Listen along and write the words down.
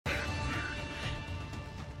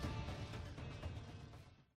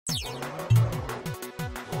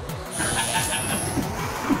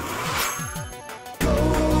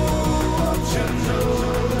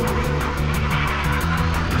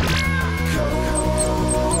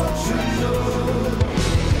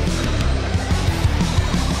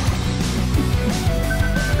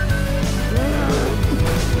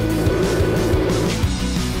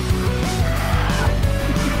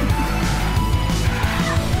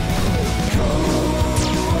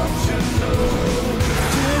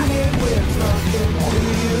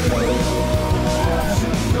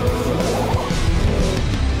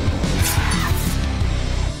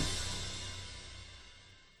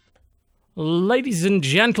Ladies and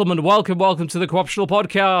gentlemen, welcome to the Corruptional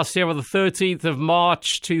Podcast here on the 13th of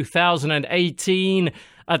March 2018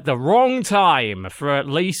 at the wrong time for at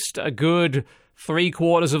least a good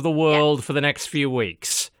 3/4 of the world for the next few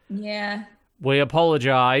weeks. Yeah. We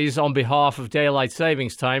apologize on behalf of Daylight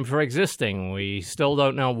Savings Time for existing. We still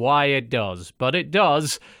don't know why it does, but it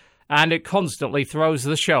does, and it constantly throws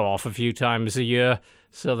the show off a few times a year,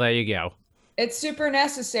 so there you go. It's super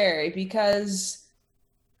necessary because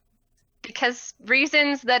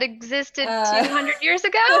reasons that existed 200 years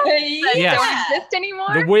ago that don't exist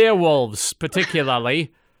anymore. The werewolves,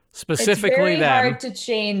 particularly, specifically it's very them. hard to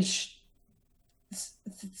change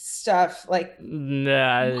stuff like.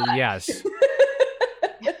 Yes.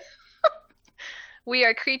 We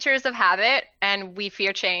are creatures of habit, and we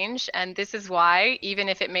fear change, and this is why, even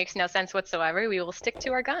if it makes no sense whatsoever, we will stick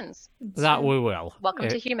to our guns. That we will. Welcome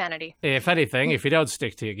to humanity. If anything, if you don't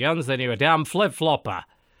stick to your guns, then you're a damn flip-flopper.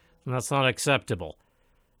 And that's not acceptable.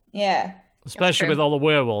 Yeah. Especially with all the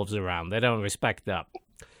werewolves around. They don't respect that.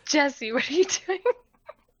 Jesse, what are you doing?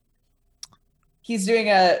 He's doing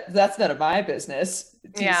that's none of my business.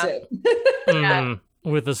 Yeah.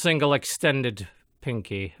 With a single extended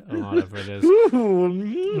pinky, or whatever it is.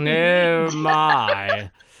 No,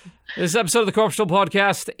 my. This episode of the Corruptional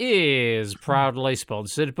Podcast is proudly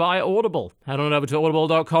sponsored by Audible. Head on over to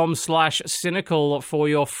audible.com/cynical for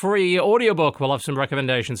your free audiobook. We'll have some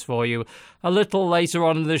recommendations for you a little later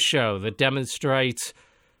on in the show that demonstrate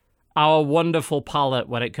our wonderful palate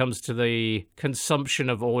when it comes to the consumption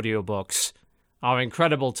of audiobooks, our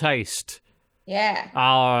incredible taste,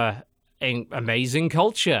 our amazing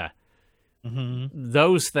culture,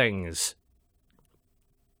 those things.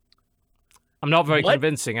 I'm not very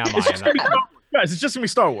convincing, am I? Guys, it's just gonna be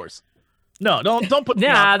Star Wars. No, don't put.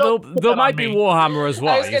 Yeah, there might be Warhammer as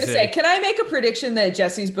well. I was gonna say, can I make a prediction that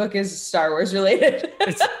Jesse's book is Star Wars related?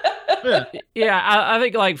 I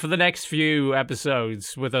think like for the next few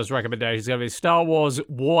episodes with those recommendations, it's gonna be Star Wars,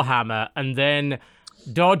 Warhammer, and then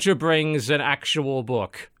Dodger brings an actual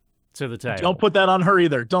book to the table. Don't put that on her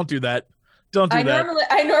either. Don't do that. Don't do that.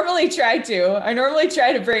 I normally try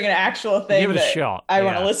to bring an actual thing. Give it a shot. I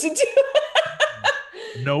want to listen to.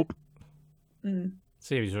 Nope.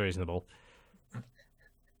 Seems reasonable.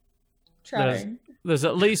 Trying. There's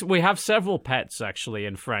at least, we have several pets actually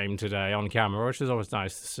in frame today on camera, which is always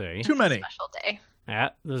nice to see. Too many. Special day. Yeah,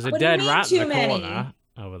 there's a dead rat in the corner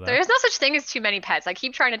over there. There is no such thing as too many pets. I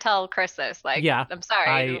keep trying to tell Chris this. I'm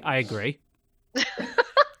sorry. I agree.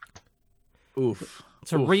 Oof.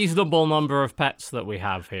 It's a reasonable number of pets that we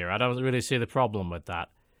have here. I don't really see the problem with that.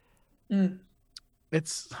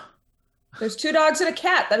 There's 2 dogs and a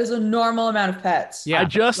cat. That is a normal amount of pets. Yeah,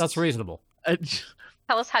 that's reasonable.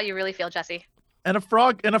 Tell us how you really feel, Jesse. And a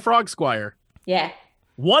frog squire. Yeah.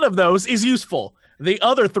 One of those is useful. The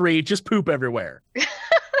other 3 just poop everywhere.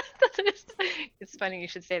 It's funny you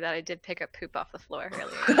should say that. I did pick up poop off the floor earlier.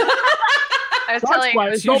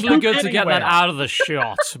 It's usually good to get that out of the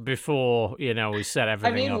shot before, we set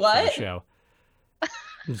everything up for the show.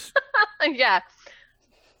 Yeah.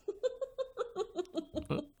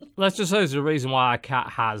 Let's just say there's a reason why our cat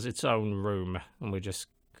has its own room, and we just,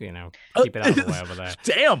 keep it out of the way over there.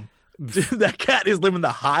 Damn! That cat is living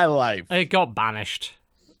the high life. It got banished.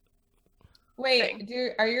 Wait,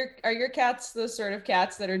 are your cats those sort of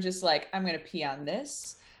cats that are just like, I'm gonna pee on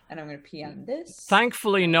this, and I'm gonna pee on this?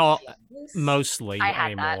 Thankfully not mostly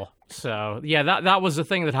anymore. That. So, yeah, that was a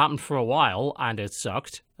thing that happened for a while, and it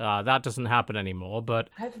sucked. That doesn't happen anymore, but...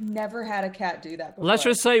 I've never had a cat do that before. Let's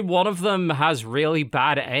just say one of them has really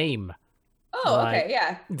bad aim. Oh, okay,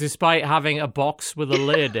 yeah. Despite having a box with a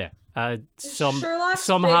lid. Sherlock's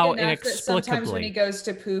somehow big enough that inexplicably. Sometimes when he goes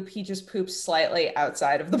to poop, he just poops slightly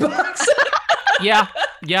outside of the box. Yeah,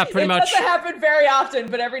 pretty much. It doesn't happen very often,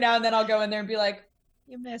 but every now and then I'll go in there and be like,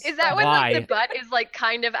 you missed. Is that when the butt is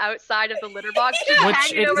kind of outside of the litter box? Yeah.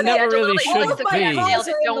 Which it never really should be.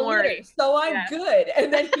 Don't worry. So I'm good.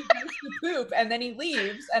 And then he goes to poop, and then he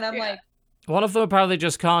leaves, and I'm like... One of them apparently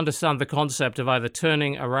just can't understand the concept of either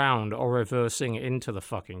turning around or reversing into the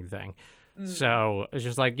fucking thing. So it's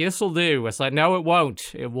just like, this'll do. It's like, no, it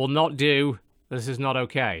won't. It will not do. This is not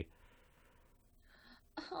okay.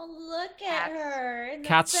 Oh, look at her.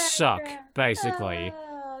 Cats suck, basically.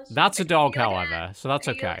 That's a dog, however, so that's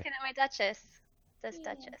okay. Are you looking at my Duchess? This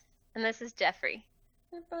Duchess. And this is Jeffrey.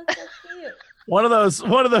 They're both so cute. One of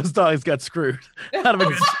those dogs got screwed.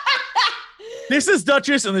 This is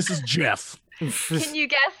Duchess and this is Jeff. Can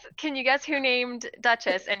you guess who named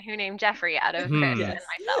Duchess and who named Jeffrey out of Chris and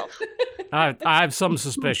myself? I have some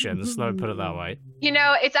suspicions, let me put it that way.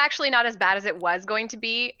 It's actually not as bad as it was going to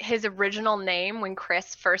be. His original name, when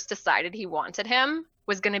Chris first decided he wanted him,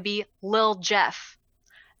 was going to be Lil Jeff.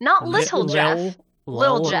 Not Little Jeff.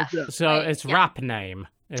 Lil Jeff. So it's Yeah. rap name.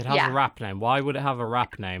 It has Yeah. a rap name. Why would it have a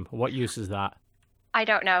rap name? What use is that? I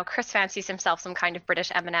don't know. Chris fancies himself some kind of British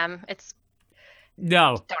Eminem. It's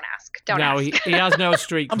No. don't ask. Don't No, ask. he has no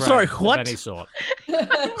street I'm cred sorry, of what? any sort.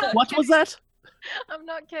 What was that? I'm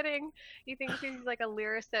not kidding. He thinks he's like a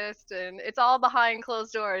lyricist, and it's all behind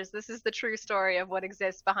closed doors. This is the true story of what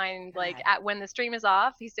exists behind, like, at when the stream is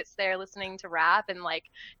off, he sits there listening to rap and like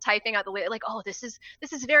typing out the like, oh, this is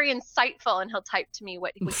very insightful, and he'll type to me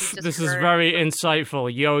what he just This is heard. very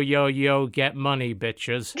insightful. Yo, yo, yo, get money,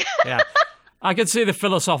 bitches. Yeah. I can see the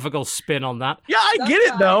philosophical spin on that. Yeah, I get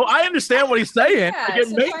it though. I understand what he's saying. Yeah, Like, it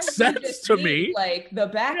sometimes makes you sense just to need, me. Like the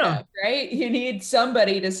backup, right? You need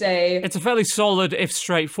somebody to say, It's a fairly solid, if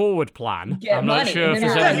straightforward plan. Get I'm not money. sure if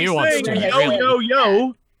there's Yeah, any he's nuance saying to it. saying, yo, Really. yo,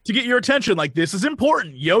 yo to get your attention. Like, this is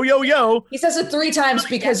important. Yo, yo, yo. he says it 3 times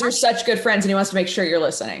because you're such good friends and he wants to make sure you're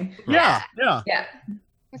listening. Yeah. Yeah.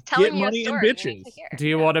 He's telling Get you money a and story. You need to bitches. hear. Do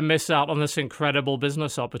you want to miss out on this incredible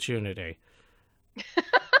business opportunity?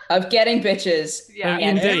 Of getting bitches. Yeah.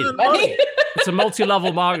 and Indeed. money. It's a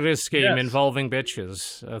multi-level marketing scheme Yes. involving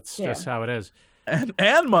bitches. That's Yeah. just how it is.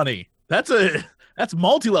 And money. That's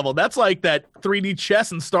multi-level. That's like that 3D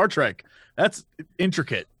chess in Star Trek. That's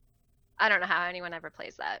intricate. I don't know how anyone ever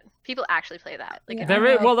plays that. People actually play that. Like, Yeah.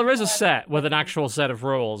 There is a set with an actual set of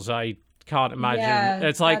rules. I can't imagine. Yeah,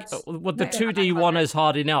 It's like, that's what the not 2D one is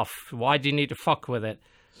hard enough. Why do you need to fuck with it?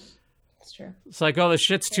 That's true. It's like, oh, this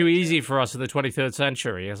shit's too Very true. easy for us in the 23rd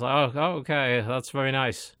century. It's like, oh, okay, that's very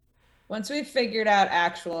nice. Once we've figured out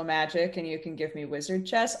actual magic and you can give me wizard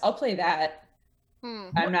chess, I'll play that.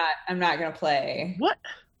 I'm not gonna play What?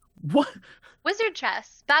 Wizard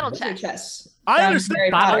chess, battle wizard chess. chess. I From understand. Harry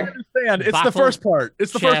I Potter. understand. It's the Battle first part.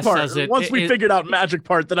 It's the first chess part. as it- Once we it- figured out magic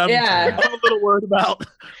part that I'm Yeah. a little worried about.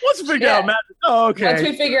 Once we figure out Yeah. magic. Oh, okay. Once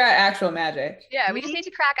we figure out actual magic. Yeah, we just need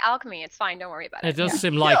to crack alchemy. It's fine. Don't worry about It it. does Yeah.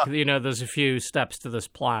 seem like, there's a few steps to this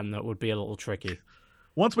plan that would be a little tricky.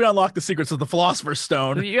 Once we unlock the secrets of the Philosopher's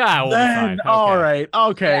Stone, Yeah, we'll be then fine. Okay. all right.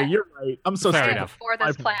 Okay, Yeah. you're right. I'm so Fair stupid. enough. For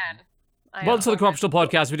this My- plan. I Well, know. to the Corruptible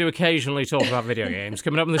Podcast, we do occasionally talk about video games.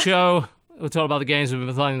 Coming up in the show, we'll talk about the games we've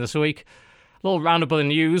been playing this week. A little roundup of the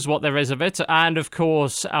news, what there is of it, and of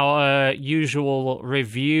course, our usual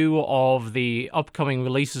review of the upcoming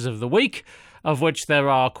releases of the week, of which there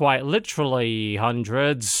are quite literally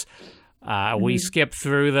hundreds. We skip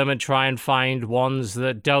through them and try and find ones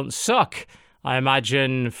that don't suck. I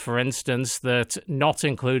imagine, for instance, that not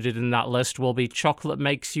included in that list will be Chocolate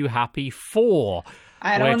Makes You Happy 4,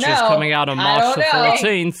 I don't which know. is coming out on I March don't the know.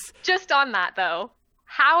 14th. Just on that though,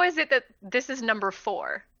 how is it that this is number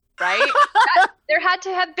 4? Right? There had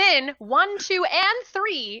to have been 1, 2, and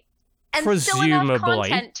 3, and still enough Presumably.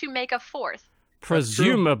 content to make a 4th.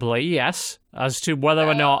 Presumably, yes. As to whether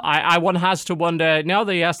or not, one has to wonder. No,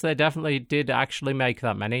 they definitely did actually make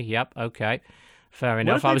that many. Yep, okay. Fair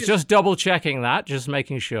enough. if I they was just- just double checking that, just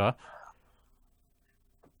making sure.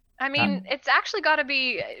 I mean, it's actually got to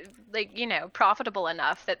be profitable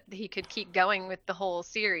enough that he could keep going with the whole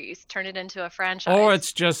series, turn it into a franchise. Or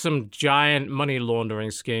it's just some giant money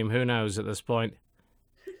laundering scheme. Who knows at this point?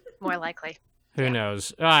 more likely. Who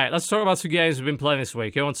knows? All right, let's talk about some games we've been playing this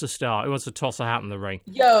week. Who wants to start? Who wants to toss a hat in the ring?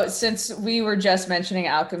 Yo, since we were just mentioning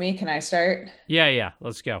alchemy, can I start? Yeah,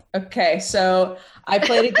 let's go. Okay, so I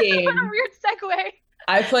played a game. Weird segue.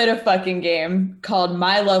 I played a fucking game called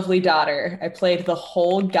My Lovely Daughter. I played the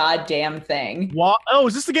whole goddamn thing. What? Oh,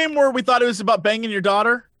 is this the game where we thought it was about banging your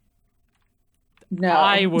daughter? No.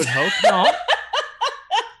 I would hope not.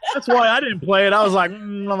 That's why I didn't play it. I was like,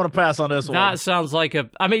 I'm going to pass on this one. That sounds like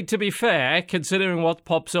I mean, to be fair, considering what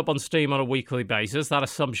pops up on Steam on a weekly basis, that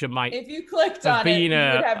assumption might If you clicked have on it, been you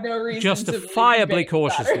a would have no reason justifiably to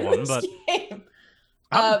cautious one, but game.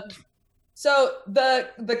 I'm- So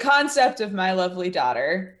the concept of My Lovely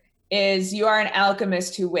Daughter is you are an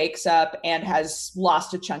alchemist who wakes up and has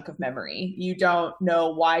lost a chunk of memory. You don't know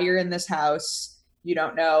why you're in this house. You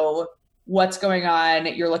don't know what's going on.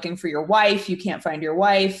 You're looking for your wife. You can't find your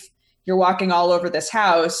wife. You're walking all over this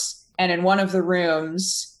house. And in one of the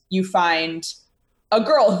rooms, you find a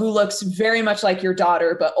girl who looks very much like your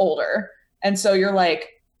daughter, but older. And so you're like,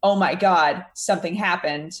 oh my God, something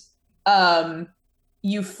happened.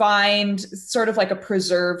 You find sort of like a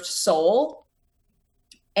preserved soul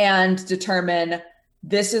and determine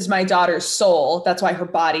this is my daughter's soul. That's why her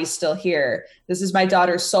body's still here. This is my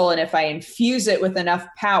daughter's soul. And if I infuse it with enough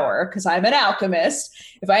power, because I'm an alchemist,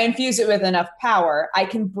 if I infuse it with enough power, I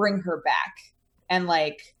can bring her back. And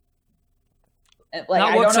like That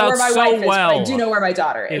I don't works know out where my so wife is, but I well do know where my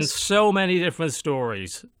daughter in is. so many different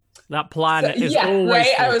stories. That plan is yeah, always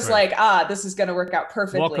right. I was foolproof. like, this is going to work out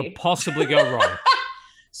perfectly. What could possibly go wrong?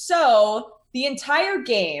 So the entire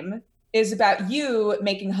game is about you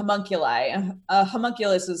making homunculi. A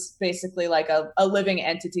homunculus is basically like a living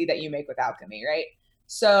entity that you make with alchemy, right?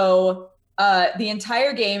 So the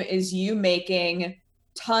entire game is you making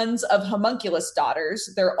tons of homunculus daughters.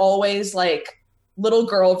 They're always like little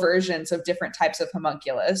girl versions of different types of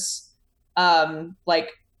homunculus, like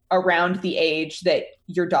around the age that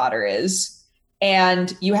your daughter is.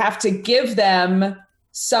 And you have to give them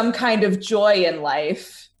some kind of joy in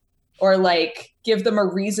life, or like give them a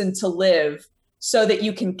reason to live, so that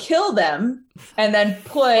you can kill them and then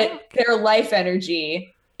put their life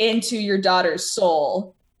energy into your daughter's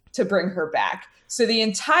soul to bring her back. So the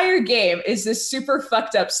entire game is this super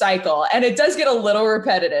fucked up cycle, and it does get a little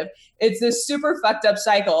repetitive. It's this super fucked up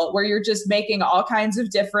cycle where you're just making all kinds of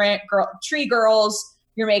different tree girls,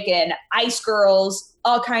 you're making ice girls,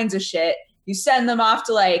 all kinds of shit. You send them off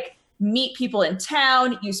to like meet people in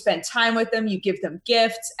town, you spend time with them, you give them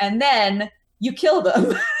gifts, and then you kill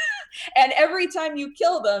them. And every time you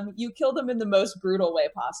kill them in the most brutal way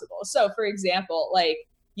possible. So for example, like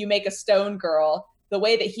you make a stone girl, the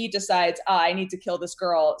way that he decides, I need to kill this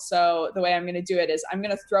girl, so the way I'm going to do it is I'm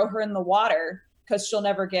going to throw her in the water because she'll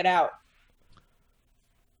never get out.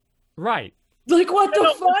 Right. Like, what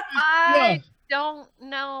the fuck? I don't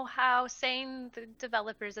know how sane the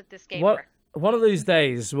developers of this game were. One of these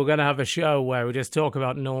days, we're going to have a show where we just talk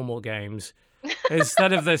about normal games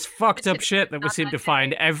instead of this fucked up shit that we seem to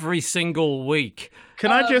find every single week.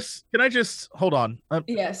 Can I just hold on?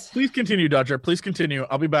 Yes. Please continue, Dodger. Please continue.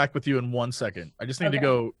 I'll be back with you in 1 second. I just need to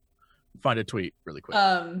go find a tweet really quick.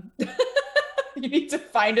 You need to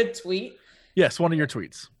find a tweet? Yes, one of your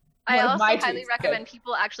tweets. I also highly recommend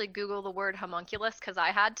people actually Google the word homunculus, because I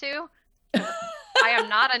had to. I am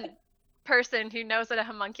not a person who knows what a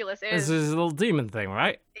homunculus is. This is a little demon thing,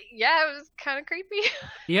 right? Yeah, it was kind of creepy.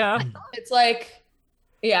 Yeah. It's like,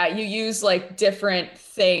 yeah, you use like different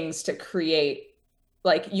things to create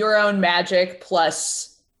like your own magic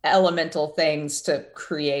plus elemental things to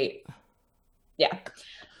create. Yeah.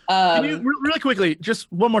 Can you really quickly,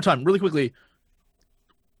 just one more time, really quickly,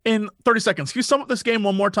 in 30 seconds, can you sum up this game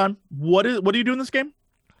one more time? What do you do in this game?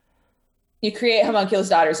 You create homunculus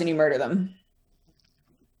daughters and you murder them.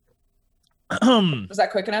 Was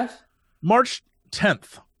that quick enough? March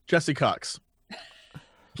 10th, Jesse Cox.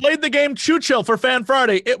 Played the game Choo Chill for Fan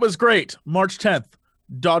Friday. It was great. March 10th,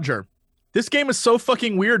 Dodger. This game is so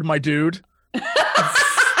fucking weird, my dude.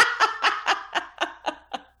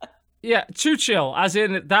 Yeah, Choo Chill, as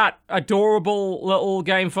in that adorable little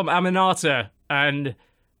game from Aminata, and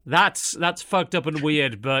that's fucked up and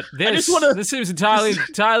weird, but this seems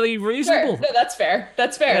entirely reasonable. Sure. No, that's fair.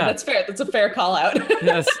 That's fair. Yeah. That's fair. That's a fair call out.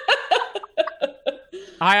 Yes.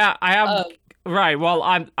 I am right. Well,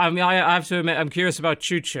 I have to admit, I'm curious about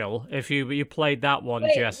Choo Chill. If you played that one,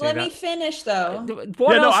 Wait, Jesse. let me finish though.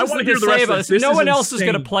 What else I is want to there hear the say rest about of this. No one else is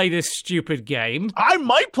insane. going to play this stupid game. I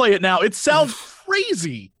might play it now. It sounds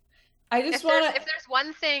crazy. I just If want to. there's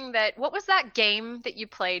one thing what was that game that you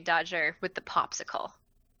played, Dodger, with the popsicle?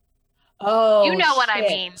 Oh, you know what I shit.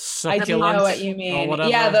 mean. I do know what you mean.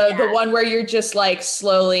 Yeah, the one where you're just like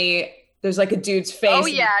slowly. There's like a dude's face. Oh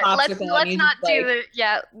yeah, let's not do the.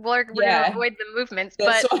 Yeah, we're gonna avoid the movements.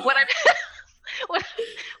 But what I'm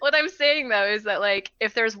what I'm saying though is that like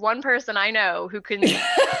if there's one person I know who can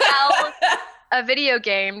tell a video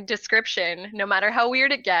game description, no matter how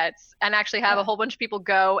weird it gets, and actually have a whole bunch of people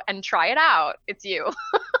go and try it out, it's you.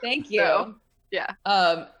 Thank you. So,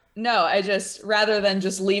 yeah. No, I just rather than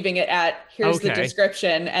just leaving it at here's the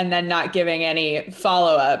description and then not giving any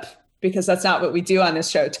follow up, because that's not what we do on this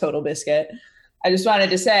show, Total Biscuit. I just wanted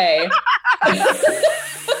to say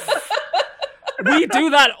we do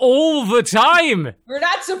that all the time. We're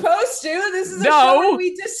not supposed to. This is a show where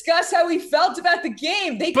we discuss how we felt about the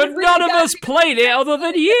game. But none of us played it other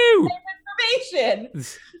than you. Information.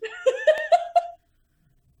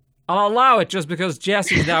 I'll allow it just because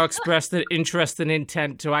Jesse's now expressed an interest and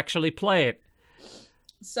intent to actually play it.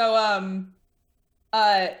 So,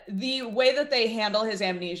 the way that they handle his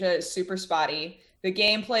amnesia is super spotty. The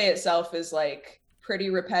gameplay itself is like pretty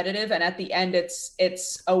repetitive, and at the end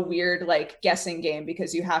it's a weird like guessing game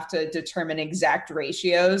because you have to determine exact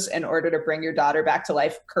ratios in order to bring your daughter back to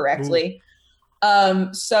life correctly.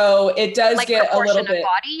 So it does like get a little bit of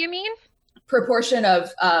body, you mean? Proportion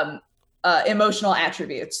of emotional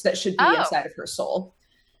attributes that should be inside of her soul.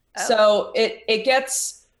 So it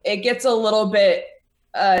gets a little bit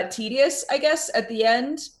tedious, I guess, at the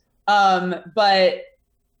end. But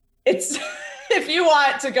it's if you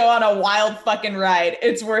want to go on a wild fucking ride,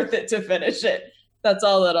 it's worth it to finish it. That's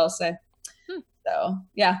all that I'll say. So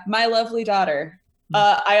yeah, my lovely daughter.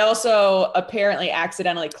 I also apparently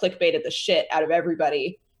accidentally clickbaited the shit out of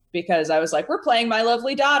everybody because I was like, we're playing My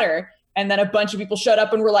Lovely Daughter. And then a bunch of people showed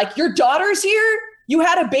up and were like, your daughter's here? You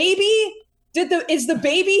had a baby? Is the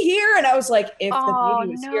baby here? And I was like, if the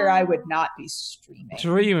baby was here, I would not be streaming.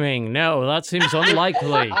 Dreaming? No, that seems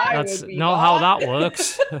unlikely. That's not how that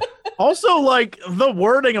works. Also, like, the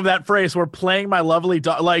wording of that phrase, we're playing my lovely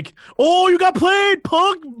daughter, like, oh, you got played,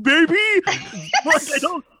 punk, baby. Like,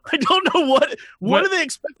 I don't know what do they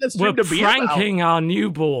expect that stream to be about? We're pranking our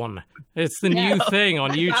newborn. It's the new thing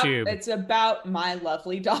on YouTube. It's about my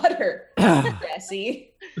lovely daughter,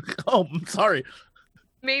 Jesse. Oh, I'm sorry.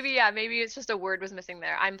 Maybe it's just a word was missing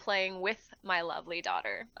there. I'm playing with my lovely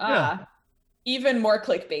daughter. Even more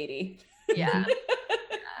clickbaity. Yeah.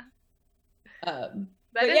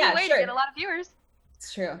 That is a way to get a lot of viewers.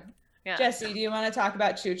 It's true. Yeah. Jesse, do you want to talk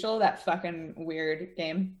about Choochel, that fucking weird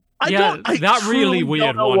game? I weird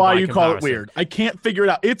don't know one why by you call it comparison. weird. I can't figure it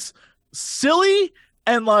out. It's silly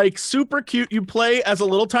and like super cute. You play as a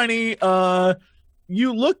little tiny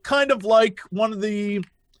you look kind of like one of the,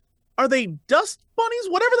 are they dust bunnies?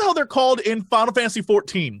 Whatever the hell they're called in Final Fantasy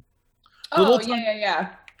 14. Yeah.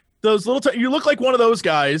 Those little you look like one of those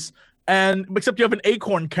guys, and except you have an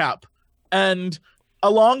acorn cap, and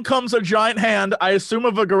along comes a giant hand, I assume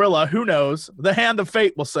of a gorilla, who knows, the hand of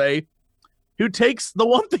fate, will say, who takes the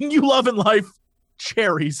one thing you love in life,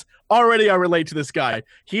 cherries. Already I relate to this guy.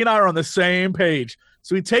 He and I are on the same page.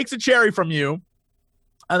 So he takes a cherry from you,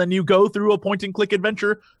 and then you go through a point-and-click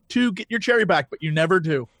adventure to get your cherry back, but you never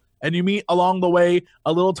do. And you meet along the way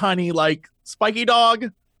a little tiny, like, spiky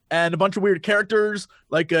dog and a bunch of weird characters,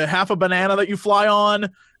 like a half a banana that you fly on,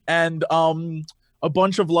 and a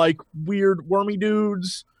bunch of like weird wormy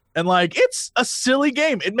dudes, and like it's a silly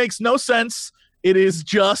game. It makes no sense. It is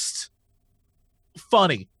just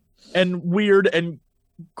funny and weird and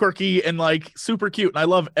quirky and like super cute, and I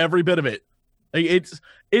love every bit of it. Like,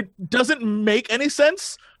 it doesn't make any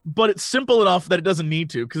sense, but it's simple enough that it doesn't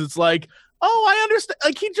need to, because it's like, oh, I understand.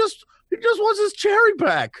 Like he just wants his cherry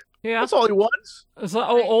back. Yeah, that's all he wants. It's like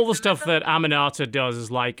all the stuff that Aminata does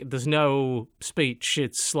is like there's no speech.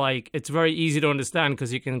 It's like it's very easy to understand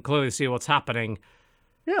because you can clearly see what's happening.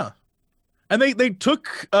 Yeah, and they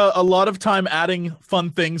took a lot of time adding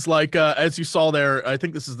fun things like as you saw there. I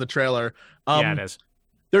think this is the trailer. Yeah, it is.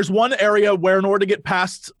 There's one area where in order to get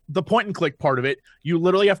past the point and click part of it, you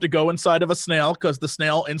literally have to go inside of a snail, because the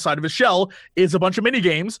snail inside of his shell is a bunch of mini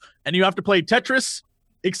games, and you have to play Tetris.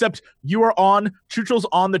 Except you are Choochell's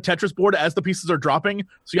on the Tetris board as the pieces are dropping,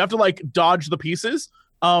 so you have to like dodge the pieces.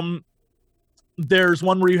 There's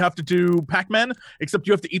one where you have to do Pac-Man, except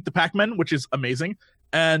you have to eat the Pac-Man, which is amazing.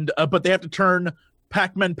 And but they have to turn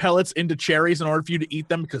Pac-Man pellets into cherries in order for you to eat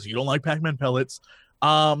them, because you don't like Pac-Man pellets.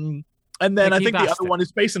 And then I think the other one is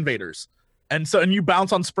Space Invaders, and you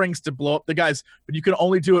bounce on springs to blow up the guys, but you can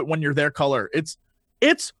only do it when you're their color. It's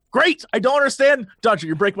great. I don't understand. Dodger,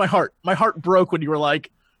 you break my heart. My heart broke when you were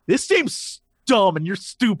like, this game's dumb and you're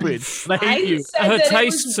stupid. And I hate you. Her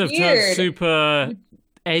tastes have turned super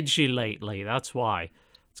edgy lately. That's why.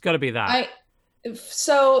 It's got to be that.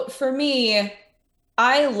 So for me,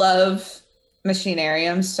 I love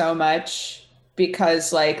Machinarium so much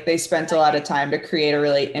because like they spent a lot of time to create a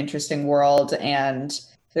really interesting world, and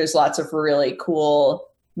there's lots of really cool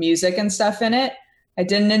music and stuff in it. I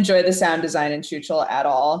didn't enjoy the sound design in Choochel at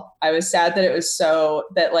all. I was sad that it was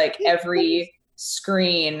like every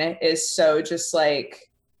screen is so just like,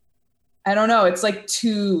 I don't know, it's like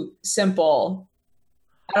too simple.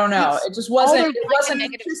 I don't know. It just wasn't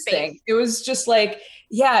interesting. It was just like,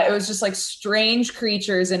 it was just like strange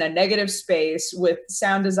creatures in a negative space with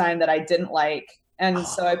sound design that I didn't like. And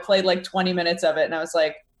so I played like 20 minutes of it and I was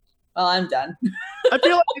like, well, I'm done. I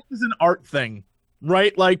feel like this is an art thing.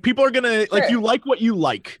 Right, like people are gonna like you like what you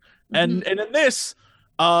like, and in this,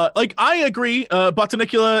 like I agree,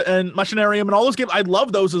 Botanicula and Machinarium and all those games, I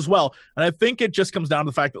love those as well, and I think it just comes down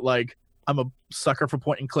to the fact that like I'm a sucker for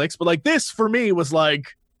point and clicks, but like this for me was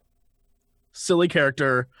like silly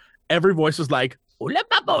character, every voice was like the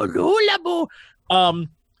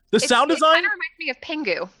sound design kind of reminds me of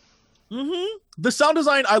Pingu. The sound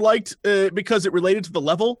design I liked because it related to the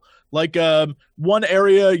level. Like one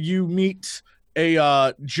area you meet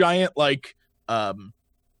a giant like Bigfoot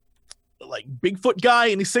guy,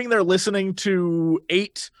 and he's sitting there listening to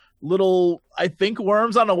 8 little, I think,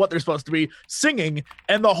 worms, I don't know what they're supposed to be, singing,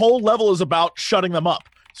 and the whole level is about shutting them up.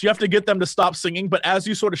 So you have to get them to stop singing, but as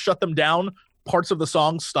you sort of shut them down, parts of the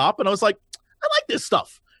song stop, and I was like, I like this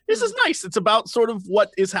stuff. This is nice. It's about sort of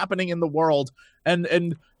what is happening in the world.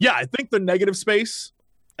 And yeah, I think the negative space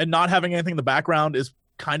and not having anything in the background is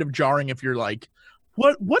kind of jarring if you're like,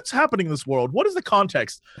 what's happening in this world? What is the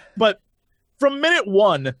context? But from minute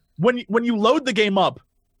one, when you load the game up,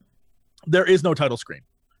 there is no title screen.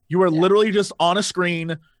 You are literally just on a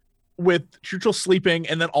screen with Churchill sleeping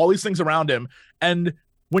and then all these things around him. And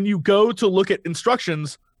when you go to look at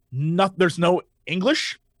instructions, there's no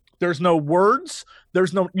English, there's no words,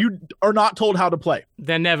 you are not told how to play.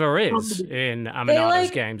 There never is in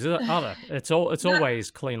Aminata's games, are there? It's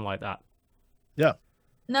always clean like that. Yeah.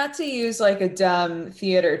 Not to use like a dumb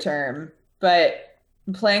theater term, but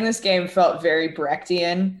playing this game felt very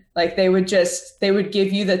Brechtian. Like they would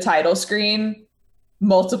give you the title screen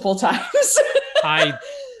multiple times.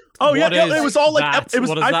 It was all like I thought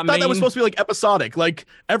that was supposed to be like episodic. Like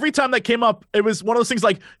every time that came up, it was one of those things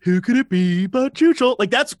like, who could it be but Churchill?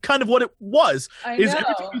 Like that's kind of what it was. Every time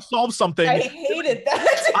you solve something. I hated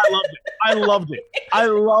that. I loved it. I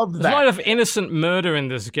loved that. There's not enough innocent murder in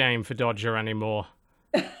this game for Dodger anymore.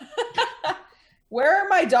 Where are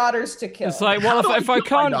my daughters to kill? It's like, well, if I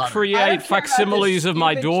can't create facsimiles of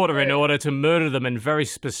my daughter in order to murder them in very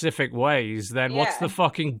specific ways, then what's the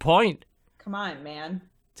fucking point? Come on, man.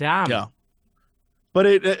 Damn. Yeah. But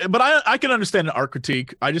I can understand an art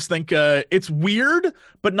critique. I just think it's weird,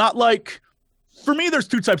 but not like, for me, there's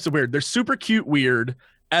two types of weird. There's super cute weird,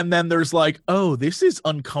 and then there's like, oh, this is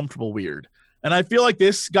uncomfortable weird. And I feel like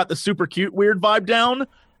this got the super cute weird vibe down.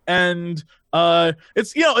 And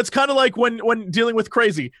it's kind of like when dealing with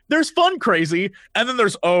crazy. There's fun crazy, and then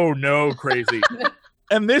there's oh no crazy.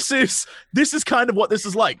 And this is kind of what this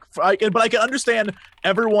is like. But I can understand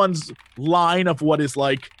everyone's line of what is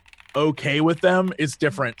like okay with them is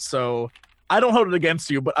different. So I don't hold it against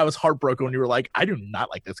you, but I was heartbroken when you were like, I do not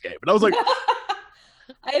like this game. And I was like,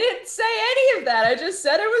 I didn't say any of that. I just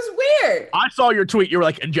said it was weird. I saw your tweet. You were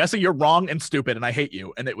like, and Jesse, you're wrong and stupid, and I hate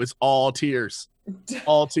you. And it was all tears.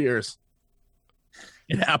 All tears.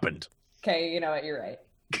 It happened. Okay, you know what? You're right.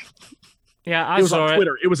 Yeah, I it was saw on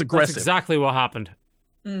Twitter. It was aggressive. That's exactly what happened.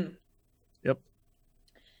 Yep.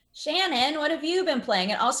 Shannon, what have you been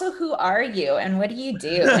playing? And also, who are you and what do you do?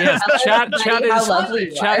 Yes,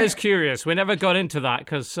 Chad is curious. We never got into that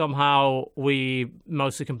because somehow we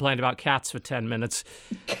mostly complained about cats for 10 minutes.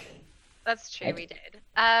 That's true, we did.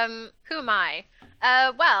 Who am I?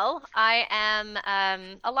 Well, I am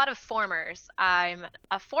a lot of formers. I'm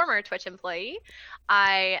a former Twitch employee.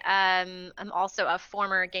 I am also a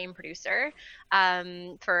former game producer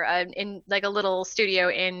for in like a little studio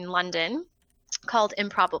in London called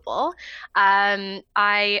Improbable.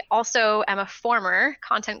 I also am a former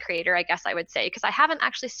content creator, I guess I would say, because I haven't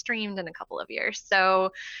actually streamed in a couple of years.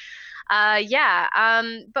 So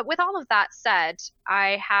but with all of that said,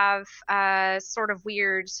 I have a sort of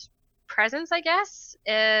weird presence, I guess,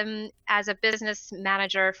 as a business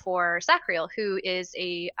manager for ShannonZKiller, who is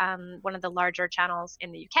one of the larger channels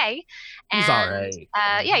in the UK. And, he's all right.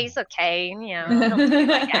 Yeah, he's okay. You know,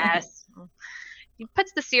 I guess. He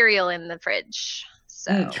puts the cereal in the fridge,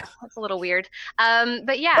 so that's a little weird.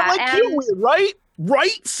 But yeah, but like cute weird, right?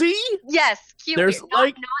 Right? See? Yes, cute. There's weird.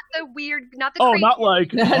 like not the weird, not the. Oh, crazy. not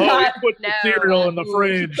like he put the cereal in the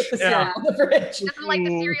fridge. Yeah, in the fridge. Doesn't like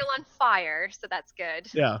the cereal on fire, so that's good.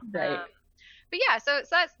 Yeah. Right. But yeah, so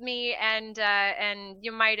that's me, and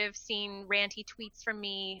you might have seen ranty tweets from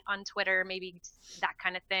me on Twitter, maybe that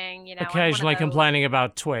kind of thing. You know, occasionally complaining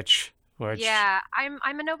about Twitch. Yeah,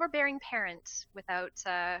 I'm an overbearing parent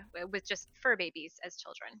with just fur babies as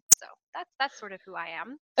children. So that's sort of who I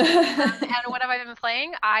am. And what have I been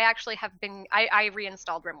playing? I actually I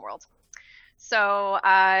reinstalled RimWorld. So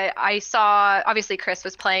I saw, obviously Chris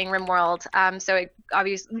was playing RimWorld. So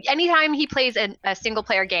obviously anytime he plays a single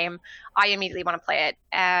player game, I immediately want to play it.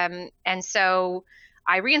 And so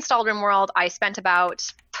I reinstalled RimWorld. I spent about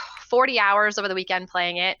 40 hours over the weekend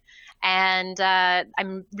playing it. And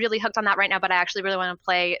I'm really hooked on that right now, but I actually really want to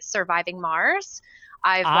play Surviving Mars.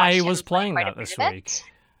 I was playing that this week.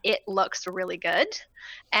 It looks really good.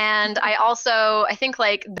 And I think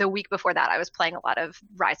like the week before that, I was playing a lot of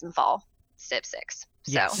Rise and Fall Civ 6.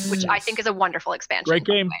 So, which I think is a wonderful expansion.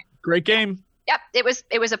 Great game. Yep, it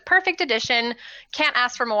was a perfect addition. Can't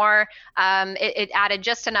ask for more. It added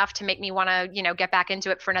just enough to make me want to, get back into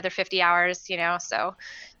it for another 50 hours, So,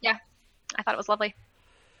 yeah, I thought it was lovely.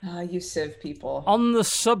 You Civ people. On the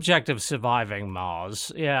subject of Surviving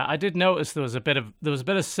Mars, yeah, I did notice there was a bit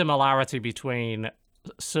of similarity between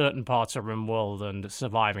certain parts of RimWorld and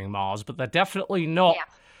Surviving Mars, but they're definitely not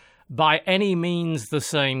by any means the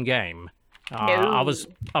same game. No.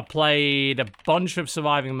 I played a bunch of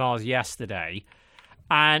Surviving Mars yesterday,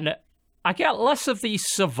 and I get less of the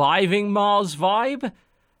Surviving Mars vibe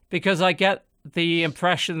because I get the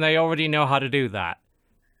impression they already know how to do that.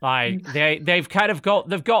 Like they've got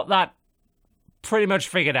that pretty much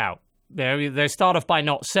figured out. They start off by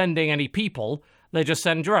not sending any people; they just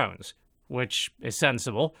send drones, which is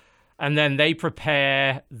sensible. And then they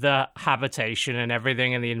prepare the habitation and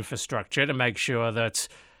everything and the infrastructure to make sure that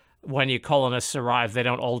when your colonists arrive, they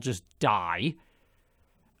don't all just die.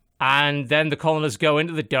 And then the colonists go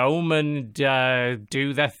into the dome and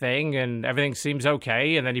do their thing, and everything seems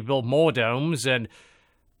okay. And then you build more domes, and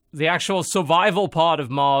the actual survival part of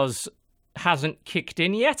Mars hasn't kicked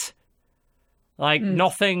in yet. Like,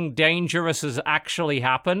 nothing dangerous has actually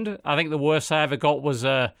happened. I think the worst I ever got was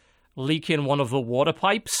a leak in one of the water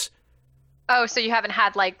pipes. Oh, so you haven't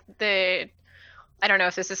had, like, I don't know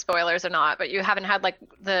if this is spoilers or not, but you haven't had, like,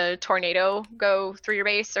 the tornado go through your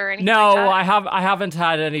base or anything No, like that? I haven't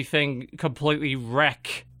had anything completely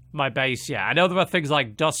wreck my base yet. I know there are things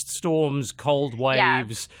like dust storms, cold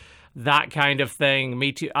waves, that kind of thing.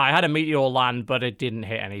 I had a meteor land, but it didn't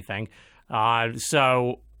hit anything.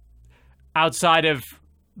 So outside of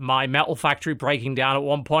my metal factory breaking down at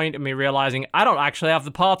one point and me realizing I don't actually have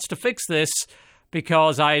the parts to fix this,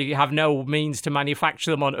 because I have no means to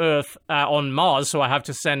manufacture them on Earth, on Mars, so I have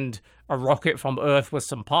to send a rocket from Earth with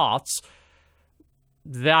some parts.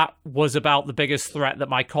 That was about the biggest threat that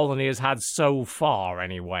my colony has had so far,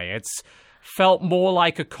 anyway. It's felt more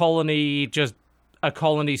like a colony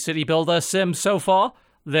city builder sim so far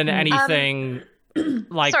than anything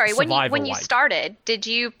like Sorry, survival-like. when you started, did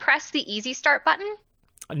you press the easy start button?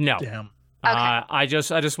 No. Damn. Okay. I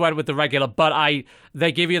just went with the regular, but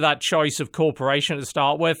they give you that choice of corporation to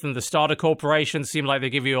start with, and the starter corporations seem like they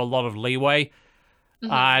give you a lot of leeway,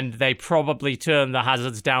 and they probably turn the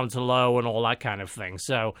hazards down to low and all that kind of thing.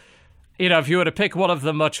 So, if you were to pick one of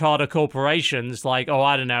the much harder corporations, like,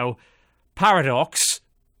 I don't know, Paradox,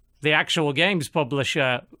 the actual games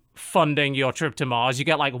publisher funding your trip to Mars, you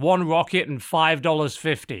get like one rocket and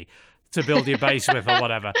 $5.50. To build your base with or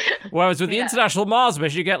whatever. Whereas with the International Mars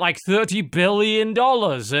mission, you get like $30 billion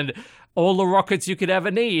and all the rockets you could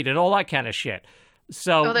ever need and all that kind of shit.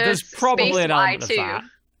 So there's probably an element of that.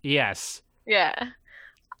 Yes. Yeah.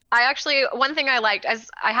 One thing I liked, as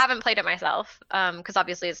I haven't played it myself, because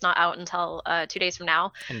obviously it's not out until 2 days from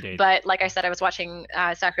now. Indeed. But like I said, I was watching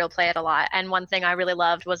ShannonZKiller play it a lot. And one thing I really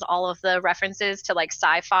loved was all of the references to like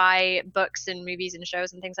sci-fi books and movies and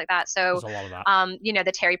shows and things like that. So, There's a lot of that.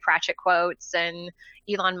 the Terry Pratchett quotes and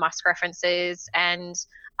Elon Musk references. And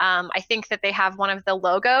I think that they have one of the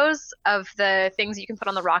logos of the things you can put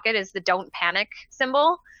on the rocket is the don't panic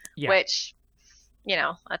symbol, which...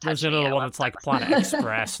 There's another one that's like Planet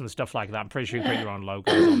Express and stuff like that. I'm pretty sure you put your own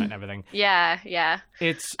logos on it and everything. Yeah.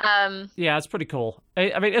 It's it's pretty cool.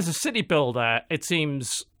 I mean, as a city builder, it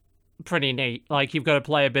seems pretty neat. Like, you've got to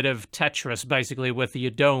play a bit of Tetris basically with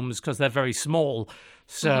your domes because they're very small.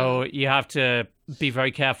 So you have to be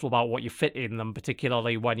very careful about what you fit in them,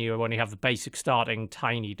 particularly when you have the basic starting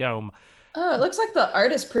tiny dome. Oh, it looks like the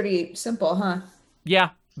art is pretty simple, huh?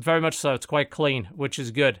 Yeah. Very much so. It's quite clean, which is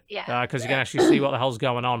good. Yeah. Because you can actually see what the hell's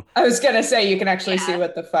going on. I was going to say, you can actually see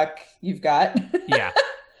what the fuck you've got. Yeah.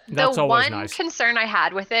 That's the always one nice. concern I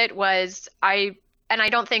had with it was I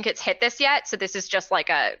don't think it's hit this yet, so this is just like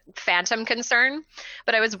a phantom concern,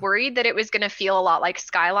 but I was worried that it was going to feel a lot like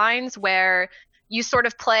Skylines, where you sort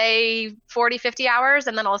of play 40, 50 hours,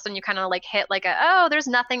 and then all of a sudden you kind of like hit like there's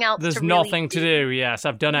nothing else There's to nothing really to do. Yes,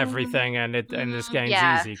 I've done everything, and this game's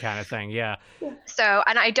easy kind of thing. Yeah. So,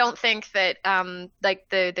 and I don't think that like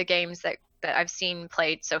the games that I've seen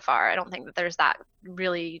played so far, I don't think that there's that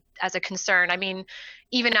really as a concern. I mean,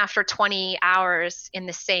 even after 20 hours in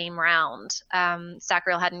the same round,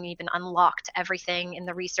 ShannonZKiller hadn't even unlocked everything in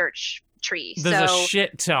the research tree. There's a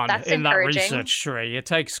shit ton in that encouraging. research tree. It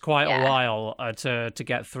takes quite a while to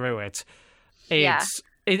get through it.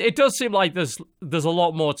 It does seem like there's a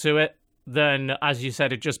lot more to it than, as you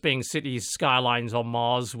said, it just being cities skylines on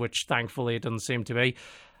Mars, which thankfully it doesn't seem to be.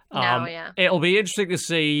 It'll be interesting to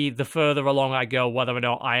see the further along I go whether or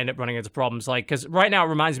not I end up running into problems. Like, because right now it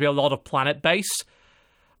reminds me a lot of Planet Base,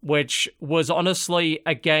 which was honestly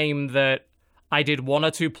a game that I did 1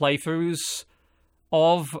 or 2 playthroughs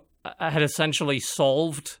of, had essentially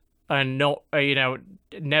solved and not,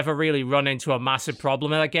 never really run into a massive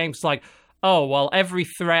problem in that game. It's like, oh, well, every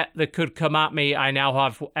threat that could come at me, I now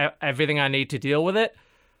have everything I need to deal with it.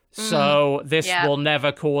 So this will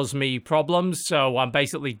never cause me problems. So I'm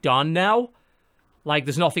basically done now. Like,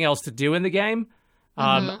 there's nothing else to do in the game.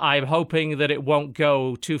 I'm hoping that it won't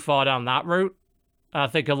go too far down that route. I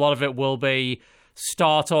think a lot of it will be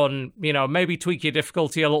start on, maybe tweak your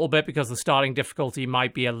difficulty a little bit because the starting difficulty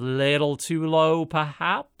might be a little too low,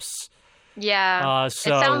 perhaps. Yeah.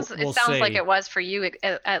 So it sounds like it was for you,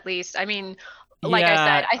 at least. I mean, like I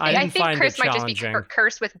said, I didn't think find Chris it might just be challenging.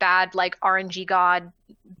 cursed with bad, like RNG god.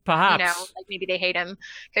 Perhaps. You know, like maybe they hate him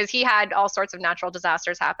because he had all sorts of natural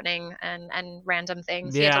disasters happening and random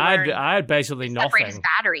things. He had Yeah, to learn I had basically to separate his nothing.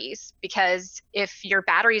 batteries, because if your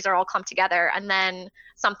batteries are all clumped together and then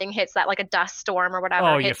something hits that, like a dust storm or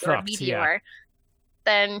whatever, You're hits or a fucked, meteor,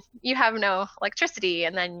 then you have no electricity,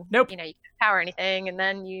 and then Nope. you know, you can't power anything, and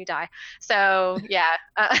then you die. So yeah.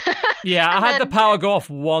 Yeah, I And had the then- power go off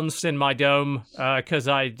once in my dome because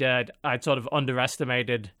I'd sort of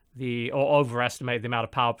underestimated or overestimated the amount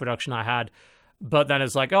of power production I had. But then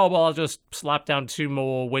it's like, oh, well, I'll just slap down 2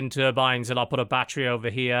 more wind turbines and I'll put a battery over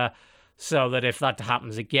here so that if that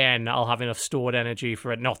happens again, I'll have enough stored energy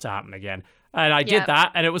for it not to happen again. And I did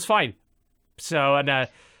that, and it was fine. So, and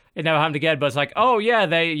it never happened again. But it's like, oh, yeah,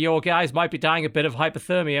 your guys might be dying a bit of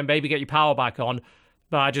hypothermia and maybe get your power back on.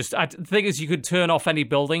 But the thing is, you could turn off any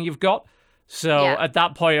building you've got. So at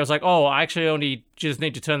that point, I was like, oh, I actually only just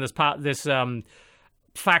need to turn this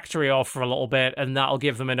factory off for a little bit, and that'll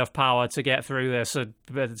give them enough power to get through this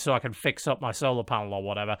so I can fix up my solar panel or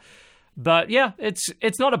whatever. But yeah,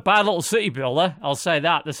 it's not a bad little city builder, I'll say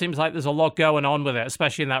that. There seems like there's a lot going on with it,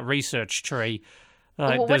 especially in that research tree.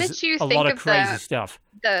 Well, what did you think a lot of of crazy stuff.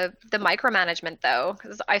 The micromanagement, though?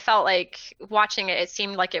 Because I felt like watching it, it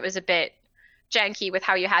seemed like it was a bit janky with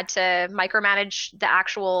how you had to micromanage the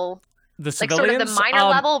actual, the like sort of the civilians, minor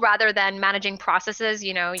level rather than managing processes.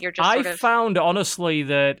 You know, you're just I sort of. found honestly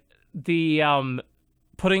that the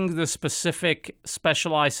putting the specific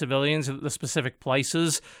specialized civilians at the specific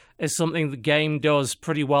places is something the game does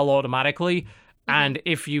pretty well automatically. And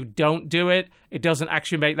if you don't do it, it doesn't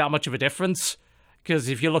actually make that much of a difference. Because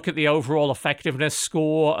if you look at the overall effectiveness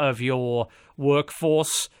score of your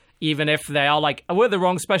workforce, even if they are like, we're the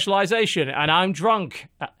wrong specialization and I'm drunk,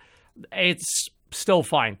 it's still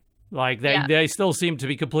fine. Like, they still seem to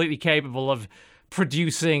be completely capable of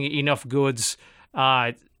producing enough goods.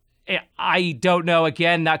 I don't know.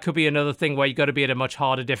 Again, that could be another thing where you've got to be at a much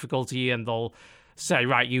harder difficulty and they'll say,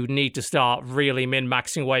 right, you need to start really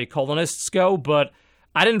min-maxing where your colonists go. But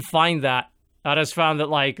I didn't find that. I just found that,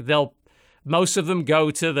 like, most of them go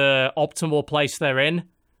to the optimal place they're in,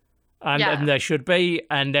 and they should be,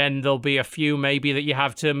 and then there'll be a few maybe that you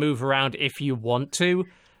have to move around if you want to,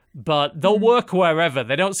 but they'll work wherever.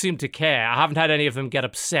 They don't seem to care. I haven't had any of them get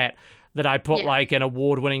upset that I put like an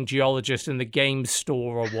award-winning geologist in the game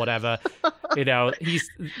store or whatever. You know,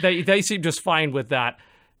 they seem just fine with that.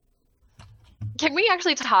 Can we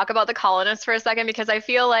actually talk about the colonists for a second? Because I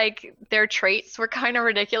feel like their traits were kind of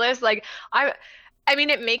ridiculous. Like, I mean,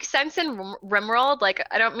 it makes sense in RimWorld. Like,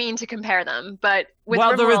 I don't mean to compare them, but with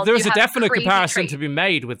RimWorld, there's a definite comparison traits. to be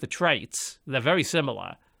made with the traits. They're very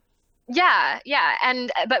similar. Yeah.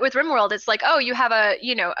 But with RimWorld, it's like, oh, you have a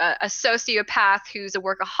sociopath who's a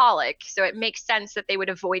workaholic, so it makes sense that they would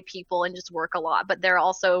avoid people and just work a lot. But they're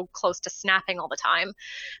also close to snapping all the time,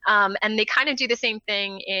 and they kind of do the same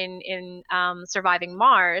thing in Surviving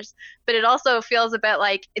Mars. But it also feels a bit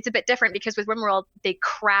like it's a bit different because with RimWorld, they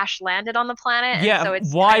crash landed on the planet. Yeah. And so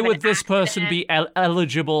it's why kind of would this person be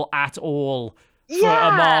eligible at all for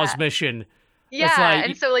a Mars mission? Yeah,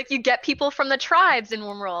 and so like you get people from the tribes in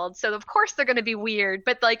RimWorld, so of course they're going to be weird.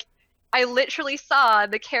 But like, I literally saw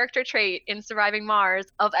the character trait in Surviving Mars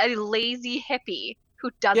of a lazy hippie who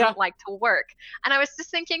doesn't like to work, and I was just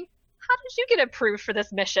thinking, how did you get approved for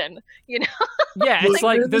this mission? You know? Yeah, it's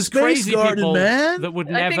like there's crazy people man. that would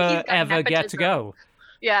never ever get to go.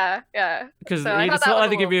 Yeah. Because so it's not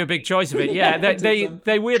like they give you a big choice of it. Yeah,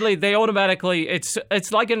 they weirdly, they automatically, it's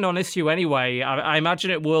like a non-issue anyway. I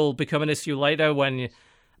imagine it will become an issue later when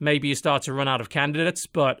maybe you start to run out of candidates,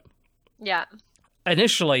 but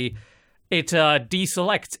initially it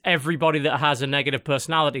deselects everybody that has a negative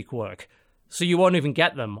personality quirk. So you won't even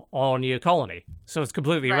get them on your colony. So it's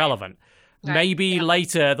completely irrelevant. Right. Maybe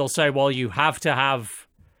later they'll say, well, you have to have,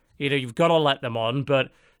 you've got to let them on,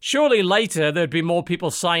 but surely later there'd be more people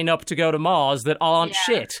sign up to go to Mars that aren't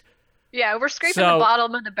shit. Yeah, we're scraping the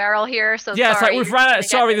bottom of the barrel here, so yeah, sorry. It's like we've ran out.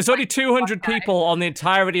 Sorry, there's only 200 people on the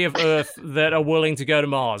entirety of Earth that are willing to go to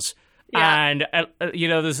Mars. Yeah. And,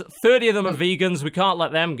 there's 30 of them are vegans. We can't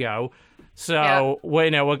let them go. So,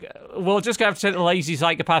 we'll just have to take the lazy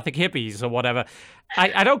psychopathic hippies or whatever.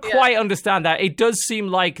 I don't quite understand that. It does seem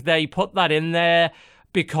like they put that in there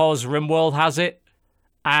because RimWorld has it,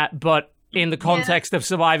 but in the context of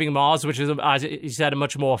Surviving Mars, which is, as you said, a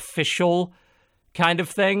much more official kind of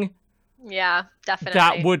thing. Yeah,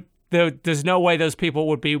 definitely. There's no way those people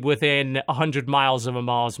would be within 100 miles of a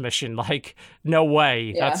Mars mission. Like, no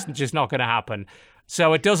way. Yeah. That's just not going to happen.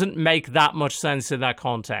 So it doesn't make that much sense in that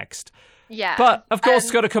context. Yeah. But, of course,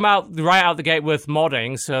 it's got to come out right out the gate with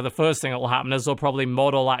modding, so the first thing that will happen is they'll probably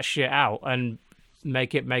mod all that shit out and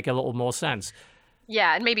make a little more sense.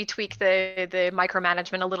 Yeah, and maybe tweak the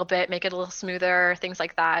micromanagement a little bit, make it a little smoother, things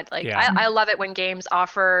like that. Like, Yeah. I love it when games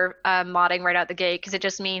offer modding right out the gate, because it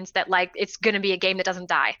just means that, like, it's going to be a game that doesn't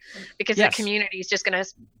die, because the community is just going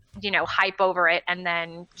to, hype over it and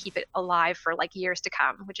then keep it alive for, like, years to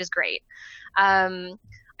come, which is great. I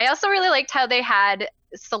also really liked how they had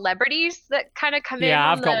celebrities that kind of come in.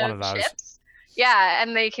 Yeah, on I've got the one of those. ships. Yeah,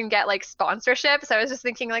 and they can get, like, sponsorships. I was just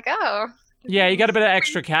thinking, like, oh. Yeah, you get a bit of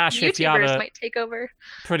extra cash if you have YouTubers might take over.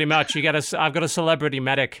 Pretty much. I've got a celebrity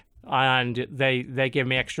medic, and they give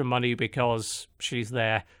me extra money because she's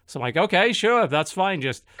there. So I'm like, okay, sure, that's fine.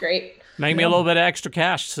 Just Great. make me a little bit of extra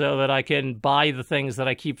cash so that I can buy the things that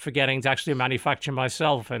I keep forgetting to actually manufacture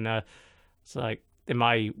myself. And it's like in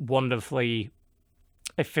my wonderfully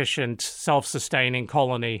efficient, self-sustaining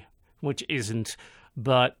colony, which isn't,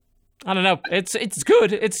 but I don't know. It's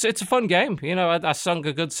good. It's a fun game. I sunk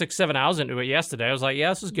a good 6-7 hours into it yesterday. I was like, yeah,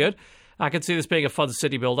 this is good. I could see this being a fun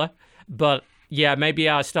city builder. But yeah, maybe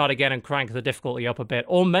I start again and crank the difficulty up a bit.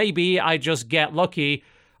 Or maybe I just get lucky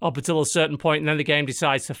up until a certain point and then the game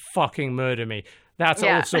decides to fucking murder me. That's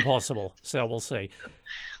also possible. So we'll see.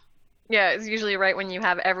 Yeah, it's usually right when you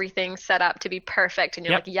have everything set up to be perfect and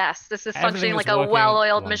you're like, yes, this is functioning like a working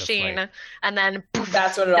well-oiled wonderfully. machine. And then poof,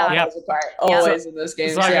 That's what it all falls apart. Always in those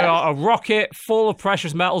games. It's like a rocket full of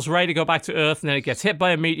precious metals ready to go back to Earth, and then it gets hit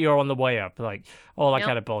by a meteor on the way up. Like, all that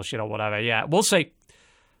kind of bullshit or whatever. Yeah, we'll see.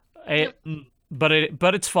 But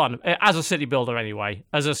it's fun. As a city builder anyway.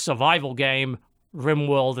 As a survival game,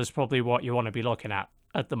 RimWorld is probably what you want to be looking at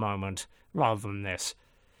the moment, rather than this.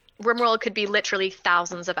 RimWorld could be literally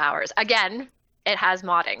thousands of hours. Again, it has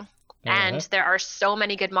modding. And there are so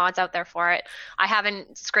many good mods out there for it. I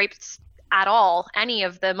haven't scraped at all any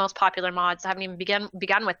of the most popular mods. I haven't even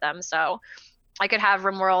begun with them. So I could have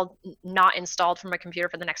RimWorld not installed from my computer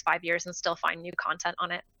for the next 5 years and still find new content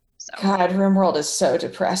on it. So God, RimWorld is so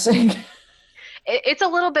depressing. It's a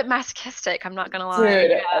little bit masochistic, I'm not going to lie.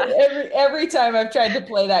 Dude, Yeah. every time I've tried to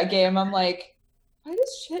play that game, I'm like, why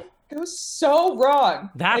does shit go so wrong?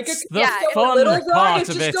 That's the fun part it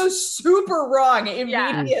of just it. goes super wrong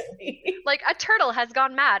immediately. Like a turtle has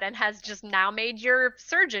gone mad and has just now made your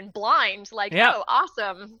surgeon blind. Like, oh,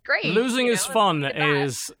 awesome, great. Losing is fun.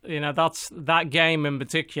 That's that game in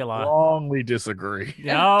particular. Strongly disagree.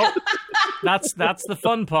 That's the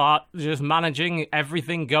fun part. Just managing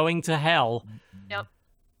everything going to hell. Yep.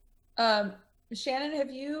 Shannon,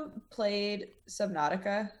 have you played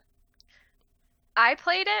Subnautica? I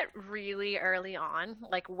played it really early on,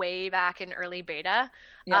 like way back in early beta.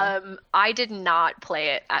 Yeah. I did not play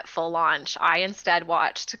it at full launch. I instead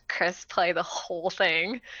watched Chris play the whole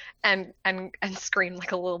thing and scream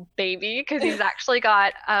like a little baby, because he's actually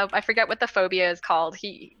got I forget what the phobia is called.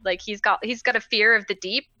 He's got a fear of the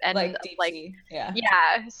deep and like deep sea.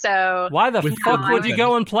 Yeah. So why the fuck would you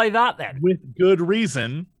go and play that then? With good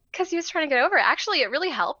reason. Because he was trying to get over it. Actually, it really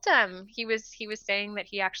helped him. He was saying that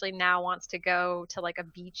he actually now wants to go to like a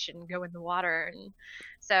beach and go in the water, and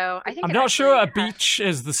so I think I'm not sure a beach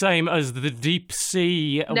is the same as the deep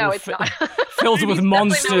sea. No, it's not. Filled with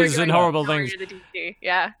monsters and horrible things.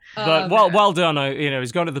 Yeah. But well done.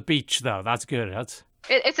 He's going to the beach though. That's good.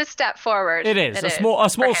 It's a step forward. It is a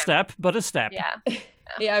small step, but a step. Yeah.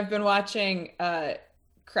 Yeah, I've been watching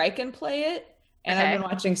Kraken play it. And I've been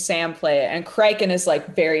watching Sam play it, and Kraken is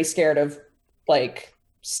like very scared of like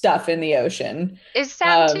stuff in the ocean. Is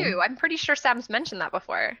Sam too? I'm pretty sure Sam's mentioned that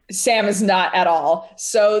before. Sam is not at all.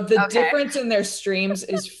 So the difference in their streams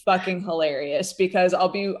is fucking hilarious, because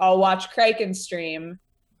I'll watch Kraken stream,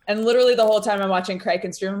 and literally the whole time I'm watching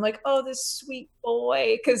Kraken stream, I'm like, oh, this sweet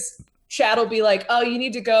boy, because Chad will be like, oh, you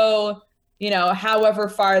need to go, however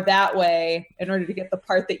far that way in order to get the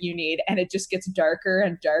part that you need. And it just gets darker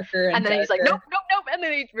and darker and then darker. He's like, nope. And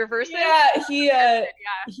then he reverses. Yeah,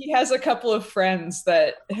 he has a couple of friends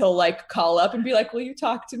that he'll like call up and be like, will you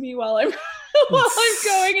talk to me while I'm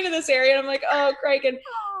going into this area? And I'm like, oh, Kraken.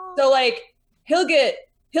 So like he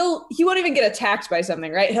won't even get attacked by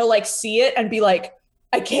something, right? He'll like see it and be like,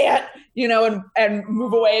 I can't, and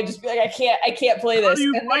move away and just be like, I can't play this. How do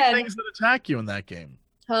you fight things that attack you in that game?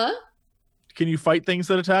 Huh? Can you fight things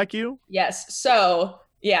that attack you? Yes. So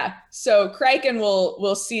Kraken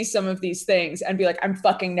will see some of these things and be like, I'm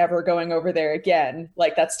fucking never going over there again.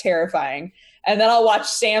 Like, that's terrifying. And then I'll watch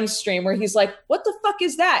Sam's stream where he's like, what the fuck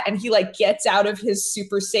is that? And he like gets out of his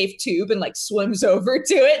super safe tube and like swims over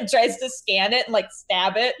to it and tries to scan it and like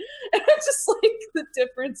stab it. And it's just like, the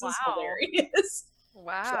difference is hilarious.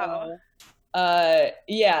 Wow. So,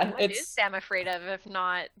 yeah. What is Sam afraid of if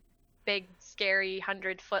not big, scary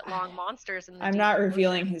 100-foot-long monsters. I'm not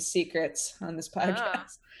revealing his secrets on this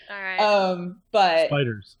podcast. Oh, all right. But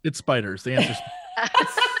spiders. It's spiders. The answer's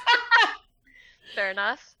fair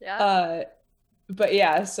enough. Yeah. But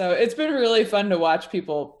yeah, so it's been really fun to watch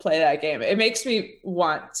people play that game. It makes me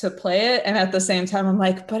want to play it. And at the same time, I'm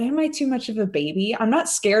like, but am I too much of a baby? I'm not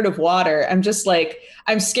scared of water. I'm just like,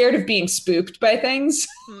 I'm scared of being spooked by things.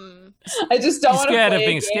 I just don't want to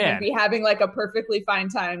play a game and be having like a perfectly fine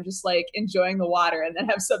time, just like enjoying the water, and then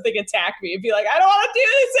have something attack me and be like, I don't want to do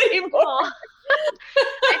this anymore.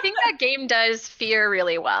 I think that game does fear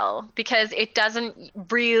really well because it doesn't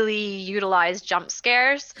really utilize jump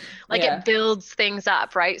scares. Like it builds things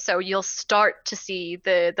up, right? So you'll start to see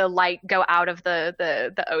the light go out of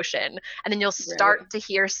the ocean, and then you'll start to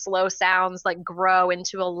hear slow sounds like grow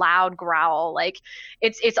into a loud growl. Like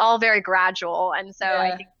it's all very gradual, and so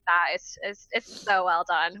I think that it's so well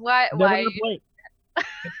done. Why? It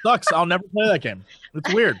sucks. I'll never play that game.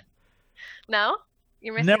 It's weird. No.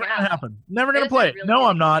 You're missing Never out. gonna happen. Never gonna play it. Really no,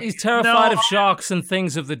 I'm not. He's terrified of sharks and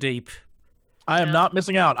things of the deep. I am not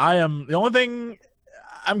missing out. I am the only thing.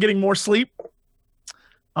 I'm getting more sleep.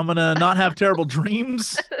 I'm gonna not have terrible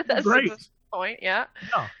dreams. That's great. the point. Yeah.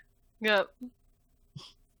 Yeah.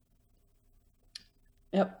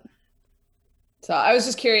 Yep. So I was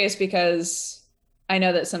just curious because I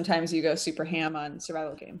know that sometimes you go super ham on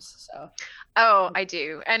survival games. So. Oh, I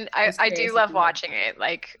do, and I do love watching it.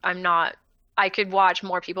 Like I could watch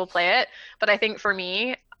more people play it, but I think for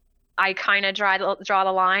me, I kind of draw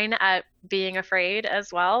the line at being afraid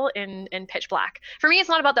as well in pitch black. For me, it's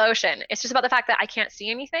not about the ocean. It's just about the fact that I can't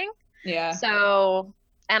see anything. Yeah. So,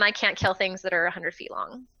 and I can't kill things that are 100 feet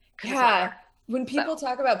long. Yeah. When people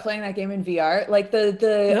talk about playing that game in VR, like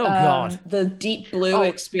the Deep Blue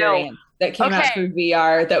experience that came out through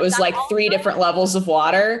VR, that was like 3 different levels of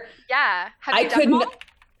water. Yeah. I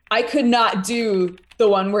could not do the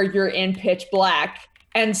one where you're in pitch black.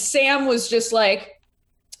 And Sam was just like,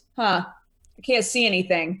 I can't see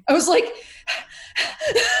anything. I was like,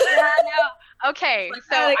 okay. Like,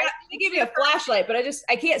 so they gave me a flashlight, but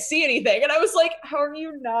I can't see anything. And I was like, how are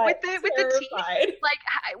you not with the teeth? Like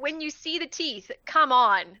when you see the teeth, come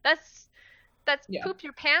on. That's poop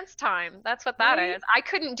your pants time. That's what that is. I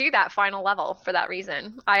couldn't do that final level for that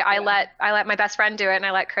reason. I let my best friend do it, and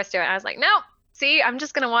I let Chris do it. And I was like, no. See, I'm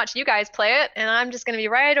just going to watch you guys play it, and I'm just going to be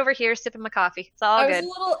right over here sipping my coffee. It's all good.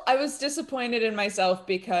 I was disappointed in myself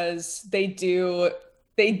because they do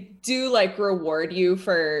like reward you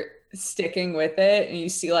for sticking with it, and you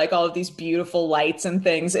see like all of these beautiful lights and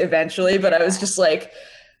things eventually, but I was just like,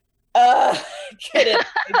 get it.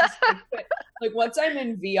 Like once I'm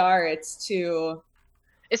in VR, it's too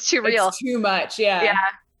real. It's too much. Yeah.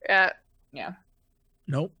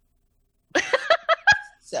 Nope.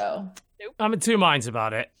 So I'm in two minds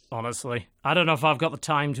about it, honestly. I don't know if I've got the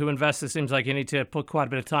time to invest. It seems like you need to put quite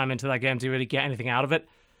a bit of time into that game to really get anything out of it.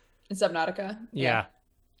 In Subnautica? Yeah.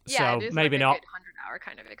 Yeah, so it is maybe like not. 100-hour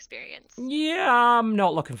kind of experience. Yeah, I'm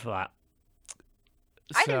not looking for that.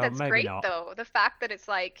 I think that's great, not. though. The fact that it's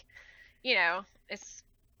like, it's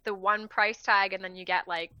the one price tag, and then you get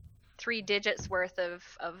like 3 digits worth of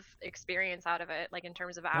experience out of it, like in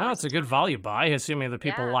terms of hours. Oh, it's a good value buy, assuming that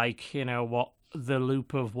people like, what the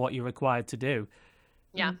loop of what you're required to do.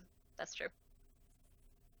 Yeah, that's true.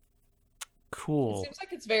 Cool. It seems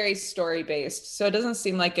like it's very story based, so it doesn't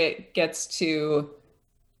seem like it gets too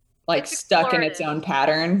like stuck in its own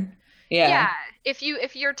pattern. Yeah. If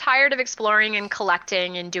you're tired of exploring and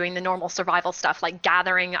collecting and doing the normal survival stuff, like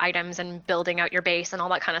gathering items and building out your base and all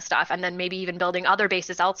that kind of stuff, and then maybe even building other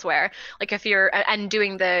bases elsewhere, like if you're and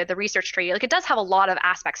doing the research tree, like it does have a lot of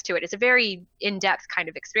aspects to it. It's a very in-depth kind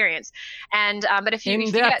of experience. And but if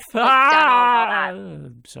you get like, down all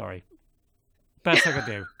that, sorry, best I could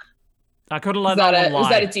do. I couldn't let that one lie. Was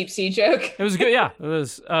that a deep sea joke? It was good. Yeah, it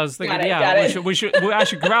was. I was thinking, we should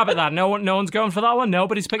grab at that. No one's going for that one.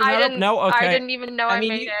 Nobody's picking that up. No, okay. I didn't even know I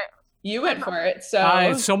made it. You went for it,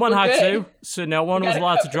 so someone had to. So no one was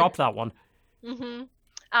allowed to drop that one.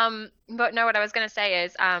 But no, what I was gonna say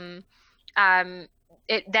is,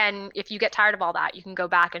 it then if you get tired of all that, you can go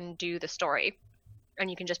back and do the story, and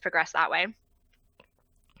you can just progress that way.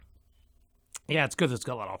 Yeah, it's good. It's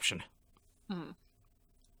got that option.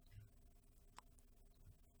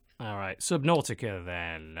 All right, Subnautica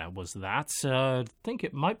then was that. I think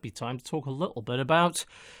it might be time to talk a little bit about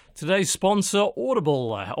today's sponsor,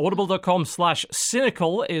 Audible.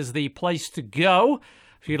 Audible.com/cynical is the place to go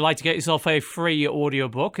if you'd like to get yourself a free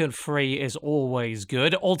audiobook, and free is always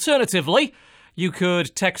good. Alternatively, you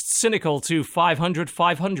could text cynical to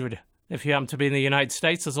 500-500. If you happen to be in the United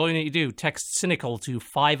States, that's all you need to do. Text cynical to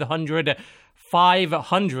 500-500.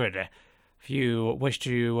 500. If you wish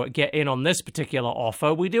to get in on this particular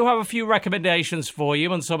offer, we do have a few recommendations for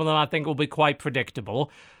you, and some of them I think will be quite predictable.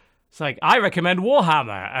 It's like, I recommend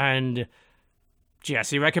Warhammer, and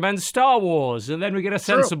Jesse recommends Star Wars, and then we get a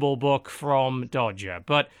sensible book from Dodger.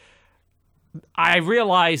 But I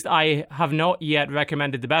realized I have not yet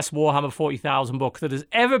recommended the best Warhammer 40,000 book that has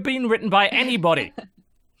ever been written by anybody.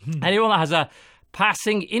 Anyone that has a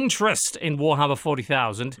passing interest in Warhammer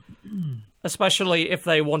 40,000, especially if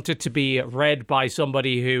they want it to be read by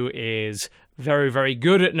somebody who is very, very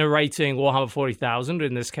good at narrating Warhammer 40,000,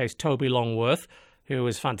 in this case, Toby Longworth, who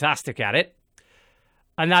is fantastic at it.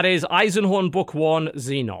 And that is Eisenhorn Book 1,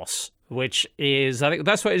 Xenos, which is, I think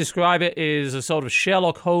the best way to describe it is a sort of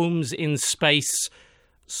Sherlock Holmes in space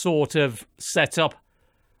sort of setup,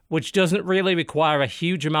 which doesn't really require a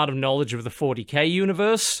huge amount of knowledge of the 40k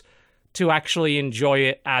universe to actually enjoy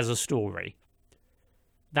it as a story.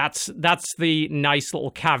 That's the nice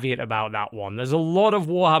little caveat about that one. There's a lot of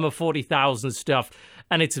Warhammer 40,000 stuff,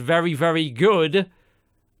 and it's very, very good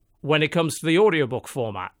when it comes to the audiobook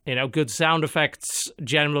format. You know, good sound effects,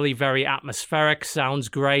 generally very atmospheric, sounds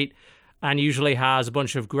great, and usually has a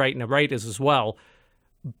bunch of great narrators as well.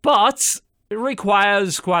 But it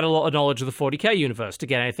requires quite a lot of knowledge of the 40k universe to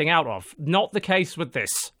get anything out of. Not the case with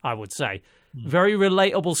this, I would say. Very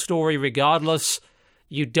relatable story regardless.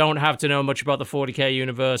 You don't have to know much about the 40k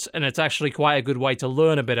universe, and it's actually quite a good way to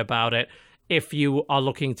learn a bit about it if you are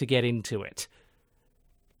looking to get into it.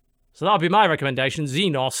 So that'll be my recommendation,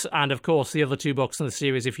 Xenos, and of course the other two books in the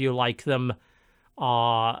series, if you like them,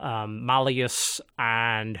 are Malleus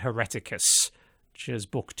and Hereticus, which is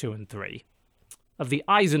book 2 and 3 of the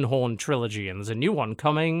Eisenhorn trilogy, and there's a new one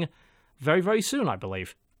coming very, very soon, I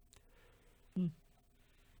believe.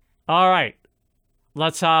 All right,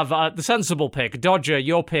 let's have the sensible pick. Dodger,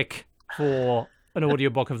 your pick for an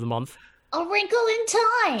audiobook of the month. A Wrinkle in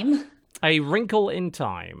Time. A Wrinkle in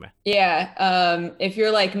Time. Yeah, if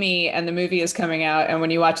you're like me and the movie is coming out, and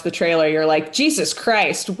when you watch the trailer, you're like, Jesus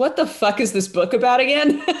Christ, what the fuck is this book about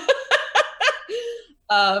again?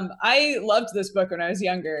 I loved this book when I was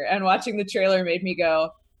younger, and watching the trailer made me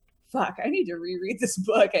go, fuck, I need to reread this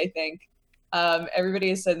book, I think. Everybody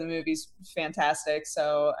has said the movie's fantastic,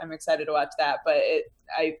 so I'm excited to watch that, but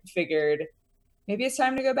I figured maybe it's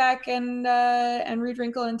time to go back and read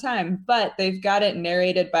Wrinkle in Time. But they've got it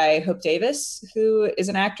narrated by Hope Davis, who is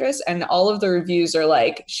an actress, and all of the reviews are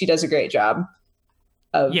like, she does a great job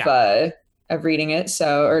of reading it,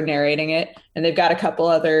 or narrating it. And they've got a couple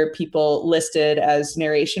other people listed as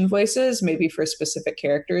narration voices, maybe for specific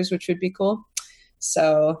characters, which would be cool.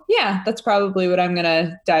 So yeah, that's probably what I'm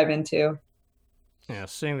gonna dive into. Yeah,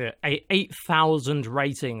 seeing the 8,000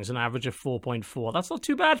 ratings, an average of 4.4. That's not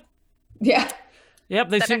too bad. Yeah. Yep,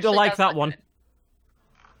 they seem to like that one.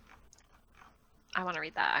 I want to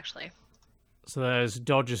read that, actually. So there's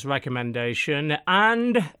Dodger's recommendation.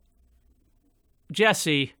 And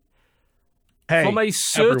Jesse, from a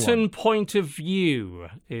certain point of view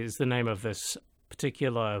is the name of this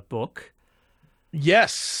particular book.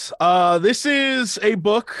 Yes. This is a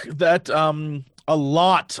book that a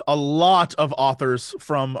lot of authors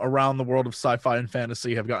from around the world of sci-fi and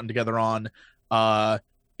fantasy have gotten together on.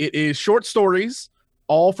 It is short stories,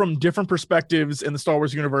 all from different perspectives in the Star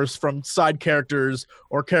Wars universe, from side characters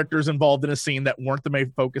or characters involved in a scene that weren't the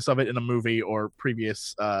main focus of it in a movie or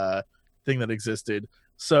previous thing that existed.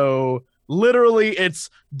 So literally it's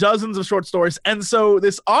dozens of short stories. And so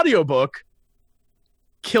this audiobook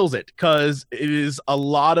kills it because it is a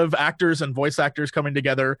lot of actors and voice actors coming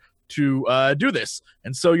together to do this.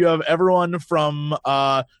 And so you have everyone from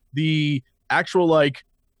the actual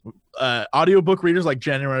audiobook readers like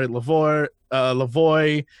January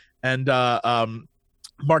Lavoie and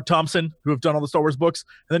Mark Thompson, who have done all the Star Wars books.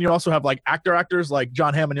 And then you also have actors like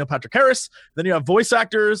John Hamm and Neil Patrick Harris. Then you have voice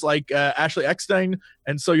actors like Ashley Eckstein.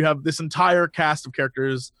 And so you have this entire cast of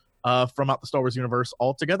characters from out the Star Wars universe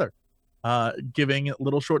all together, giving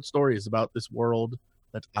little short stories about this world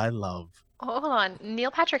that I love. Oh, hold on. Neil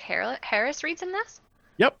Patrick Harris reads in this?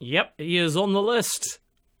 Yep, he is on the list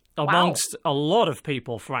amongst a lot of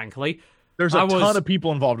people, frankly. There's a ton of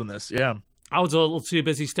people involved in this, yeah. I was a little too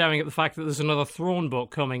busy staring at the fact that there's another Thrawn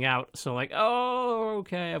book coming out. So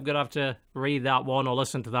okay, I'm going to have to read that one or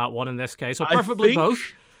listen to that one in this case, or preferably both.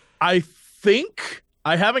 I think,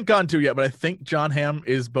 I haven't gotten to it yet, but I think John Hamm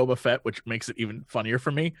is Boba Fett, which makes it even funnier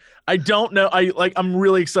for me. I don't know. I'm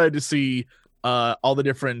really excited to see all the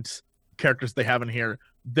different characters they have in here.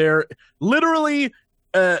 They're literally,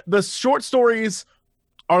 the short stories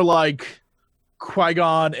are like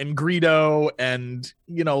Qui-Gon and Greedo and,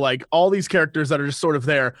 all these characters that are just sort of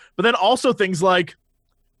there. But then also things like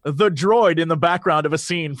the droid in the background of a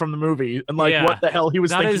scene from the movie and like what the hell he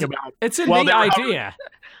was thinking about. It's a neat idea.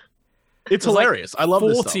 It's hilarious. I love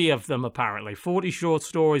 40 this stuff. of them, apparently. 40 short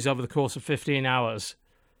stories over the course of 15 hours.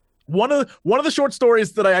 One of the short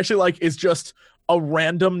stories that I actually like is just a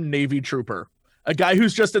random Navy trooper. A guy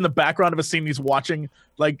who's just in the background of a scene. He's watching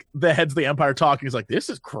like the heads of the Empire talking. He's like, this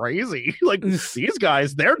is crazy. Like these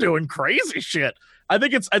guys, they're doing crazy shit. I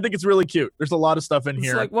think it's really cute. There's a lot of stuff in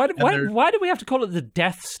here. Like, why do we have to call it the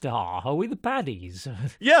Death Star? Are we the baddies?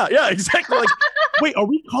 Yeah, exactly. Like, wait, are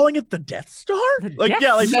we calling it the Death Star?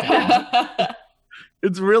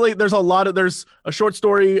 It's really, there's a short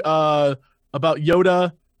story about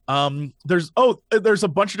Yoda. There's a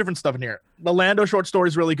bunch of different stuff in here. The Lando short story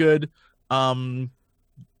is really good.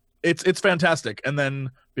 It's fantastic. And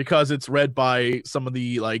then because it's read by some of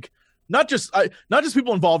the like not just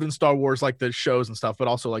people involved in Star Wars like the shows and stuff, but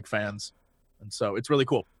also like fans. And so it's really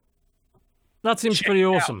cool. That seems pretty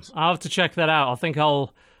awesome. I'll have to check that out. I think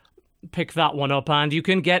I'll pick that one up. And you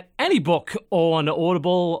can get any book on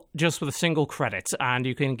Audible just with a single credit. And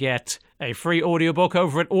you can get a free audiobook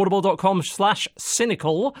over at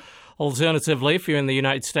audible.com/cynical. Alternatively, if you're in the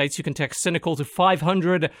United States, you can text cynical to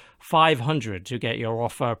 500-500 to get your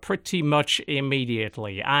offer pretty much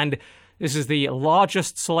immediately. And this is the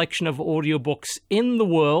largest selection of audiobooks in the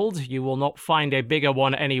world. You will not find a bigger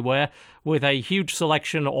one anywhere, with a huge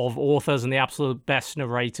selection of authors and the absolute best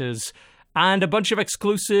narrators, and a bunch of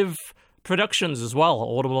exclusive productions as well.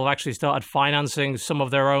 Audible have actually started financing some of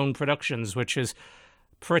their own productions, which is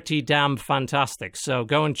pretty damn fantastic. So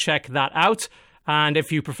go and check that out. And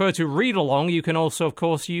if you prefer to read along, you can also, of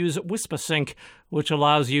course, use WhisperSync, which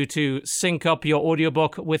allows you to sync up your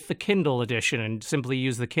audiobook with the Kindle edition and simply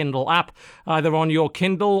use the Kindle app, either on your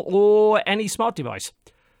Kindle or any smart device.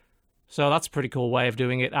 So that's a pretty cool way of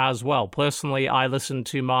doing it as well. Personally, I listen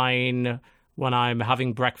to mine when I'm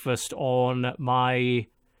having breakfast on my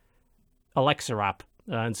Alexa app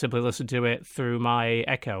and simply listen to it through my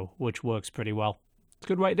Echo, which works pretty well. It's a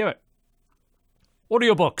good way to do it.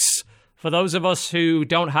 Audiobooks. For those of us who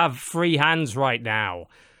don't have free hands right now,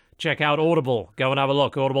 check out Audible. Go and have a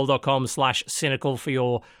look. Audible.com/cynical for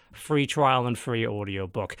your free trial and free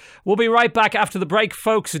audiobook. We'll be right back after the break,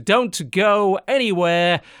 folks. Don't go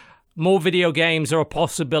anywhere. More video games are a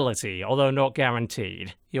possibility, although not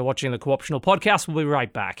guaranteed. You're watching the Co-optional Podcast. We'll be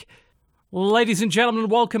right back. Ladies and gentlemen,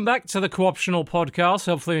 welcome back to the Co-optional Podcast.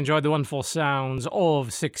 Hopefully you enjoyed the wonderful sounds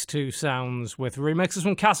of 6-2 Sounds with remixes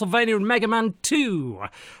from Castlevania and Mega Man 2.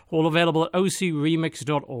 All available at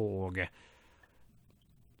ocremix.org.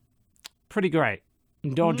 Pretty great.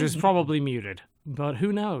 Dodge is probably muted, but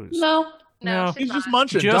who knows? No. He's just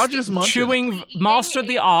munching. Dodge is munching. Chewing, mastered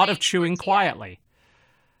the art of chewing quietly.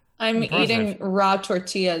 I'm eating raw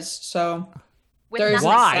tortillas, so With there's no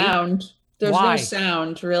nothing. sound. There's Why? no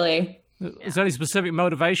sound, really. Is there any specific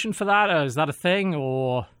motivation for that? Or is that a thing?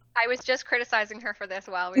 Or I was just criticizing her for this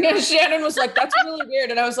while we Yeah, were. Shannon was like, that's really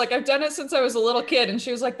weird. And I was like, I've done it since I was a little kid. And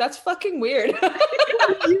she was like, that's fucking weird. Here's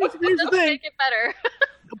the Let's thing. make it better.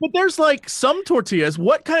 But there's like some tortillas.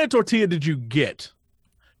 What kind of tortilla did you get?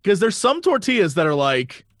 Because there's some tortillas that are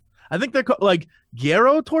like, I think they're called like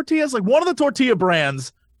Gyro tortillas. Like one of the tortilla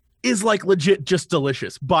brands is like legit just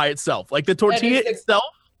delicious by itself. Like the tortilla itself.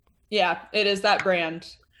 Yeah, it is that brand.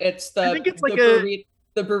 It's the, I think it's like the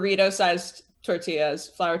burrito sized tortillas,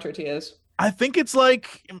 flour tortillas. I think it's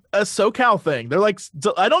like a SoCal thing. They're like,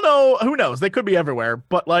 I don't know. Who knows? They could be everywhere.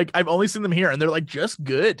 But like, I've only seen them here and they're like just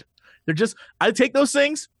good. They're just, I take those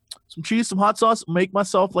things, some cheese, some hot sauce, make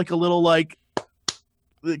myself like a little like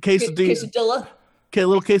quesadilla. Okay, a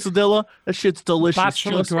little quesadilla. That shit's delicious.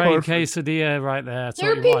 bachelor grade quesadilla right there. That's There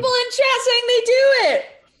are what you people want. in chat saying they do it.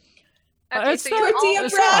 Okay, It's so not- you're Tortilla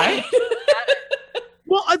it's bread.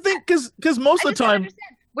 Well, I think because most of the time,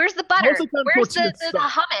 Where's the butter? Most of the time Where's tortillas the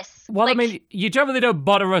hummus? Well, Like, I mean, you generally don't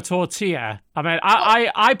butter a tortilla. I mean,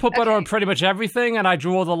 I put butter on pretty much everything, and I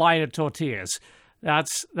draw the line at tortillas. That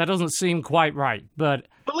doesn't seem quite right, but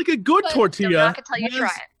like a good I'm tortilla, not gonna tell you has- try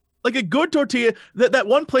it. like a good tortilla. That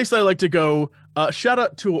one place that I like to go. Shout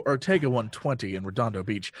out to Ortega 120 in Redondo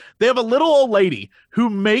Beach. They have a little old lady who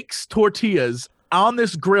makes tortillas on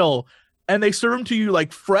this grill, and they serve them to you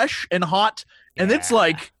like fresh and hot, and it's Yeah.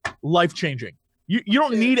 like life changing. You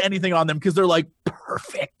don't need anything on them because they're like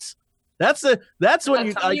perfect. That's when That's you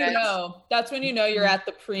when like, you know. That's when you know you're at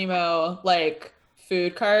the primo like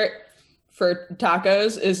food cart for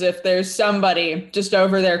tacos. Is if there's somebody just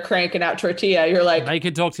over there cranking out tortilla. You're like,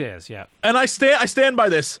 naked tortillas, yeah. and I stand by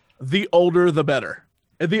this. The older, the better.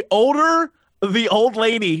 The older the old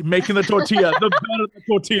lady making the tortilla, the better the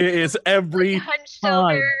tortilla is every Hunched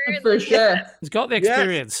time. over. for sure. He's got the Yes.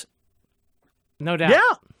 experience. No doubt. Yeah.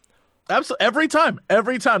 Absolutely.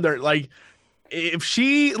 Every time they're like, if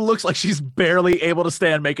she looks like she's barely able to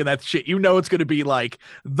stand making that shit, you know it's going to be like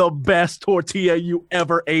the best tortilla you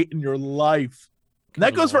ever ate in your life. And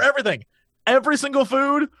that goes for everything. Every single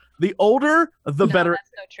food, the older, the better. That's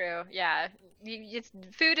so true. Yeah.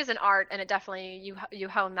 Food is an art, and it definitely, you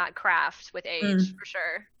hone that craft with age, for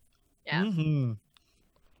sure. Yeah. Mm-hmm.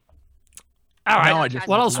 All right.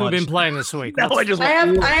 What else have we been playing this week? I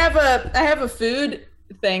have a food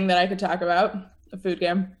thing that I could talk about. A food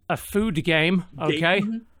game. A food game. Okay.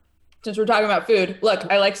 Mm-hmm. Since we're talking about food, look,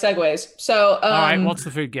 I like segues. So, all right, what's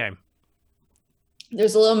the food game?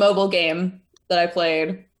 There's a little mobile game that I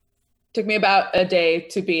played. Took me about a day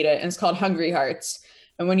to beat it, and it's called Hungry Hearts.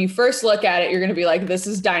 And when you first look at it, you're going to be like, this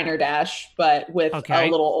is Diner Dash, but with a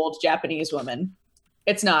little old Japanese woman.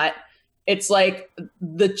 It's not. It's like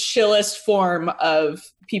the chillest form of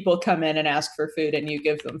people come in and ask for food and you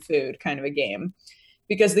give them food kind of a game.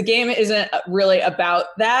 Because the game isn't really about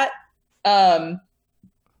that. The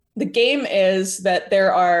game is that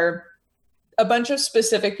there are a bunch of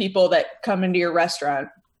specific people that come into your restaurant,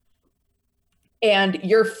 and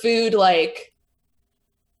your food, like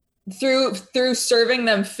through serving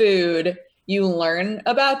them food, you learn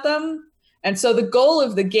about them. And so the goal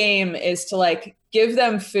of the game is to like give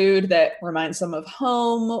them food that reminds them of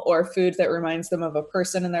home, or food that reminds them of a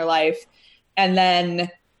person in their life. And then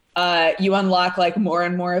you unlock like more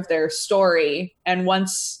and more of their story. And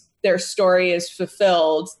once their story is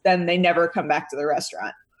fulfilled, then they never come back to the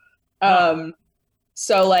restaurant.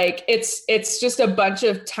 So like it's just a bunch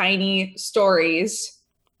of tiny stories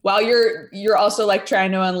while you're also like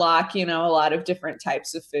trying to unlock, a lot of different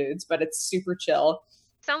types of foods, but it's super chill.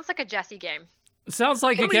 Sounds like a Jesse game. Sounds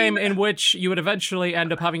like a game in which you would eventually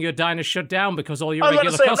end up having your diner shut down because all your regular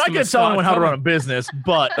customers. I'm not going to tell anyone how to run a business,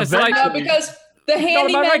 but no, because the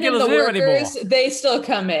handyman and the workers, they still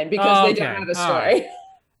come in because they don't have a story.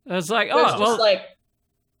 It's like, like,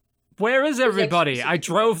 where is everybody? I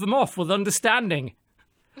drove them off with understanding.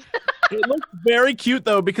 It looks very cute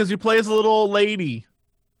though, because you play as a little old lady,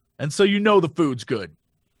 and so the food's good.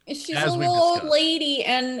 She's a little old lady,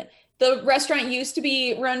 and the restaurant used to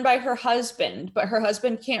be run by her husband, but her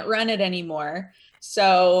husband can't run it anymore.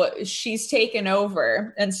 So she's taken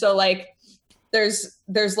over. And so like there's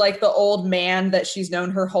like the old man that she's known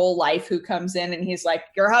her whole life who comes in, and he's like,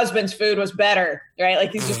 your husband's food was better, right?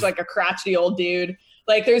 Like he's just like a crotchety old dude.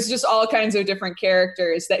 Like there's just all kinds of different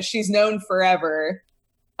characters that she's known forever,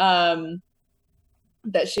 that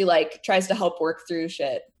she like tries to help work through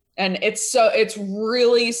shit. And it's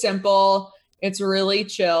really simple. It's really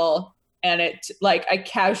chill. And I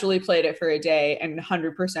casually played it for a day and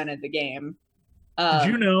 100%ed the game.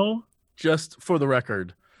 Did you know, just for the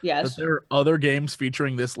record, yes, that there are other games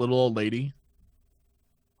featuring this little old lady?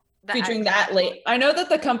 Featuring that lady. I know that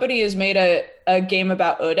the company has made a game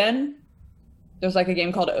about Odin. There's like a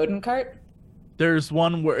game called Odin Cart. There's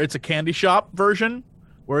one where it's a candy shop version,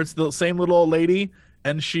 where it's the same little old lady,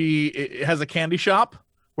 and it has a candy shop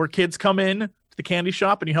where kids come in to the candy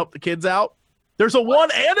shop and you help the kids out. There's a 1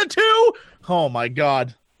 and a 2. Oh my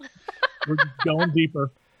God. We're going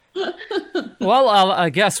deeper. Well, I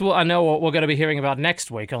guess I know what we're going to be hearing about next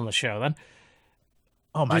week on the show then.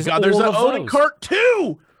 Oh my God, there's an Odin Cart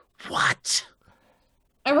 2. What?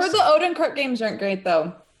 I've heard the Odin Cart games aren't great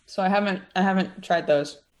though, so I haven't tried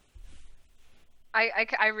those.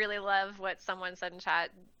 I really love what someone said in chat.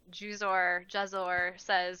 Juzor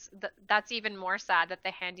says that's even more sad that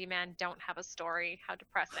the handyman don't have a story. How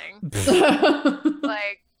depressing.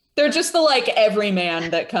 Like they're just the like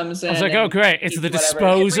everyman that comes in. I was like, oh great, it's the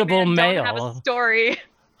disposable male. Don't have a story.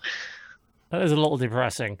 That is a little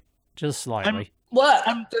depressing, just slightly.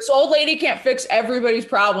 This old lady can't fix everybody's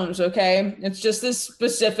problems, okay? It's just this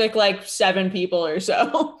specific like 7 people or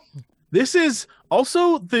so. This is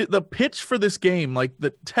also the pitch for this game, like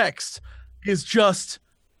the text is just,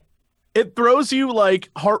 it throws you like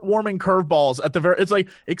heartwarming curveballs at the it's like,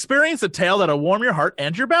 experience a tale that'll warm your heart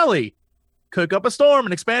and your belly. Cook up a storm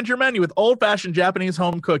and expand your menu with old-fashioned Japanese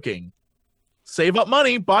home cooking. Save up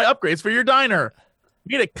money, buy upgrades for your diner.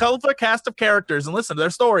 Meet a colorful cast of characters and listen to their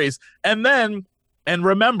stories. And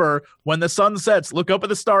remember, when the sun sets, look up at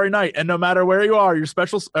the starry night, and no matter where you are,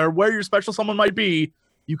 where your special someone might be,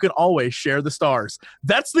 you can always share the stars.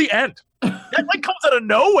 That's the end. That like comes out of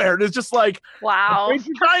nowhere. And it's just like, wow,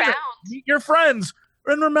 meet your friends.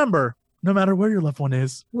 And remember, no matter where your loved one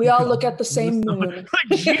is, we all look at the same moon.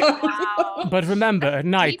 Wow. But remember, at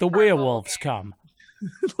night, the werewolves come.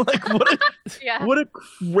 Like, what a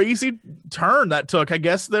crazy turn that took. I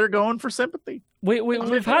guess they're going for sympathy.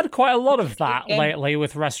 We've had quite a lot of that lately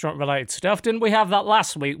with restaurant-related stuff. Didn't we have that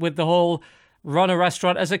last week with the whole run a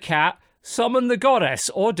restaurant as a cat, summon the goddess,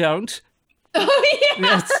 or don't. Oh yeah.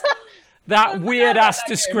 That's that weird ass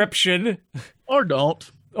description. Or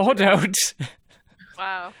don't. Or don't.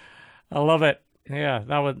 Wow. I love it. Yeah,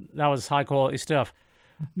 that was high quality stuff.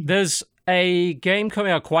 There's a game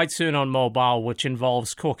coming out quite soon on mobile which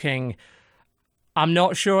involves cooking. I'm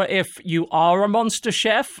not sure if you are a monster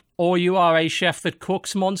chef or you are a chef that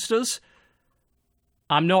cooks monsters.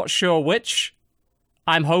 I'm not sure which.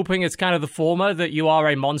 I'm hoping it's kind of the former, that you are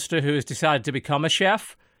a monster who has decided to become a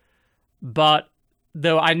chef. But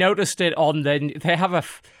though I noticed it on they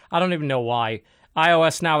have I don't even know why.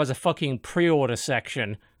 iOS now has a fucking pre-order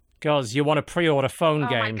section because you want to pre-order phone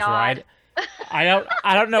games, right? I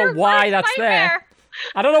don't know why that's there.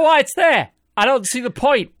 I don't know why it's there. I don't see the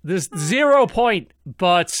point. There's 0 point,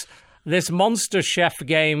 but this Monster Chef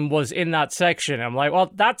game was in that section. I'm like,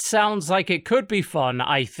 well, that sounds like it could be fun,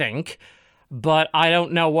 I think, but I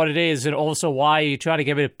don't know what it is, and also why you try to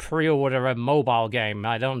give it a pre-order a mobile game.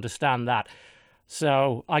 I don't understand that.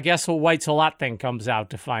 So I guess we'll wait till that thing comes out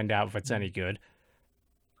to find out if it's any good.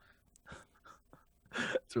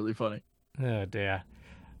 It's really funny. Oh dear.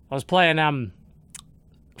 I was playing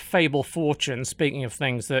Fable Fortune, speaking of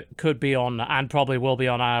things that could be on and probably will be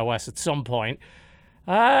on iOS at some point.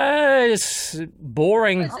 It's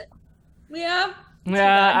boring. Yeah.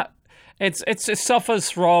 Yeah. It suffers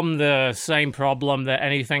from the same problem that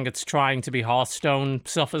anything that's trying to be Hearthstone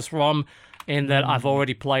suffers from, in that I've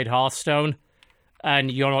already played Hearthstone,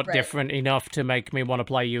 and you're not different enough to make me want to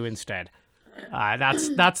play you instead.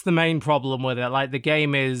 That's the main problem with it. Like, the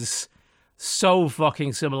game is so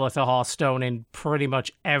fucking similar to Hearthstone in pretty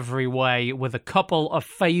much every way, with a couple of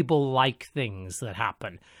Fable-like things that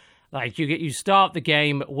happen. Like, you start the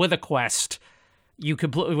game with a quest, you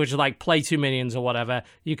complete, which is like play 2 minions or whatever.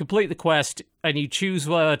 You complete the quest, and you choose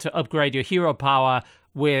whether to upgrade your hero power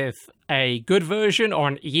with a good version or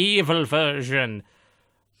an evil version.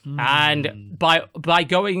 And by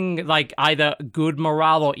going like either good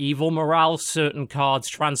morale or evil morale, certain cards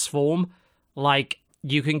transform. Like,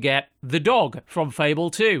 you can get the dog from Fable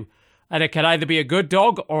 2, and it can either be a good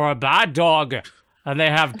dog or a bad dog, and they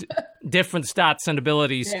have different stats and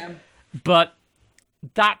abilities. Yeah. But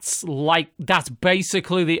that's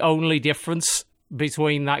basically the only difference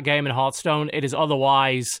between that game and Hearthstone. It is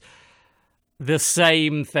otherwise the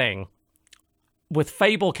same thing with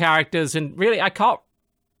Fable characters, and really I can't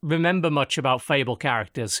remember much about Fable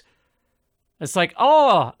characters. It's like,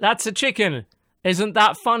 oh, that's a chicken. Isn't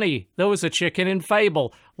that funny? There was a chicken in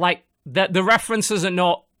Fable. Like, the references are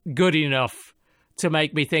not good enough to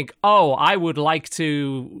make me think, oh, I would like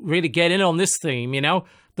to really get in on this theme, you know?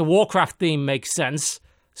 The Warcraft theme makes sense.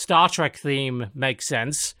 Star Trek theme makes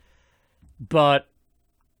sense. But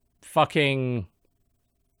fucking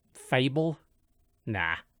Fable?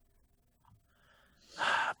 Nah.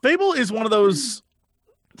 Fable is one of those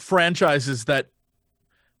franchises that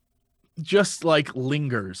just like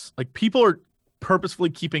lingers. Like, people are purposefully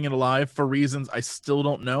keeping it alive for reasons I still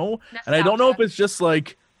don't know. And I don't know if it's just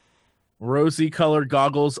like rosy colored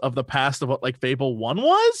goggles of the past of what like Fable 1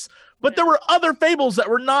 was, but there were other Fables that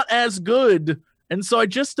were not as good. And so I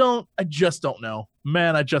just don't know.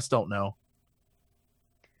 Man, I just don't know.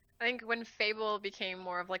 I think when Fable became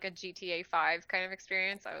more of like a GTA 5 kind of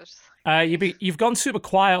experience, I was just like... You've gone super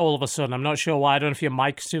quiet all of a sudden. I'm not sure why. I don't know if your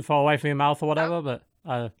mic's too far away from your mouth or whatever, but...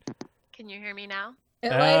 Can you hear me now?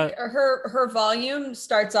 Like her volume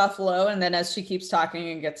starts off low, and then as she keeps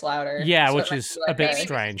talking, it gets louder. Yeah, so which is a bit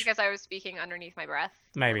strange. Because I was speaking underneath my breath.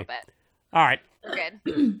 Maybe. A little bit. All right. We're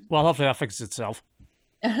good. Well, hopefully that fixes itself.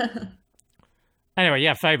 Anyway,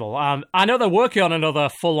 yeah, Fable. I know they're working on another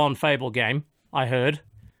full-on Fable game, I heard,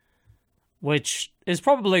 which is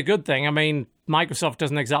probably a good thing. I mean, Microsoft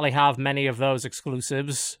doesn't exactly have many of those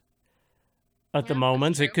exclusives at the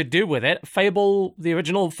moment. It could do with it. Fable, the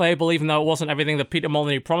original Fable, even though it wasn't everything that Peter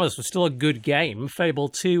Molyneux promised, was still a good game. Fable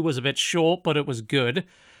 2 was a bit short, but it was good.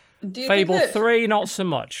 Fable 3, not so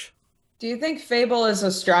much. Do you think Fable is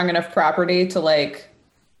a strong enough property to, like,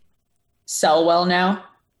 sell well now?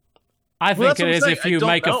 I think it is if you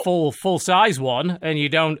make a full-size one and you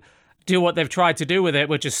don't do what they've tried to do with it,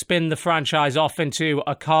 which is spin the franchise off into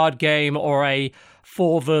a card game or a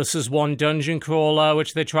 4 versus 1 dungeon crawler,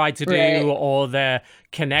 which they tried to do, or their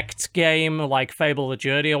Connect game, like Fable the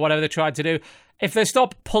Journey or whatever they tried to do. If they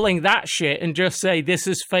stop pulling that shit and just say, this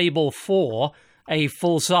is Fable 4, a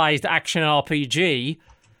full-sized action RPG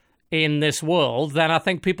in this world, then I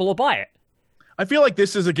think people will buy it. I feel like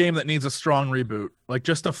this is a game that needs a strong reboot, like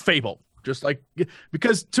just a Fable. Just like,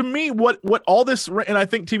 because to me, what all this, and I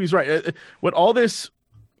think TV's right, what all this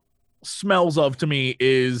smells of to me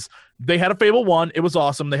is They had a Fable 1. It was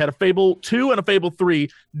awesome. They had a Fable 2 and a Fable 3.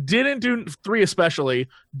 Didn't do 3 especially.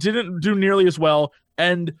 Didn't do nearly as well.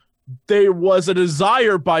 And there was a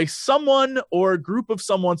desire by someone or a group of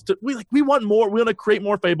someone's to, we want more. We want to create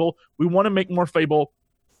more Fable. We want to make more Fable.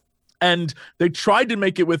 And they tried to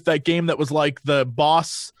make it with that game that was like the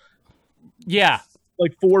boss. Yeah.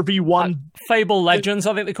 Like 4v1. Fable Legends,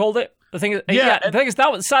 I think they called it. The thing is, the thing is,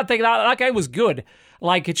 that was sad thing. That game was good.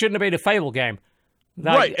 Like, it shouldn't have been a Fable game.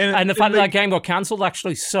 Right. And the fact that game got cancelled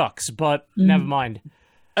actually sucks, but never mind.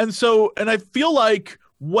 And I feel like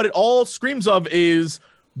what it all screams of is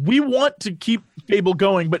we want to keep Fable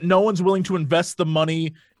going, but no one's willing to invest the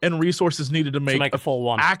money and resources needed to make a full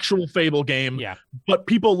one. Actual Fable game. Yeah. But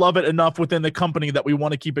people love it enough within the company that we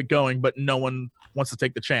want to keep it going, but no one wants to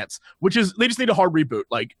take the chance, which is they just need a hard reboot.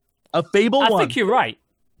 Like a Fable 1. I think you're right.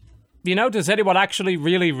 Does anyone actually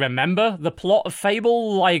really remember the plot of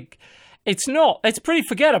Fable? Like, it's pretty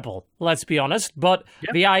forgettable, let's be honest, but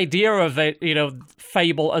the idea of it,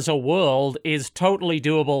 Fable as a world is totally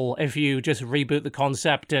doable if you just reboot the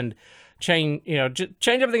concept and change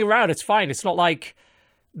everything around. It's fine. It's not like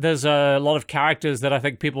there's a lot of characters that I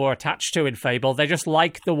think people are attached to in Fable. They just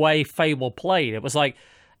like the way Fable played. It was like,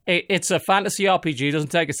 it's a fantasy RPG, doesn't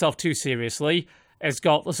take itself too seriously. It's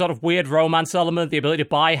got the sort of weird romance element, the ability to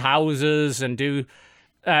buy houses and do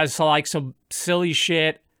some silly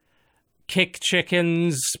shit. Kick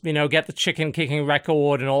chickens, get the chicken kicking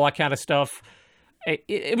record and all that kind of stuff.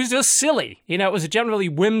 It was just silly. It was a generally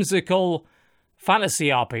whimsical fantasy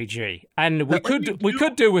RPG. And we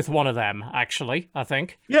could do with one of them, actually, I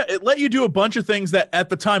think. Yeah, it let you do a bunch of things that at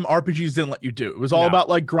the time RPGs didn't let you do. It was all about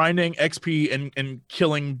like grinding XP and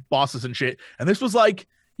killing bosses and shit. And this was like,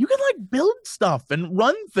 you can like build stuff and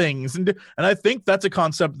run things. And I think that's a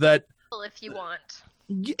concept that... If you want.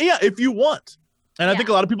 Yeah, if you want. And I think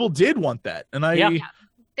a lot of people did want that. And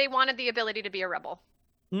they wanted the ability to be a rebel.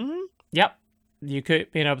 Mm-hmm. Yep. You could,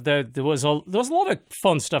 there was a lot of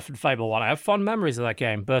fun stuff in Fable 1. I have fond memories of that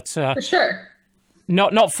game, but for sure.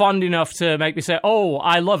 Not fond enough to make me say, "Oh,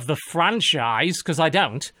 I love the franchise," because I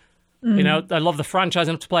don't. I love the franchise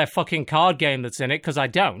enough to play a fucking card game that's in it, because I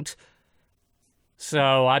don't.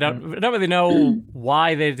 So I don't really know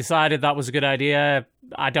why they decided that was a good idea.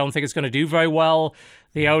 I don't think it's going to do very well.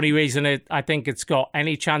 The only reason I think it's got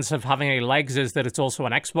any chance of having any legs is that it's also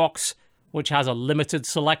an Xbox, which has a limited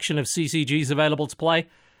selection of CCGs available to play.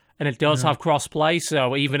 And it does have cross-play,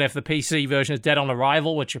 so even if the PC version is dead on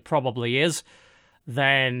arrival, which it probably is,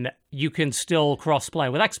 then you can still cross-play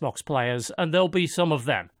with Xbox players, and there'll be some of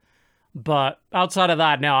them. But outside of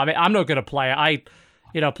that, no, I mean, I'm not going to play it.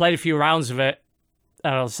 I played a few rounds of it,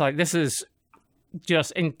 and I was like, this is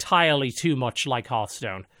just entirely too much like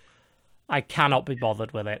Hearthstone. I cannot be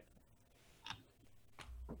bothered with it.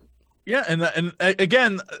 Yeah, and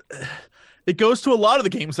again, it goes to a lot of the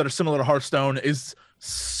games that are similar to Hearthstone. Is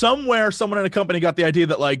somewhere someone in a company got the idea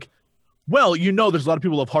that like, well, there's a lot of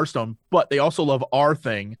people who love Hearthstone, but they also love our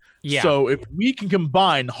thing. Yeah. So if we can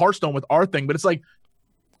combine Hearthstone with our thing, but it's like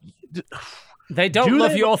they don't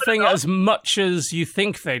love your thing as much as you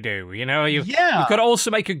think they do. You could also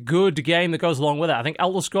make a good game that goes along with it. I think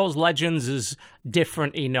Elder Scrolls Legends is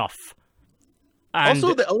different enough. And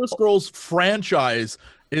also, the Elder Scrolls franchise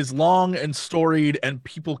is long and storied, and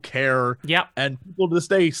people care. Yeah. And people to this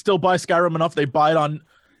day still buy Skyrim enough. They buy it on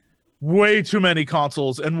way too many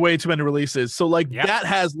consoles and way too many releases. So, that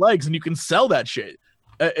has legs, and you can sell that shit.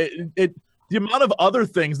 The amount of other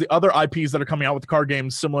things, the other IPs that are coming out with card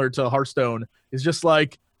games similar to Hearthstone is just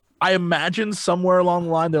like, I imagine somewhere along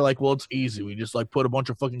the line, they're like, well, it's easy. We just put a bunch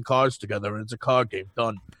of fucking cards together, and it's a card game.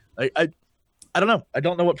 Done. I don't know. I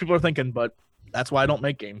don't know what people are thinking, but that's why I don't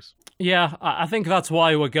make games. Yeah, I think that's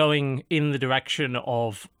why we're going in the direction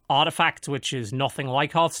of Artifact, which is nothing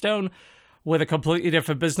like Hearthstone, with a completely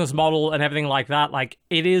different business model and everything like that. Like,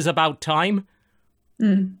 it is about time.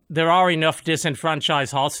 There are enough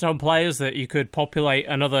disenfranchised Hearthstone players that you could populate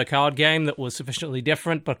another card game that was sufficiently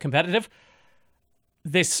different but competitive.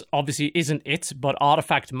 This obviously isn't it, but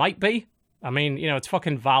Artifact might be. I mean, it's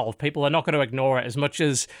fucking Valve. People are not going to ignore it as much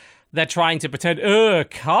as they're trying to pretend,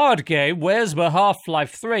 card game, where's my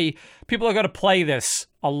Half-Life 3? People are going to play this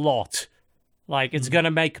a lot. Like, it's going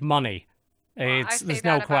to make money. There's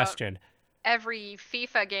no question. Every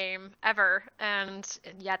FIFA game ever, and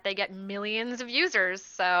yet they get millions of users,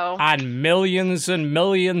 so... And millions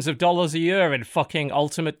of dollars a year in fucking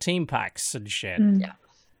Ultimate Team Packs and shit. Yeah.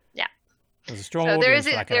 There's a strong audience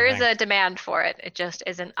for that kind of thing. A demand for it. It just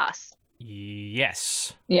isn't us.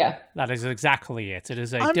 Yes. Yeah. That is exactly it. It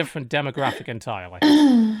is a different demographic entirely.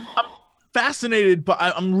 I'm fascinated, but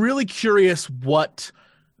I'm really curious what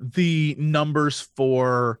the numbers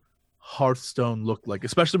for Hearthstone look like,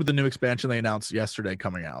 especially with the new expansion they announced yesterday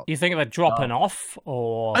coming out? You think they're dropping off,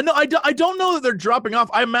 or I don't know that they're dropping off.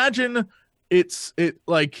 I imagine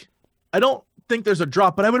I don't think there's a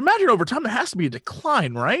drop, but I would imagine over time there has to be a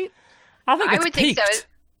decline, right? I think I it's would peaked. think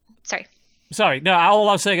so. Sorry, no. All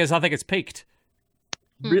I'm saying is I think it's peaked.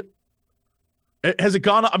 Has it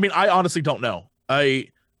gone? I mean, I honestly don't know. I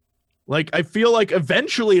feel like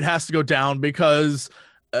eventually it has to go down because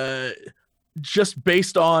just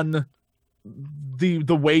based on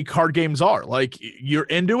the way card games are. Like, you're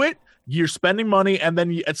into it, you're spending money, and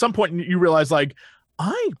then at some point you realize, like,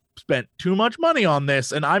 I spent too much money on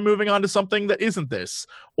this and I'm moving on to something that isn't this.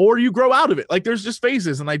 Or you grow out of it. Like, there's just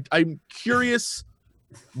phases, and I'm curious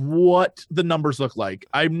what the numbers look like.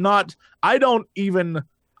 I wouldn't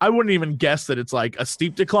even guess that it's like a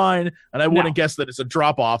steep decline, and I wouldn't guess that it's a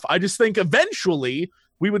drop off. I just think eventually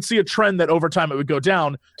we would see a trend that over time it would go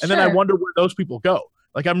down, and then I wonder where those people go.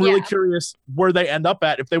 Like, I'm really curious where they end up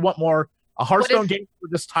at, if they want more a Hearthstone game, we're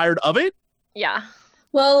just tired of it. Yeah.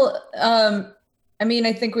 Well, I mean,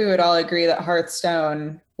 I think we would all agree that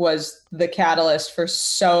Hearthstone was the catalyst for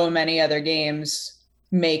so many other games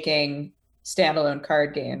making standalone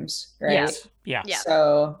card games, right? Yeah.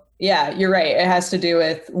 So, yeah, you're right. It has to do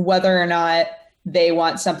with whether or not they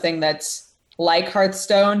want something that's like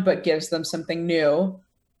Hearthstone but gives them something new,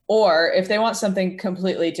 or if they want something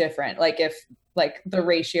completely different, like if the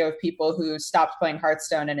ratio of people who stopped playing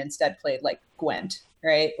Hearthstone and instead played like Gwent,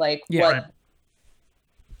 right? Like what?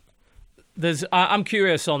 I'm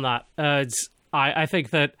curious on that. I think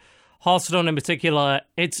that Hearthstone in particular,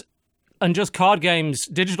 and just card games,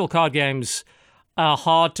 digital card games, are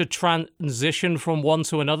hard to transition from one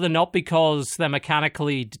to another, not because they're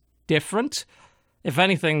mechanically different. If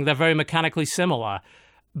anything, they're very mechanically similar.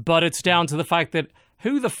 But it's down to the fact that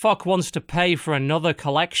who the fuck wants to pay for another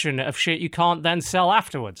collection of shit you can't then sell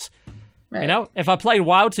afterwards? Right. You know, if I played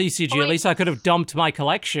WoW TCG, at least I could have dumped my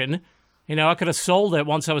collection. You know, I could have sold it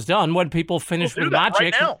once I was done. When people finished with Magic,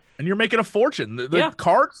 right now, and you're making a fortune. The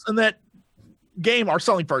cards in that game are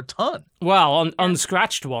selling for a ton. Well,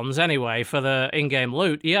 unscratched ones anyway for the in-game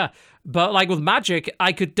loot. Yeah, but like with Magic,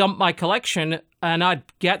 I could dump my collection and I'd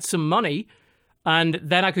get some money, and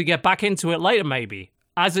then I could get back into it later maybe.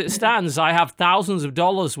 As it stands, I have thousands of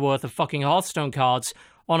dollars worth of fucking Hearthstone cards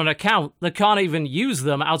on an account that can't even use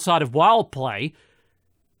them outside of WoW play.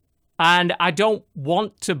 And I don't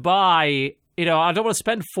want to buy, I don't want to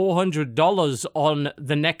spend $400 on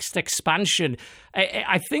the next expansion.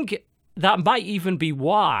 I think that might even be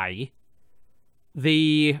why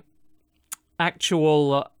the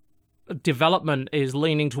actual development is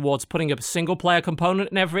leaning towards putting a single-player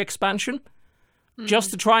component in every expansion.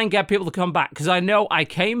 Just to try and get people to come back. Because I know I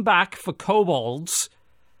came back for Kobolds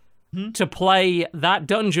to play that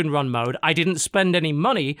dungeon run mode. I didn't spend any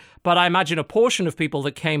money, but I imagine a portion of people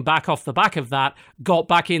that came back off the back of that got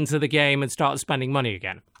back into the game and started spending money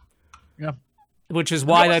again. Yeah. Which is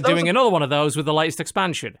why they're doing another one of those with the latest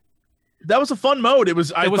expansion. That was a fun mode. I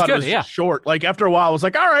thought good, it was just short. Like, after a while, I was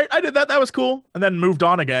like, all right, I did that. That was cool. And then moved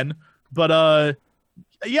on again. But,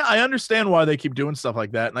 yeah, I understand why they keep doing stuff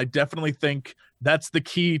like that. And I definitely think that's the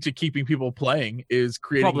key to keeping people playing, is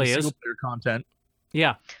creating single-player content.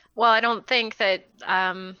 Yeah. Well, I don't think that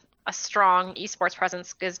a strong esports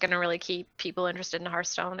presence is going to really keep people interested in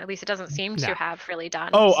Hearthstone. At least it doesn't seem to have really done.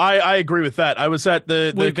 Oh, I agree with that. I was at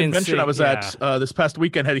the convention I was at this past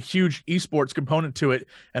weekend, had a huge esports component to it,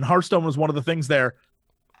 and Hearthstone was one of the things there.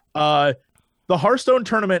 The Hearthstone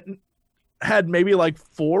tournament had maybe like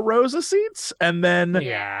 4 rows of seats, and then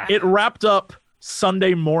it wrapped up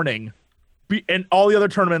Sunday morning. And all the other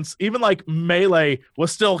tournaments, even like Melee,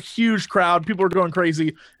 was still huge crowd. People were going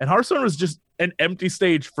crazy. And Hearthstone was just an empty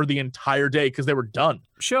stage for the entire day because they were done.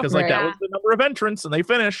 Sure. Because that was the number of entrants, and they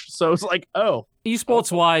finished. So it's like,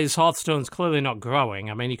 Esports-wise, Hearthstone's clearly not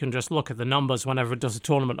growing. I mean, you can just look at the numbers whenever it does a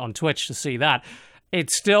tournament on Twitch to see that.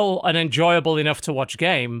 It's still an enjoyable enough to watch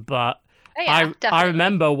game, but I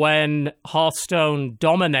remember when Hearthstone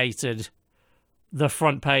dominated the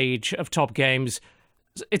front page of top games.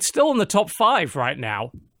 It's still in the top 5 right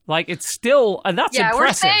now. Like, it's still, and that's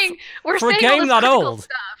impressive. We're for saying a game that old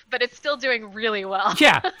stuff, but it's still doing really well.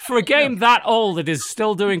 Yeah, for a game that old, it is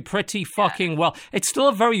still doing pretty fucking well. It's still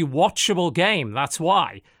a very watchable game. That's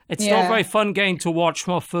why. It's still a very fun game to watch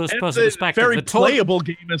from a first-person perspective. Very playable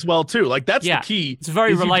game as well, too. Like, that's the key. It's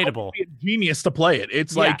very relatable. You don't be a genius to play it.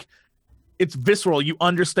 It's like, it's visceral. You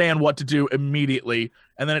understand what to do immediately,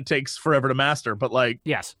 and then it takes forever to master. But like,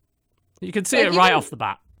 yes. You can see it right off the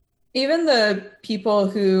bat. Even the people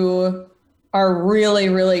who are really,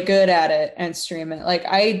 really good at it and stream it. Like,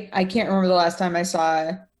 I can't remember the last time I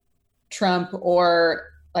saw Trump or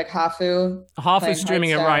Like Hafu. Hafu's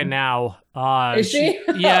streaming it right now. Is she?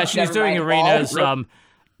 Yeah, she's Never doing mind. arenas.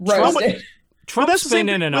 Roasted. Trump's been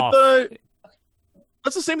in and off.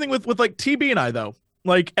 That's the same thing with like TB and I though.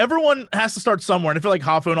 Like everyone has to start somewhere, and I feel like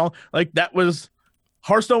Hafu and all like that was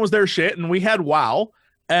Hearthstone was their shit, and we had WoW.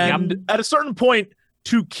 And at a certain point,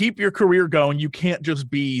 to keep your career going, you can't just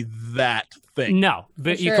be that thing. No,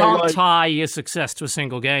 but you can't tie your success to a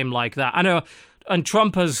single game like that. I know, and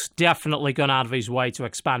Trump has definitely gone out of his way to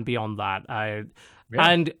expand beyond that.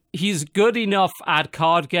 And he's good enough at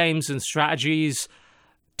card games and strategies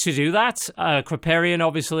to do that. Kriparian,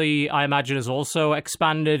 obviously, I imagine, has also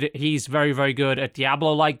expanded. He's very, very good at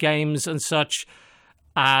Diablo-like games and such,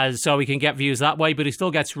 so he can get views that way, but he still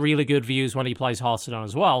gets really good views when he plays Hearthstone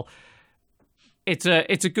as well. It's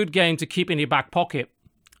a good game to keep in your back pocket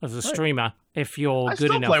as a streamer if you're good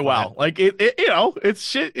enough. I play WoW. Like it's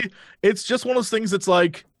shit. It's just one of those things that's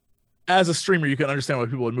like, as a streamer, you can understand why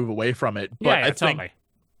people would move away from it. But I think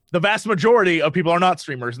the vast majority of people are not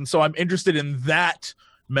streamers, and so I'm interested in that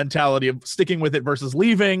mentality of sticking with it versus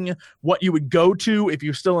leaving. What you would go to if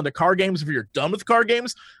you're still into card games, if you're done with card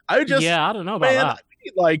games. I don't know about that. I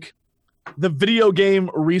need, like the Video Game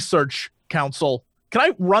Research Council. Can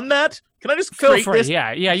I run that? Can I just go for this? it?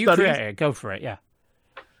 Yeah, you create it. Go for it. Yeah.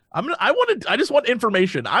 I just want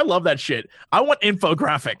information. I love that shit. I want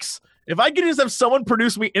infographics. If I could just have someone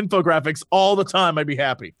produce me infographics all the time, I'd be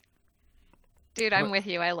happy. Dude, I'm with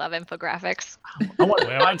you. I love infographics. I want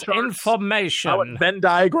information. I want Venn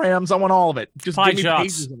diagrams. I want all of it. Just Pie give me charts.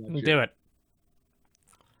 pages of that shit. Do it.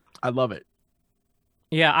 I love it.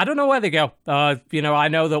 Yeah, I don't know where they go. I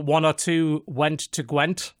know that one or two went to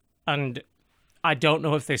Gwent, and I don't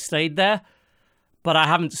know if they stayed there, but I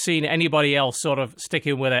haven't seen anybody else sort of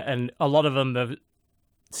sticking with it, and a lot of them have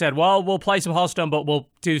said, well, we'll play some Hearthstone, but we'll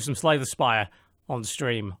do some Slay the Spire on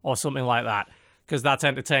stream or something like that, because that's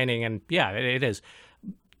entertaining, and yeah, it is.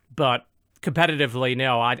 But competitively,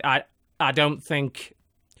 no, I don't think...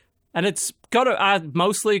 And it's got to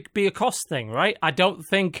mostly be a cost thing, right? I don't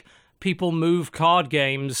think people move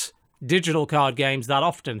digital card games, that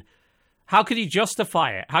often. How could you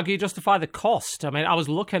justify it? How could you justify the cost? I mean, I was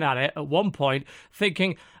looking at it at one point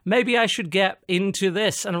thinking, maybe I should get into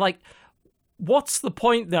this. And I'm like, what's the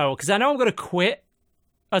point, though? Because I know I'm going to quit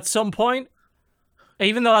at some point,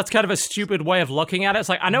 even though that's kind of a stupid way of looking at it. It's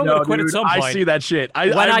like, I know I'm going to quit at some point. I see that shit.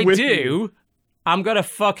 When I do, I'm going to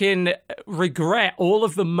fucking regret all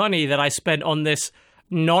of the money that I spent on this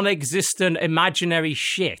non-existent imaginary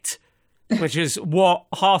shit, which is what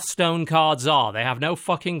Hearthstone cards are. They have no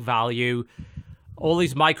fucking value. All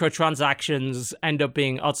these microtransactions end up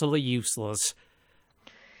being utterly useless.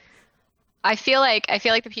 I feel like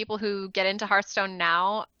the people who get into Hearthstone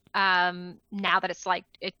now that it's like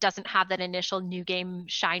it doesn't have that initial new game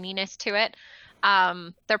shininess to it,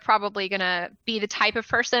 they're probably gonna be the type of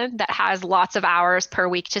person that has lots of hours per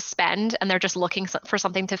week to spend, and they're just looking for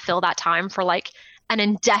something to fill that time for like an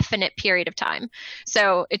indefinite period of time.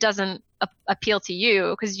 So it doesn't appeal to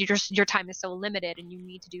you because your time is so limited and you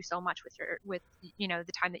need to do so much with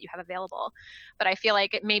the time that you have available. But I feel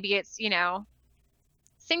like maybe it's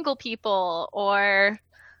single people or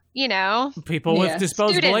people with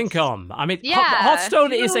disposable students. Income. I mean,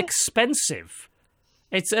 Hearthstone is expensive.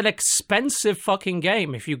 It's an expensive fucking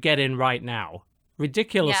game if you get in right now.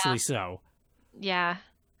 Ridiculously so. Yeah.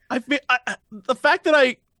 The fact that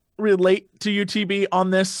I relate to UTB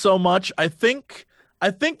on this so much, I think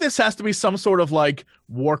this has to be some sort of like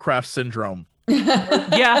Warcraft syndrome.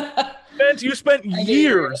 Yeah. You spent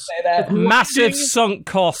years massive sunk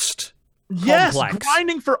cost. Yes, complex.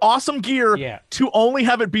 Grinding for awesome gear to only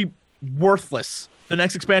have it be worthless the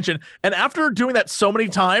next expansion. And after doing that so many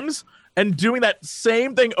times and doing that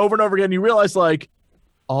same thing over and over again, you realize like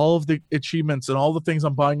all of the achievements and all the things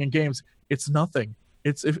I'm buying in games, it's nothing.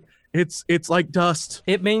 It's like dust.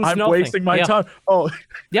 It means I'm nothing. wasting my time. Oh,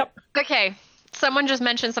 yep. Okay. Someone just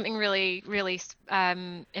mentioned something really, really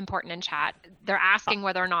important in chat. They're asking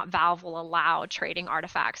whether or not Valve will allow trading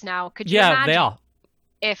artifacts. Now, could you imagine they are.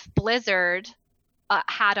 If Blizzard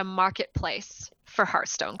had a marketplace for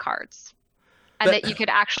Hearthstone cards, and that you could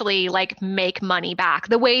actually like make money back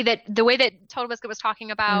the way that Total Biscuit was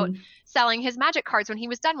talking about selling his Magic cards when he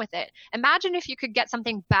was done with it. Imagine if you could get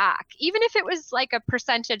something back, even if it was like a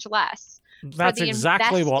percentage less. That's for the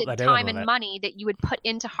exactly what they're doing time with and it. money that you would put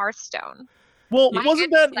into Hearthstone. Well,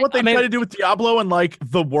 wasn't that what they tried to do with Diablo and like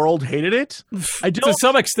the world hated it? To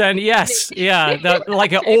some extent, yes. Yeah,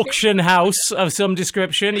 like an auction house of some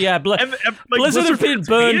description. Yeah, Blizzard have been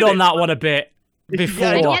burned on that one a bit before.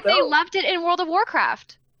 And yet they loved it in World of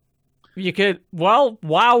Warcraft. You could, well,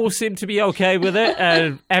 WoW seemed to be okay with it,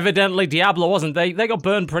 and evidently Diablo wasn't. They got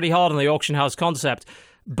burned pretty hard on the auction house concept.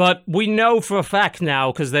 But we know for a fact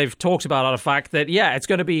now, because they've talked about the fact that, yeah, it's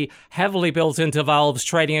going to be heavily built into Valve's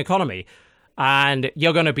trading economy. And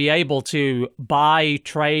you're going to be able to buy,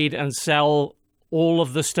 trade, and sell all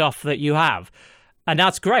of the stuff that you have. And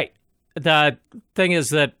that's great. The thing is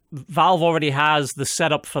that Valve already has the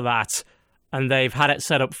setup for that, and they've had it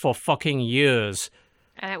set up for fucking years.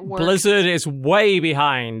 And it works. Blizzard is way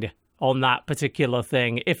behind on that particular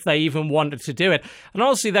thing, if they even wanted to do it. And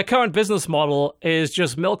honestly, their current business model is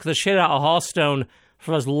just milk the shit out of Hearthstone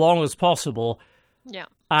for as long as possible. Yeah.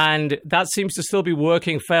 And that seems to still be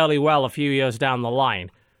working fairly well a few years down the line.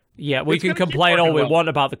 Yeah, we can complain all we want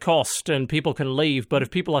about the cost, and people can leave, but if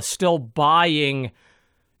people are still buying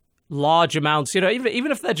large amounts,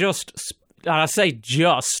 even if they're just, and I say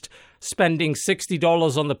just, spending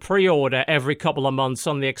 $60 on the pre-order every couple of months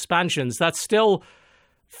on the expansions, that's still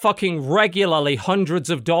fucking regularly hundreds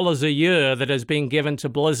of dollars a year that is being given to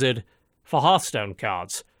Blizzard for Hearthstone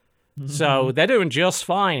cards. So they're doing just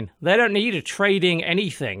fine. They don't need a trading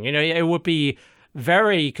anything. It would be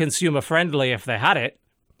very consumer friendly if they had it,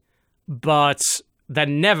 but they're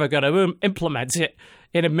never going to implement it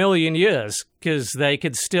in a million years because they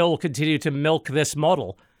could still continue to milk this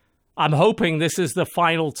model. I'm hoping this is the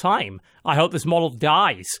final time. I hope this model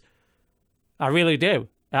dies. I really do.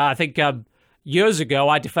 I think years ago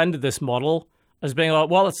I defended this model as being like,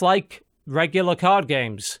 well, it's like regular card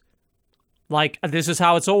games. Like, this is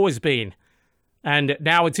how it's always been. And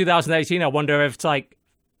now in 2018, I wonder if it's like,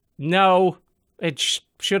 no, it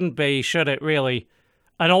shouldn't be, should it really?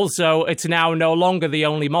 And also, it's now no longer the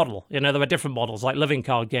only model. There are different models, like living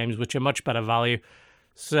card games, which are much better value.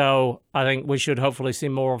 So I think we should hopefully see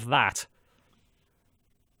more of that.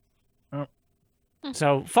 Oh.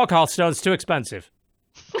 So, fuck Hearthstone, it's too expensive,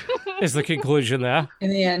 is the conclusion there. In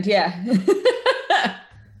the end, yeah.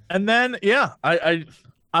 And then, yeah,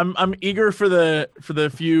 I'm eager for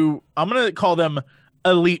the few, I'm going to call them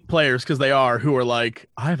elite players because they are, who are like,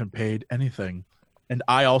 I haven't paid anything. And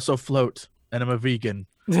I also float and I'm a vegan.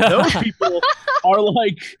 Those people are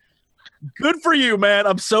like, good for you, man.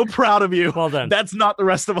 I'm so proud of you. Well done. That's not the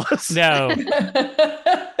rest of us. No.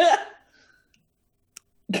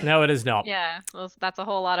 No, it is not. Yeah, well, that's a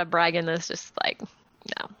whole lot of bragging. That's just like,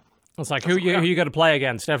 no. It's like, who you got to play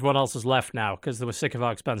against? Everyone else has left now because they were sick of how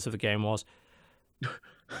expensive the game was.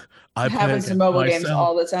 I happens to mobile games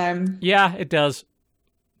all the time. Yeah, it does.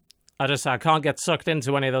 I can't get sucked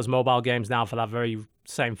into any of those mobile games now for that very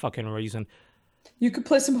same fucking reason. You could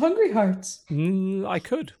play some Hungry Hearts. I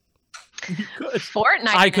could. You could.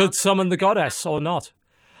 Fortnite. I could summon the goddess or not.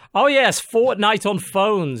 Oh yes, Fortnite on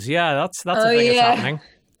phones. Yeah, that's a thing that's happening.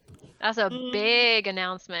 That's a big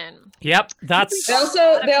announcement. Yep, that's.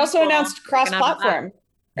 They also announced cross-platform. Right?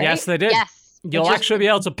 Yes, they did. Yes. You'll actually be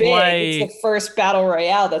able to play. It's the first battle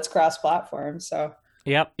royale that's cross-platform. So.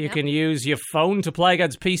 Yep, you can use your phone to play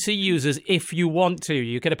against PC users if you want to.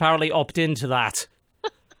 You can apparently opt into that.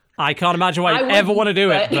 I can't imagine why you ever want to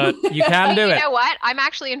do it, but you can do it. You know what? I'm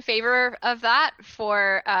actually in favor of that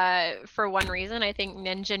for one reason. I think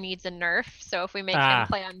Ninja needs a nerf. So if we make him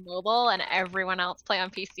play on mobile and everyone else play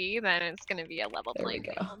on PC, then it's going to be a level playing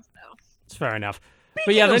field. So. It's fair enough.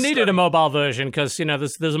 But yeah, they needed a mobile version because,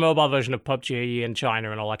 there's a mobile version of PUBG in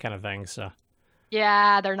China and all that kind of thing. So.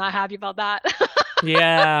 Yeah, they're not happy about that.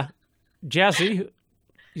 Yeah. Jesse,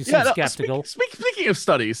 you seem skeptical. Speaking of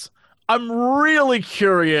studies, I'm really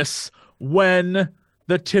curious when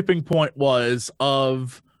the tipping point was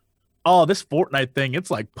of, oh, this Fortnite thing,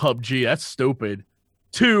 it's like PUBG, that's stupid,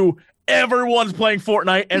 to everyone's playing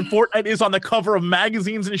Fortnite, and Fortnite is on the cover of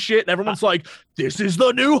magazines and shit, and everyone's like, this is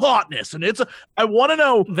the new hotness, and I want to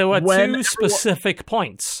know. There were two specific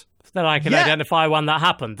points that I can identify when that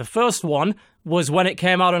happened. The first one was when it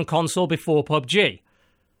came out on console before PUBG.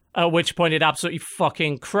 At which point it absolutely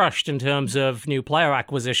fucking crushed in terms of new player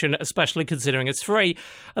acquisition, especially considering it's free.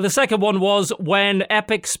 And the second one was when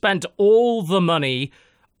Epic spent all the money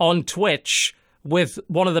on Twitch with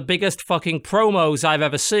one of the biggest fucking promos I've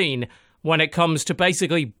ever seen when it comes to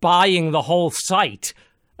basically buying the whole site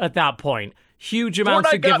at that point. Huge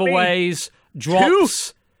amounts of giveaways,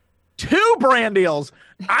 drops. Two brand deals.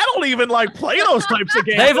 I don't even play those types of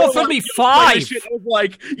games. They've offered me 5. I was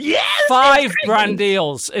like, yes, 5 brand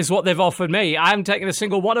deals is what they've offered me. I haven't taken a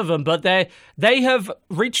single one of them, but they have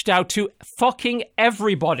reached out to fucking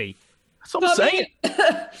everybody. That's what I'm saying.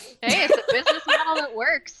 Hey, it's a business model that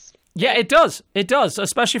works. Yeah, it does. It does,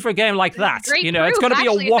 especially for a game like that. It's going to be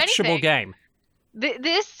a watchable game.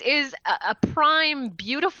 This is a prime,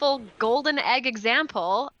 beautiful, golden egg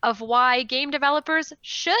example of why game developers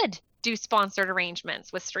should do sponsored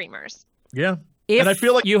arrangements with streamers. Yeah. If And I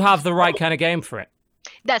feel like you have the right kind of game for it.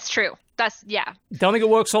 That's true. Yeah. Don't think it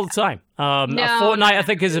works all the time. Fortnite, I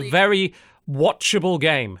think, is a very watchable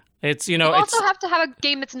game. It's, You also have to have a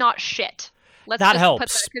game that's not shit. That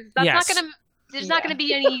helps. Because that's not gonna. There's not going to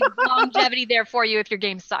be any longevity there for you if your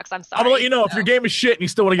game sucks. I'm sorry. I'm gonna let you know if your game is shit and you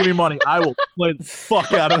still want to give me money, I will play the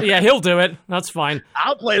fuck out of it. Yeah, he'll do it. That's fine.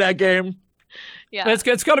 I'll play that game. Yeah. But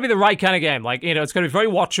it's got to be the right kind of game. Like, it's got to be very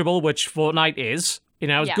watchable, which Fortnite is.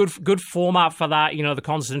 It's good format for that. The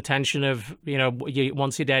constant tension of,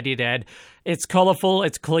 once you're dead, you're dead. It's colorful,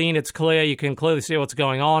 it's clean, it's clear. You can clearly see what's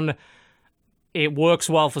going on. It works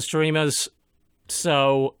well for streamers.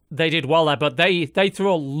 So they did well there, but they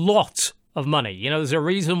threw a lot of money. There's a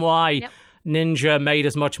reason why Ninja made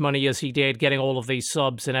as much money as he did, getting all of these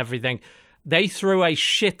subs and everything. They threw a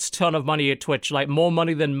shit ton of money at Twitch, like more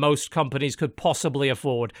money than most companies could possibly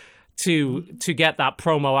afford to get that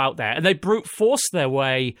promo out there. And they brute forced their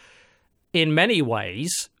way in many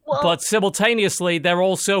ways, but simultaneously they're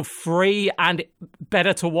also free and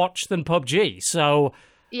better to watch than PUBG. So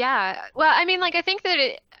yeah, well, I mean, like, I think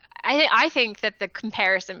that I think that the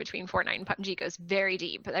comparison between Fortnite and PUBG goes very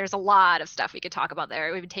deep. There's a lot of stuff we could talk about there.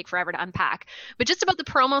 It would take forever to unpack. But just about the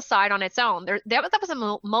promo side on its own, that was a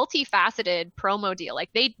multifaceted promo deal. Like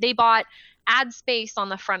they bought ad space on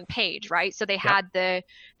the front page, right? So they had they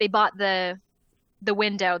bought the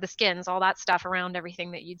window, the skins, all that stuff around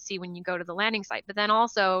everything that you'd see when you go to the landing site. But then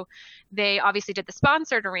also they obviously did the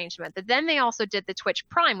sponsored arrangement. But then they also did the Twitch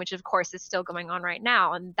Prime, which of course is still going on right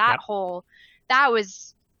now. And that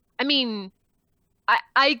was, I mean,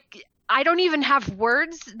 I don't even have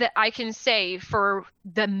words that I can say for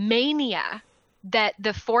the mania that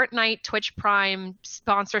the Fortnite Twitch Prime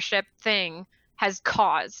sponsorship thing has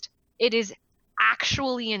caused. It is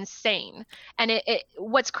actually insane. And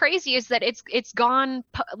what's crazy is that it's gone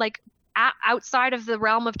outside of the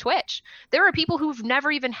realm of Twitch. There are people who've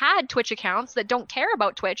never even had Twitch accounts that don't care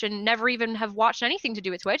about Twitch and never even have watched anything to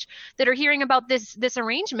do with Twitch that are hearing about this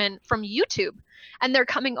arrangement from YouTube, and they're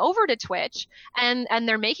coming over to Twitch and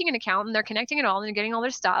they're making an account and they're connecting it all and they're getting all their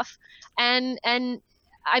stuff, and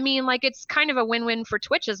I mean, like, it's kind of a win-win for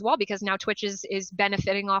Twitch as well, because now Twitch is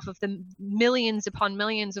benefiting off of the millions upon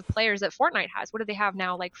millions of players that Fortnite has. What do they have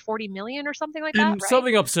now, like 40 million or something like that? Right?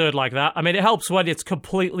 Something absurd like that. I mean, it helps when it's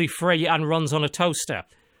completely free and runs on a toaster.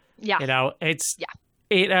 Yeah.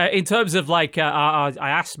 In terms of, like, I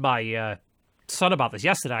asked my son about this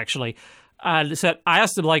yesterday, actually. And I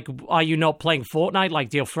asked him, like, are you not playing Fortnite?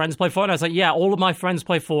 Like, do your friends play Fortnite? I was like, yeah, all of my friends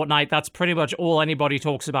play Fortnite. That's pretty much all anybody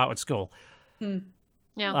talks about at school.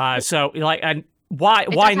 Yeah. So, like, and why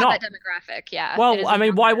not? That demographic, yeah. Well, I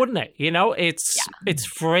mean, why wouldn't it? It's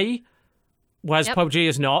free, whereas PUBG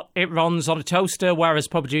is not. It runs on a toaster, whereas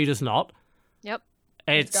PUBG does not. Yep.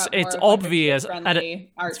 It's obvious.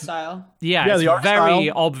 Art style. Yeah, it's art very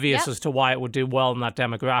style. obvious as to why it would do well in that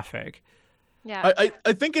demographic. Yeah.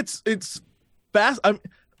 I think it's fast.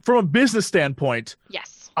 From a business standpoint.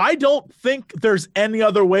 Yes. I don't think there's any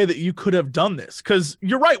other way that you could have done this, because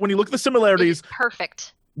you're right. When you look at the similarities, it's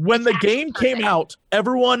perfect. When the game came out,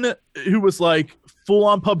 everyone who was like full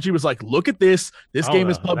on PUBG was like, "Look at this! This game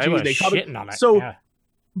is PUBG." They were shitting on it. So,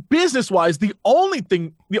 business wise, the only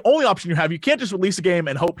option you have, you can't just release a game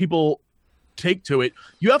and hope people take to it.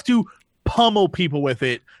 You have to pummel people with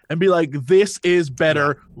it and be like, "This is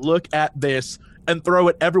better. Look at this," and throw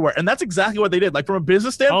it everywhere. And that's exactly what they did. Like, from a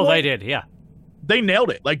business standpoint, they did, yeah. They nailed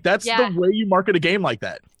it. Like, that's the way you market a game like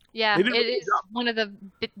that. Yeah, it is one of the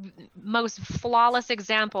most flawless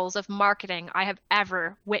examples of marketing I have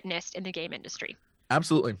ever witnessed in the game industry.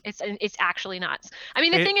 Absolutely. It's actually nuts. I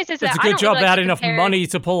mean, the thing is that it's a good job they had enough money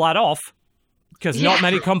to pull that off, because not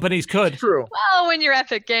many companies could. True. Well, when you're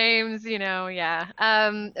Epic Games,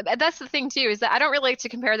 that's the thing too, is that I don't really like to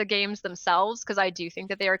compare the games themselves, because I do think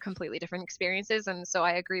that they are completely different experiences, and so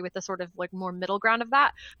I agree with the sort of like more middle ground of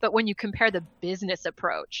that. But when you compare the business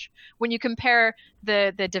approach, when you compare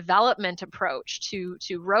the development approach to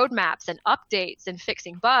roadmaps and updates and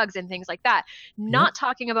fixing bugs and things like that, not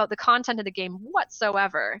talking about the content of the game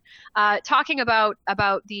whatsoever, talking about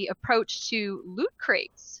the approach to loot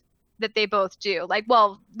crates that they both do, like,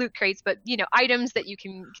 well, loot crates, but items that you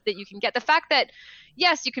can get. The fact that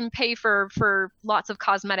yes, you can pay for lots of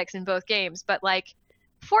cosmetics in both games, but like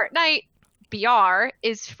Fortnite BR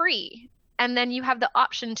is free, and then you have the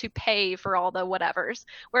option to pay for all the whatevers,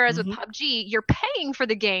 whereas with PUBG you're paying for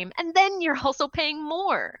the game and then you're also paying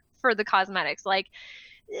more for the cosmetics. Like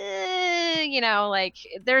like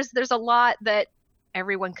there's a lot that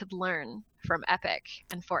everyone could learn from Epic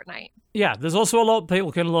and Fortnite. Yeah, there's also a lot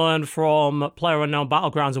people can learn from PlayerUnknown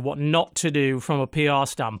Battlegrounds and what not to do from a PR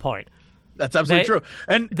standpoint. That's absolutely true.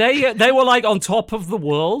 And they were like on top of the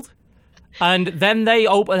world, and then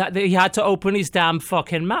he had to open his damn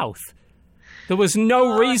fucking mouth. There was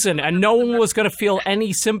no reason, and no one was going to feel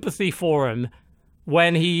any sympathy for him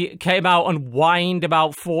when he came out and whined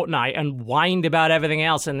about Fortnite and whined about everything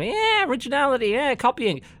else and originality,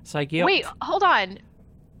 copying. It's like, wait, hold on.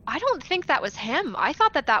 I don't think that was him. I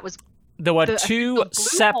thought that was. There were two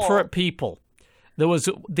separate people. There was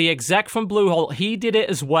the exec from Bluehole. He did it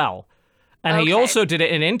as well. And he also did it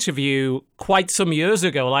in an interview quite some years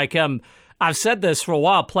ago. Like, I've said this for a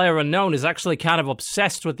while. PlayerUnknown is actually kind of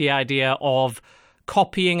obsessed with the idea of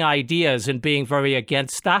copying ideas and being very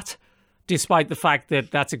against that, despite the fact that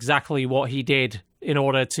that's exactly what he did in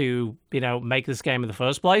order to, make this game in the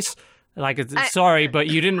first place. Like, sorry, but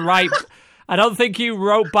you didn't write... I don't think you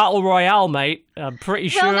wrote Battle Royale, mate. I'm pretty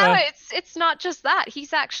sure... Well, no, it's not just that.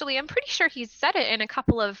 He's actually... I'm pretty sure he's said it in a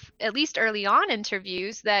couple of, at least early on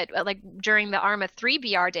interviews, that, like, during the Arma 3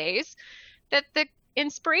 BR days, that the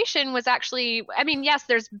inspiration was actually... I mean, yes,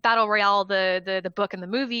 there's Battle Royale, the book and the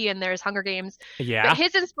movie, and there's Hunger Games. Yeah. But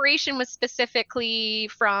his inspiration was specifically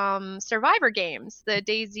from Survivor games, the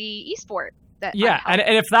DayZ esport. And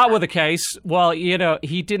if that were the case, well,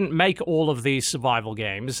 he didn't make all of these survival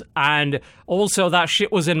games, and also that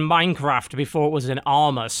shit was in Minecraft before it was in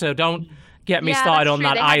Arma, so don't get me started on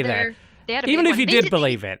that either. Even if you did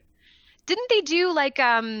believe it. Didn't they do, like,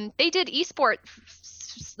 they did esport,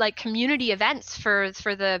 like, community events for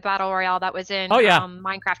the Battle Royale that was in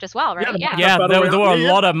Minecraft as well, right? Yeah, there were a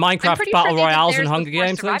lot of Minecraft Battle Royales and Hunger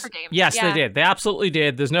Games things. Yes, they did. They absolutely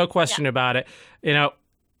did. There's no question about it.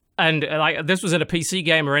 And like this was in a PC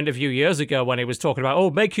Gamer interview years ago when he was talking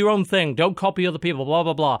about, make your own thing, don't copy other people, blah,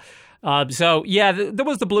 blah, blah. There was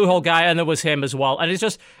the Bluehole guy and there was him as well. And it's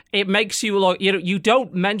just, it makes you look, you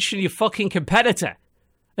don't mention your fucking competitor.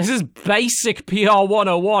 This is basic PR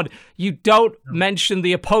 101. You don't mention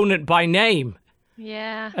the opponent by name.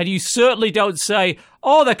 Yeah. And you certainly don't say,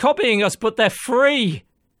 they're copying us, but they're free.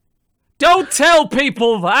 Don't tell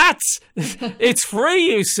people that. It's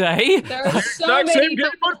free, you say. There are so many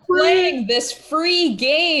people playing this free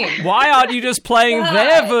game. Why aren't you just playing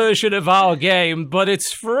their version of our game, but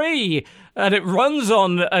it's free, and it runs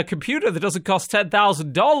on a computer that doesn't cost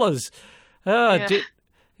 $10,000?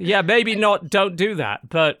 Maybe not, don't do that.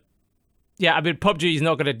 But, PUBG is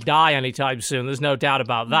not going to die anytime soon. There's no doubt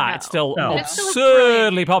about that. No. It's still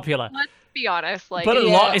absurdly popular. Let's be honest. But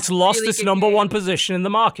it's lost its number one position in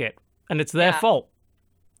the market. And it's their fault.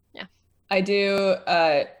 Yeah. I do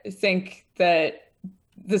think that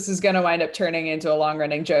this is going to wind up turning into a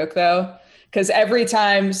long-running joke, though. Because every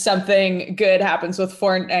time something good happens with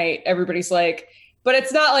Fortnite, everybody's like, but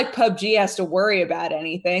it's not like PUBG has to worry about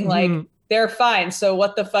anything. Like, they're fine. So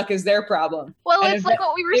what the fuck is their problem? Well, it's like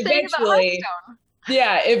what we were saying about Hearthstone.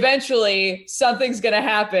 Yeah, eventually something's going to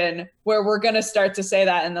happen where we're going to start to say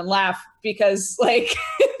that and then laugh because they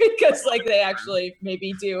actually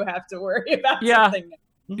maybe do have to worry about something.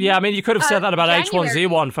 Yeah, I mean, you could have said that about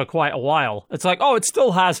H1Z1 for quite a while. It's like, it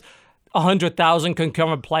still has 100,000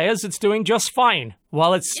 concurrent players. It's doing just fine.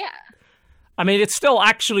 Well, it's... Yeah. I mean, it's still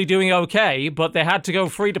actually doing okay, but they had to go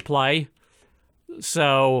free to play.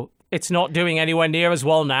 So it's not doing anywhere near as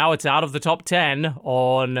well now. It's out of the top 10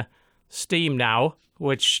 on Steam now,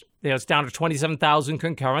 which it's down to 27,000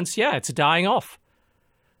 concurrents. Yeah, it's dying off.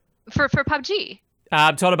 For PUBG?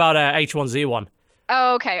 I'm talking about H1Z1.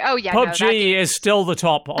 Oh, okay. Oh, yeah. PUBG is still the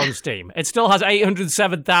top on Steam. It still has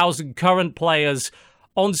 807,000 current players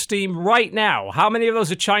on Steam right now. How many of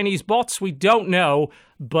those are Chinese bots? We don't know,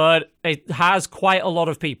 but it has quite a lot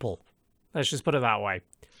of people. Let's just put it that way.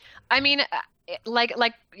 I mean,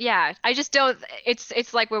 I just don't.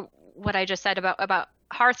 It's like what I just said about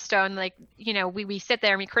Hearthstone. Like, we sit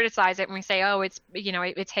there and we criticize it and we say, it's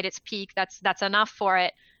it's hit its peak. That's enough for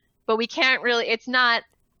it. But we can't really. It's not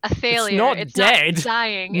a failure. It's not dead. Not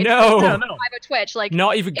dying. No. It's not a Twitch. Like,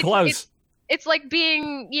 not even close. It's like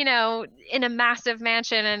being, in a massive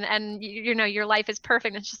mansion and your life is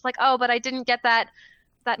perfect. It's just like, but I didn't get that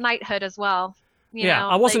knighthood as well.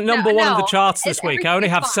 I wasn't number one in the charts this week. I only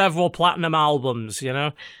have several platinum albums,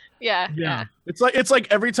 Yeah. It's like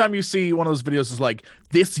every time you see one of those videos is like,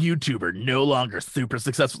 this YouTuber no longer super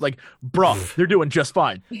successful. Like, bro, they're doing just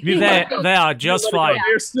fine. They are just fine.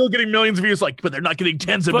 They're still getting millions of views, but they're not getting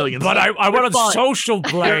tens of millions. But I went on Social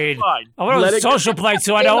Blade. I went on Social Blade,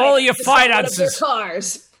 so I know all your finances.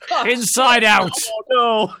 Cars. Inside out.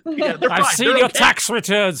 Oh, no. Yeah, I've seen your tax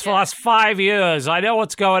returns for the last 5 years. I know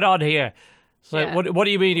what's going on here. So what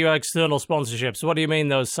do you mean your external sponsorships? What do you mean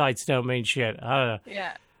those sites don't mean shit? I don't know.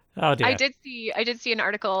 Yeah. Oh dear. I did see an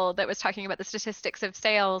article that was talking about the statistics of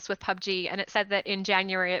sales with PUBG, and it said that in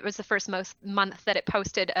January it was the first month that it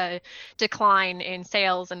posted a decline in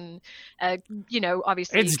sales, and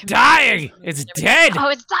obviously it's dying. It's dead. Oh,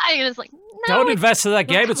 it's dying, and it's like, no, don't invest in that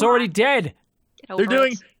game. It's already dead. They're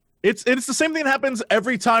doing it's the same thing that happens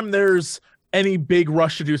every time there's any big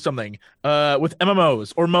rush to do something with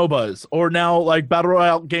MMOs or MOBAs or now like battle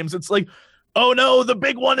royale games. It's like, oh no, the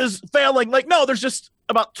big one is failing. Like, no, there's just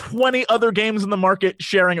about 20 other games in the market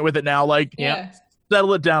sharing it with it now. Like,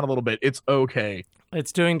 settle it down a little bit. It's okay.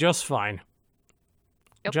 It's doing just fine.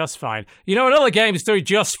 Yep. Just fine. You know, another game is doing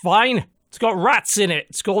just fine. It's got rats in it.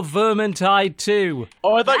 It's called Vermintide 2.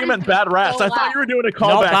 Oh, I thought you meant Bad Rats. I thought you were doing a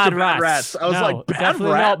callback to Bad Rats. I was like, Bad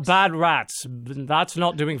definitely Rats? not Bad Rats. That's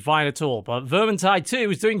not doing fine at all. But Vermintide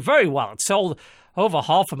 2 is doing very well. It sold over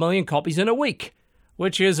 500,000 copies in a week,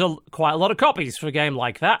 which is quite a lot of copies for a game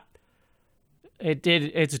like that.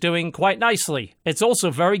 It's doing quite nicely. It's also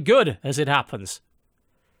very good, as it happens.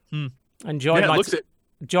 Enjoyed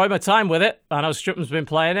my time with it. I know Stripman's been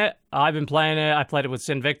playing it. I've been playing it. I played it with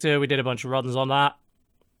Sin Victor. We did a bunch of runs on that.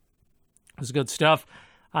 It was good stuff.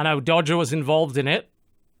 I know Dodger was involved in it.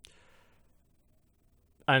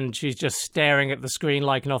 And she's just staring at the screen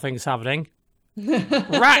like nothing's happening.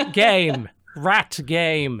 Rat game.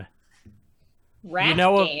 You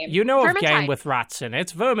know of game with rats in it.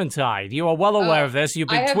 It's Vermintide. You are well aware of this. You've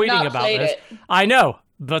been tweeting about this. I know,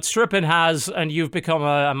 but Strippin has, and you've become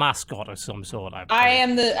a mascot of some sort. I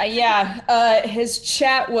am his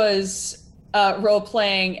chat was role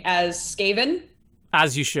playing as Skaven.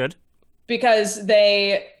 As you should. Because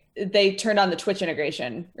they turned on the Twitch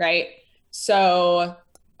integration, right? So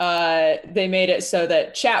they made it so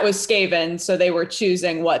that chat was Skaven, so they were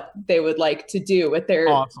choosing what they would like to do with their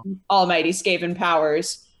almighty Skaven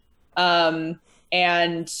powers. And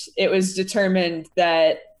it was determined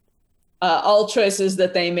that all choices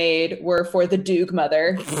that they made were for the Doog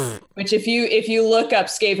Mother, which if you look up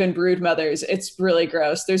Skaven brood mothers, it's really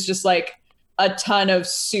gross. There's just like a ton of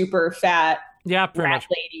super fat rat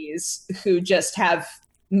ladies who just have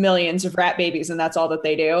millions of rat babies, and that's all that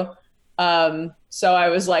they do. So I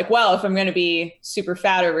was like, well, if I'm going to be super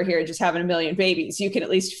fat over here, just having a million babies, you can at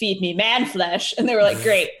least feed me man flesh. And they were like,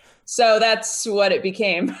 great. So that's what it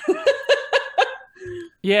became.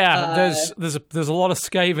 There's a lot of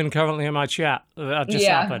Skaven currently in my chat. That just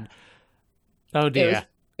happened. Oh dear.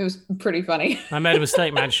 It was pretty funny. I made a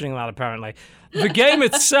mistake mentioning that, apparently. The game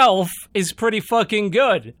itself is pretty fucking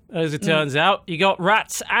good, as it turns out. You got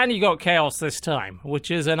rats and you got chaos this time,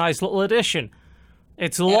 which is a nice little addition.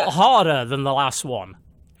 It's a lot harder than the last one,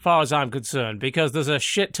 as far as I'm concerned, because there's a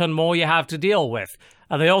shit ton more you have to deal with.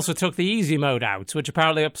 And they also took the easy mode out, which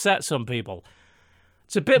apparently upset some people.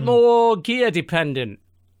 It's a bit more gear dependent.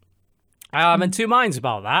 I'm in two minds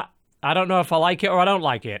about that. I don't know if I like it or I don't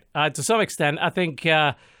like it. To some extent, I think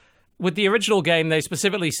with the original game, they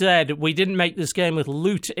specifically said, we didn't make this game with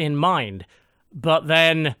loot in mind, but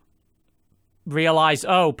then realized,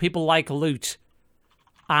 people like loot.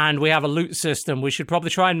 And we have a loot system. We should probably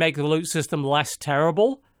try and make the loot system less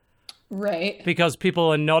terrible. Right. Because people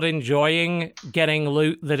are not enjoying getting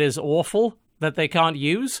loot that is awful, that they can't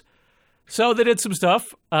use. So they did some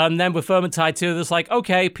stuff. And then with Vermintide 2, there's like,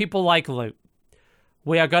 okay, people like loot.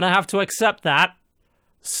 We are going to have to accept that.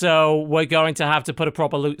 So we're going to have to put a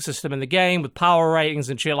proper loot system in the game with power ratings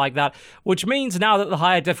and shit like that. Which means now that the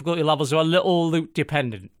higher difficulty levels are a little loot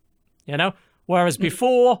dependent. You know? Whereas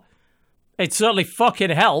before, it certainly fucking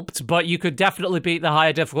helped, but you could definitely beat the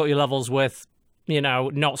higher difficulty levels with,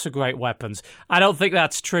 not so great weapons. I don't think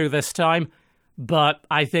that's true this time, but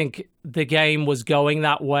I think the game was going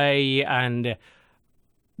that way, and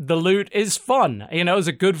the loot is fun. There's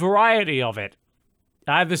a good variety of it.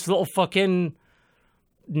 I have this little fucking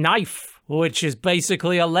knife, which is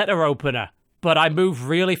basically a letter opener, but I move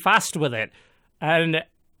really fast with it. And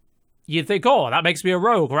you think, that makes me a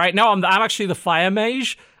rogue, right? No, I'm actually the fire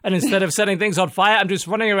mage, and instead of setting things on fire, I'm just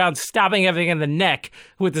running around stabbing everything in the neck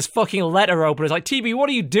with this fucking letter opener. It's like, TB, what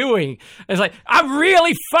are you doing? It's like, I'm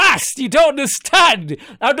really fast! You don't understand!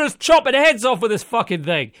 I'm just chopping heads off with this fucking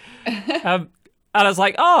thing. And I was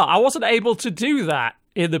like, I wasn't able to do that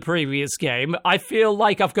in the previous game. I feel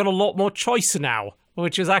like I've got a lot more choice now,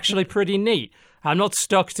 which is actually pretty neat. I'm not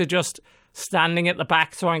stuck to just standing at the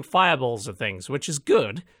back throwing fireballs at things, which is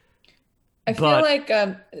good. I feel like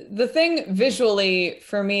the thing visually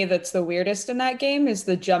for me that's the weirdest in that game is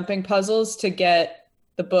the jumping puzzles to get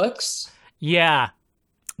the books. Yeah.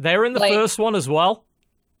 They were in the first one as well.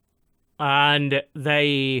 And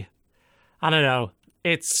I don't know,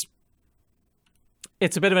 it's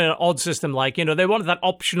it's a bit of an odd system. Like, they wanted that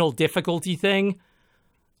optional difficulty thing,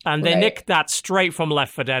 and they nicked that straight from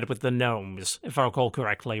Left 4 Dead with the gnomes, if I recall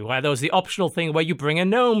correctly, where there was the optional thing where you bring a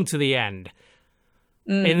gnome to the end.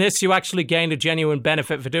 In this, you actually gained a genuine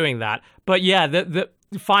benefit for doing that. But yeah, the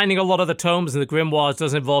finding a lot of the tomes and the grimoires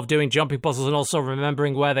does involve doing jumping puzzles and also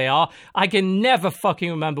remembering where they are. I can never fucking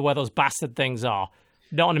remember where those bastard things are.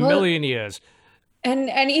 Not in a million years. And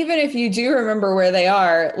even if you do remember where they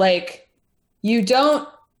are, like, you don't...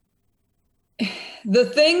 The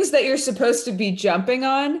things that you're supposed to be jumping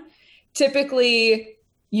on, typically,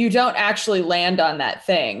 you don't actually land on that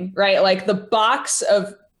thing, right? Like, the box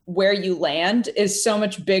of where you land is so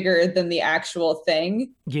much bigger than the actual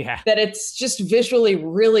thing. Yeah. That it's just visually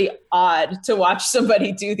really odd to watch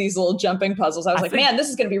somebody do these little jumping puzzles. I was man, this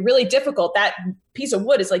is going to be really difficult. That piece of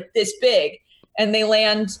wood is like this big, and they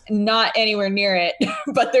land not anywhere near it,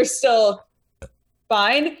 but they're still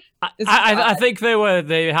fine. I think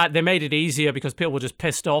they made it easier because people were just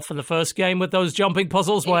pissed off in the first game with those jumping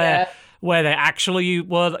puzzles where they actually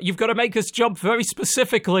you've got to make this jump very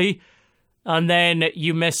specifically, and then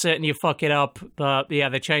you miss it and you fuck it up. But yeah,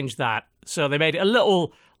 they changed that, so they made it a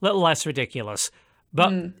little less ridiculous.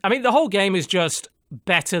 But I mean, the whole game is just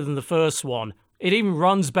better than the first one. It even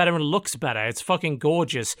runs better and looks better. It's fucking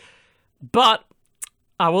gorgeous. But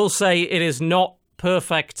I will say it is not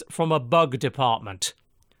perfect from a bug department.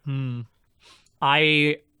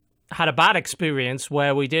 I had a bad experience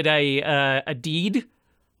where we did a deed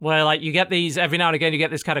where, like, you get these every now and again. You get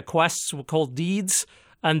this kind of quests called deeds,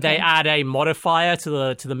 and they add a modifier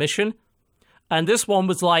to the mission. And this one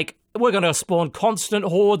was like, we're going to spawn constant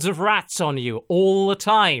hordes of rats on you all the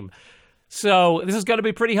time. So this is going to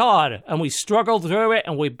be pretty hard. And we struggled through it,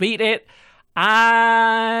 and we beat it,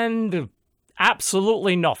 and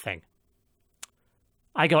absolutely nothing.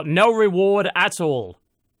 I got no reward at all.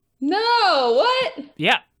 No, what?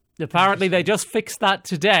 Yeah, apparently they just fixed that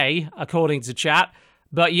today, according to chat.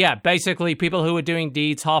 But yeah, basically people who were doing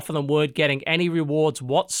deeds, half of them weren't getting any rewards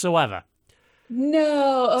whatsoever.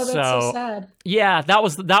 No, oh, that's so sad. Yeah, that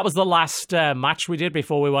was the last match we did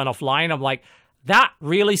before we went offline. I'm like, that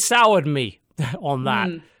really soured me on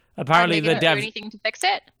that. Apparently the devs... do anything to fix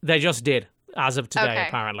it? They just did, as of today,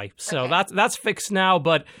 apparently. So that's fixed now,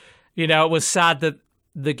 but, it was sad that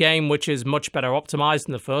the game, which is much better optimized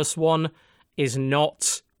than the first one, is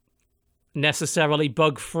not necessarily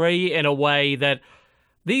bug-free in a way that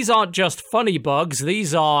these aren't just funny bugs,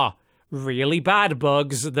 these are really bad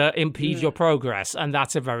bugs that impede your progress, and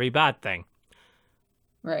that's a very bad thing.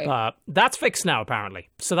 Right. That's fixed now, apparently,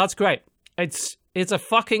 so that's great. It's a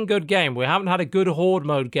fucking good game. We haven't had a good Horde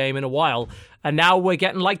mode game in a while, and now we're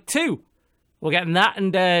getting like 2. We're getting that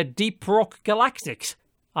and Deep Rock Galactic,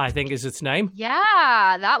 I think is its name.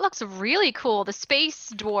 Yeah, that looks really cool. The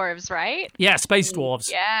space dwarves, right? Yeah, space dwarves.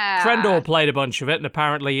 Yeah. Krendor played a bunch of it and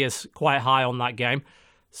apparently is quite high on that game.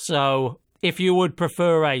 So if you would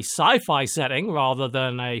prefer a sci-fi setting rather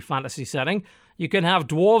than a fantasy setting, you can have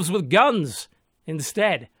dwarves with guns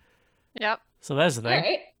instead. Yep. So there's the thing.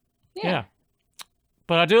 Right. Yeah.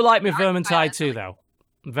 But I do like my Vermintide 2, though.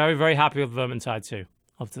 I'm very, very happy with Vermintide 2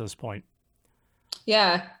 up to this point.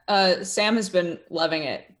 Yeah, Sam has been loving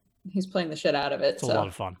it. He's playing the shit out of it. It's a lot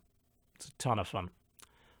of fun. It's a ton of fun.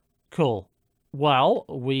 Cool. Well,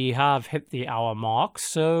 we have hit the hour mark,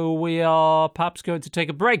 so we are perhaps going to take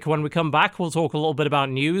a break. When we come back, we'll talk a little bit about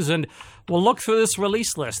news, and we'll look through this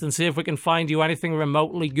release list and see if we can find you anything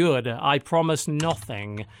remotely good. I promise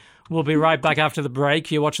nothing. We'll be right back after the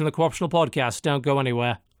break. You're watching the Co-optional Podcast. Don't go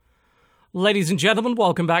anywhere. Ladies and gentlemen,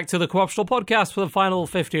 welcome back to the Co-optional Podcast for the final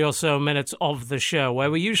 50 or so minutes of the show, where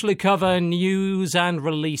we usually cover news and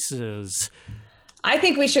releases. I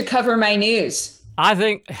think we should cover my news. I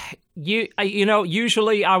think,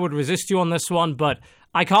 usually I would resist you on this one, but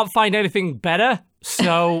I can't find anything better,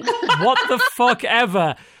 so what the fuck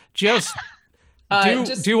ever. Just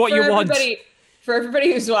do what you want. For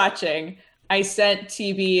everybody who's watching, I sent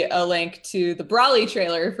TB a link to the Brawly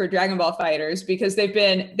trailer for Dragon Ball FighterZ because they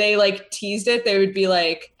teased it. They would be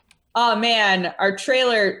like, oh man, our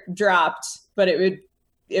trailer dropped, but it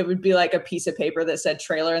would be like a piece of paper that said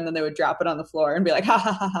trailer, and then they would drop it on the floor and be like, ha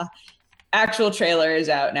ha ha ha, actual trailer is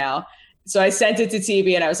out now. So I sent it to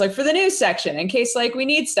TB and I was like, for the news section, in case like we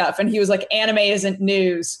need stuff. And he was like, anime isn't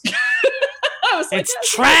news. I was like, it's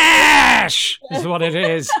trash is what it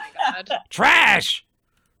is. Trash.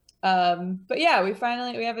 But yeah, we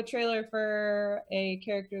have a trailer for a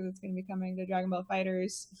character that's going to be coming to Dragon Ball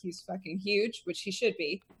FighterZ. He's fucking huge, which he should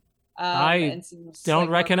be. I don't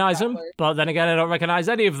recognize him, but then again, I don't recognize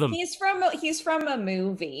any of them. He's from a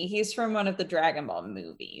movie. He's from one of the Dragon Ball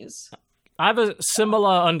movies. I have a similar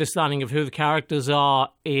understanding of who the characters are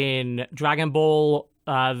in Dragon Ball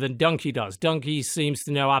than Donkey does. Donkey seems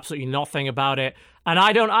to know absolutely nothing about it, and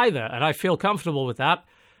I don't either, and I feel comfortable with that.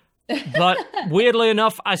 But weirdly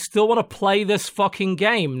enough, I still want to play this fucking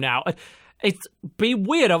game now. It's been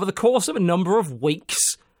weird over the course of a number of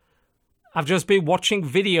weeks. I've just been watching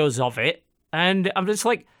videos of it, and I'm just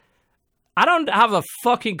like, I don't have a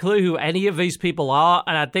fucking clue who any of these people are,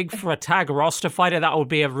 and I think for a tag roster fighter, that would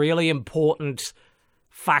be a really important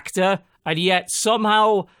factor. And yet,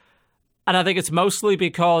 somehow, and I think it's mostly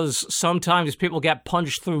because sometimes people get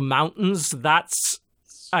punched through mountains, that's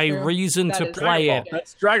a reason to play it.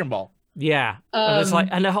 That's Dragon Ball. Yeah. And it's like,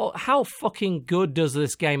 and how fucking good does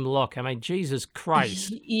this game look? I mean, Jesus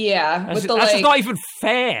Christ. Yeah. That's just not even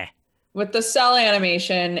fair. With the cell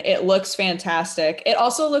animation, it looks fantastic. It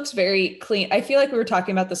also looks very clean. I feel like we were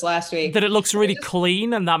talking about this last week. That it looks really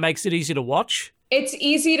clean, and that makes it easy to watch? It's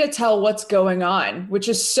easy to tell what's going on, which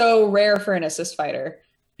is so rare for an assist fighter.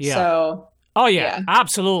 Yeah. So, oh, yeah.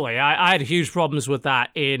 Absolutely. I had huge problems with that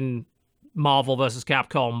in Marvel vs.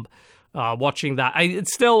 Capcom, watching that. I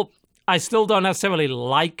still don't necessarily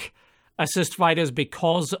like assist fighters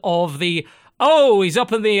because of the... Oh, he's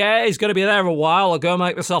up in the air, he's going to be there a while, I'll go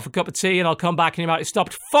make myself a cup of tea and I'll come back and he might have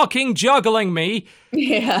stopped fucking juggling me.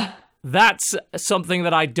 Yeah. That's something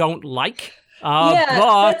that I don't like.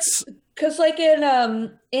 But... Because like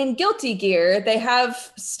in Guilty Gear, they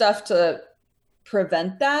have stuff to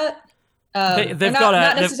prevent that. Not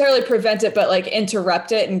necessarily prevent it, but like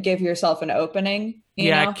interrupt it and give yourself an opening.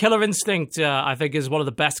 You know? Killer Instinct, I think, is one of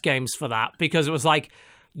the best games for that because it was like,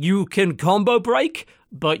 you can combo break,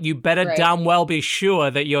 but you better damn well be sure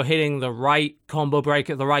that you're hitting the right combo break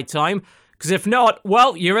at the right time. Because if not,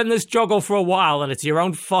 well, you're in this juggle for a while and it's your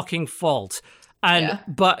own fucking fault.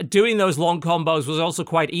 But doing those long combos was also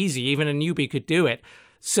quite easy. Even a newbie could do it.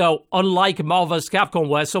 So unlike Marvel vs. Capcom,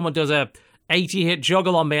 where someone does a 80-hit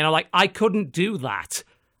juggle on me, and I'm like, I couldn't do that.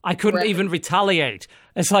 I couldn't even retaliate.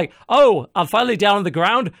 It's like, oh, I'm finally down on the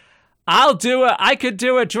ground. I could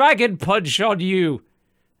do a dragon punch on you.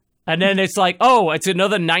 And then it's like, oh, it's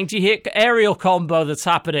another 90-hit aerial combo that's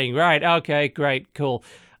happening. Right, okay, great, cool.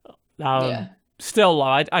 Still,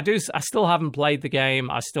 I still haven't played the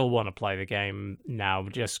game. I still want to play the game now.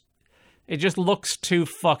 It just looks too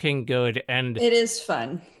fucking good, and it is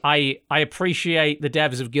fun. I appreciate the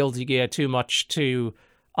devs of Guilty Gear too much to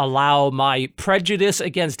allow my prejudice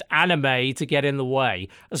against anime to get in the way,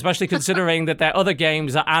 especially considering that their other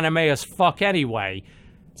games are anime as fuck anyway.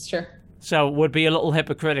 It's true. So it would be a little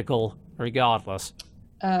hypocritical regardless.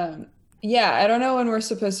 I don't know when we're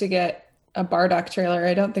supposed to get a Bardock trailer.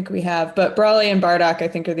 I don't think we have, but Brawley and Bardock, I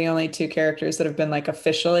think, are the only two characters that have been like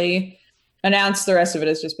officially announced. The rest of it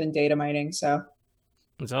has just been data mining. So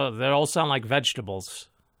they all sound like vegetables.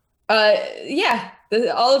 All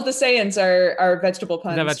of the Saiyans are vegetable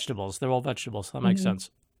puns. They're vegetables. They're all vegetables. That makes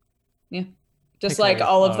sense. Yeah. Just like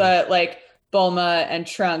all of the, like, Bulma and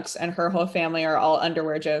Trunks and her whole family are all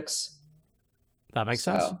underwear jokes. That makes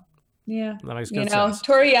sense. Yeah. That makes good sense.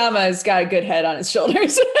 Toriyama's got a good head on his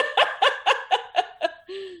shoulders.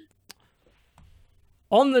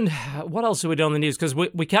 What else are we doing on the news? Because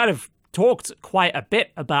we kind of talked quite a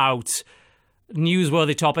bit about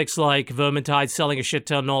newsworthy topics like Vermintide selling a shit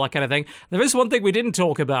ton and all that kind of thing. There is one thing we didn't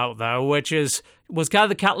talk about, though, which was kind of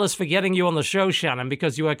the catalyst for getting you on the show, Shannon,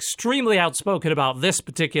 because you were extremely outspoken about this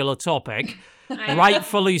particular topic.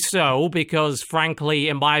 Rightfully so, because frankly,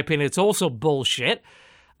 in my opinion, it's also bullshit.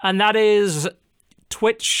 And that is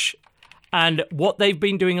Twitch and what they've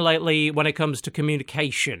been doing lately when it comes to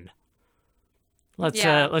communication. Let's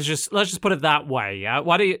just put it that way.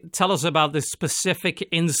 Why don't you tell us about this specific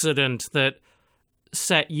incident that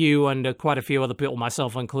set you and quite a few other people,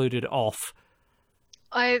 myself included, off?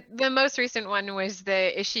 The most recent one was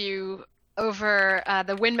the issue over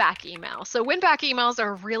the win-back email. So win-back emails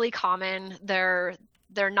are really common. They're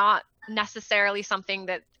not necessarily something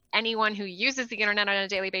that anyone who uses the internet on a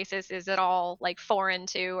daily basis is at all like foreign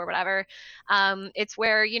to or whatever. It's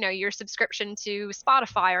where, your subscription to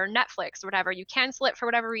Spotify or Netflix or whatever, you cancel it for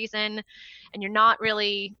whatever reason and you're not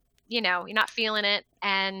really, you're not feeling it.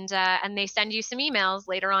 And they send you some emails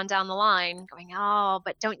later on down the line going, oh,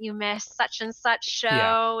 but don't you miss such and such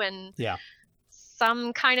show and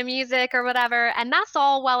some kind of music or whatever. And that's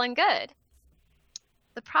all well and good.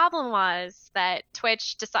 The problem was that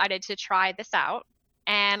Twitch decided to try this out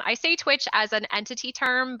And I say Twitch as an entity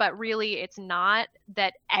term, but really it's not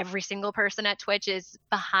that every single person at Twitch is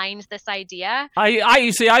behind this idea.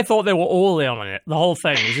 You see, I thought they were all in on it. The whole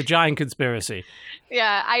thing was a giant conspiracy.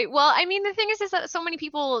 Yeah, I mean, the thing is that so many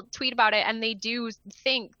people tweet about it, and they do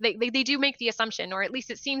think they do make the assumption, or at least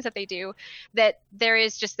it seems that they do, that there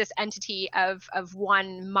is just this entity of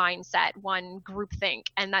one mindset, one groupthink,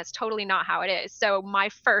 and that's totally not how it is. So my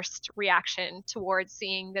first reaction towards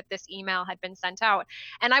seeing that this email had been sent out,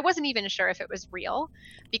 and I wasn't even sure if it was real,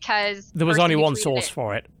 because there was only one source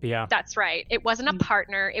for it. Yeah, that's right. It wasn't a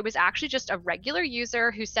partner. It was actually just a regular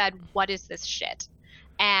user who said, "What is this shit?"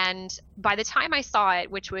 And by the time I saw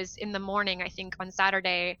it, which was in the morning, I think on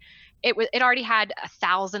Saturday, it already had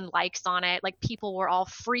 1,000 likes on it. Like, people were all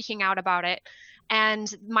freaking out about it.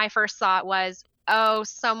 And my first thought was, oh,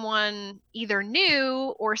 someone either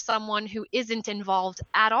new or someone who isn't involved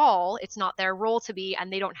at all, it's not their role to be,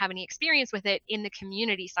 and they don't have any experience with it in the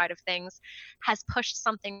community side of things, has pushed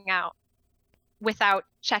something out without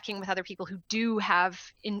checking with other people who do have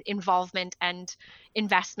involvement and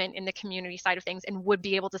investment in the community side of things, and would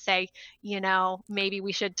be able to say, you know, maybe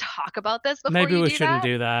we should talk about this before maybe you we do shouldn't that.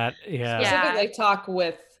 do that. Yeah. Specifically, talk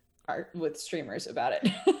with streamers about it.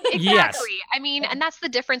 Exactly. Yes. I mean, and that's the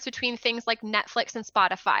difference between things like Netflix and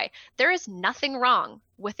Spotify. There is nothing wrong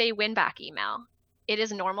with a win-back email. It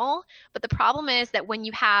is normal, but the problem is that when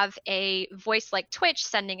you have a voice like Twitch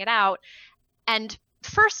sending it out, and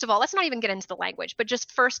first of all, let's not even get into the language, but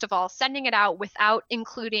just first of all, sending it out without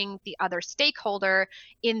including the other stakeholder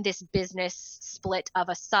in this business split of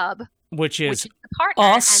a sub, which is the partner.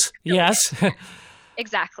 us. Yes.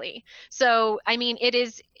 Exactly. So, I mean, it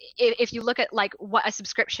is, if you look at like what a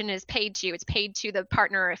subscription is paid to, it's paid to the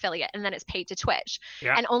partner or affiliate, and then it's paid to Twitch.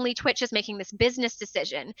 Yeah. And only Twitch is making this business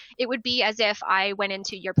decision. It would be as if I went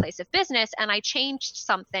into your place of business and I changed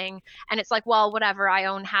something, and it's like, well, whatever, I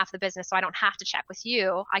own half the business, so I don't have to check with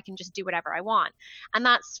you. I can just do whatever I want. And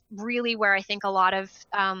that's really where I think a lot of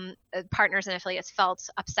partners and affiliates felt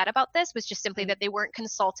upset about this, was just simply that they weren't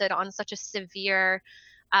consulted on such a severe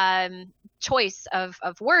choice of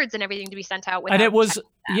words and everything to be sent out. And it was,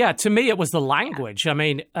 to me, it was the language. Yeah. I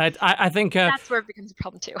mean, I think that's where it becomes a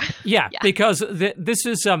problem too. Yeah, because this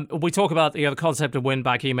is, we talk about the concept of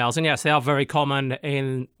win-back emails, and yes, they are very common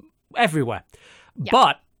in everywhere. Yeah.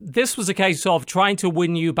 But this was a case of trying to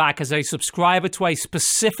win you back as a subscriber to a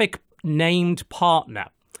specific named partner.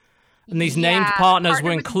 And these named partners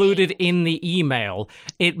were included in the email.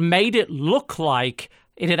 It made it look like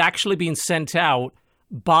it had actually been sent out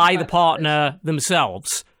by the partner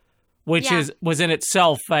themselves, which was in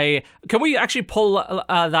itself a... Can we actually pull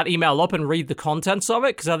that email up and read the contents of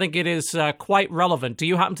it? Because I think it is quite relevant. Do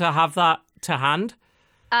you happen to have that to hand?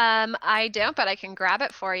 I don't, but I can grab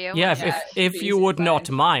it for you. Yeah, if you would not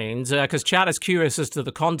mind, because chat is curious as to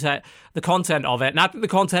the content of it. And I think the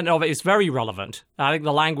content of it is very relevant. I think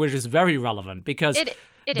the language is very relevant, because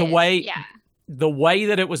the way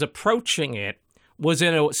that it was approaching it was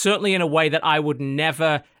certainly in a way that I would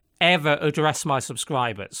never, ever address my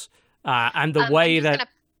subscribers. And the way I'm that... gonna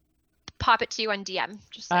pop it to you on DM.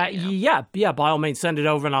 Just so you know. Yeah, by all means, send it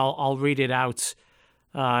over and I'll read it out.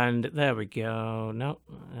 And there we go. No,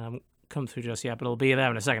 I haven't come through just yet, but it'll be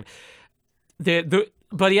there in a second. The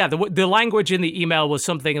language in the email was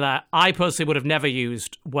something that I personally would have never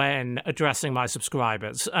used when addressing my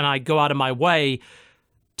subscribers. And I go out of my way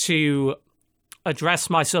to address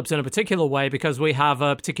my subs in a particular way because we have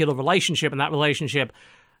a particular relationship, and that relationship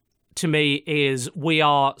to me is we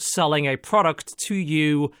are selling a product to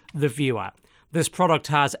you, the viewer. This product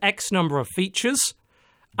has X number of features,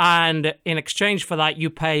 and in exchange for that, you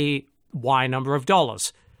pay Y number of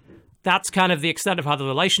dollars. That's kind of the extent of how the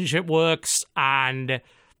relationship works, and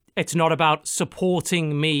it's not about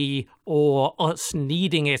supporting me or us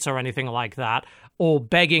needing it or anything like that, or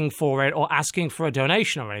begging for it or asking for a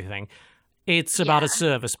donation or anything. It's about a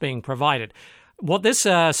service being provided. What this?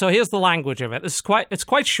 So here's the language of it. It's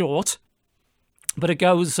quite short, but it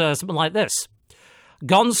goes something like this: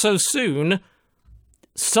 "Gone so soon,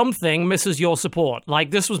 something misses your support." Like,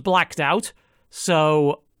 this was blacked out,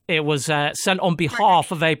 so it was sent on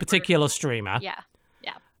behalf of a particular streamer. Yeah.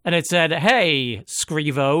 And it said, "Hey,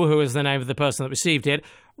 Scrivo," who is the name of the person that received it.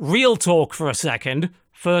 "Real talk for a second.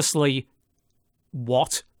 Firstly,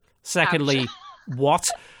 what? Secondly, what?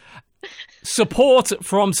 Support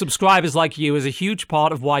from subscribers like you is a huge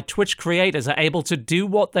part of why Twitch creators are able to do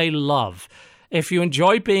what they love. If you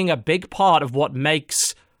enjoy being a big part of what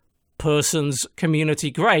makes person's community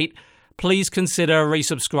great, please consider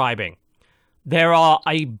resubscribing." There are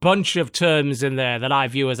a bunch of terms in there that I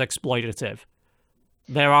view as exploitative.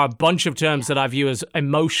 There are a bunch of terms that I view as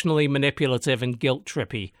emotionally manipulative and guilt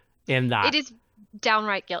trippy in that. It is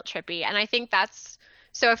downright guilt trippy. And I think that's,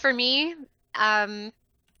 so for me,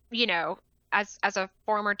 you know, as a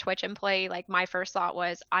former Twitch employee, like my first thought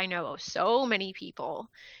was, I know so many people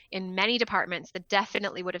in many departments that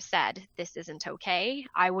definitely would have said, this isn't okay.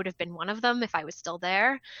 I would have been one of them if I was still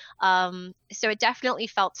there. So it definitely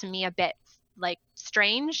felt to me a bit like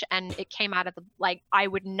strange, and it came out of the, like, I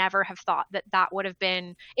would never have thought that would have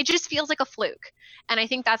been, it just feels like a fluke. And I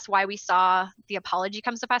think that's why we saw the apology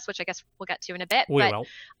comes to pass, which I guess we'll get to in a bit.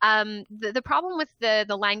 The problem with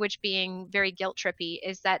the language being very guilt trippy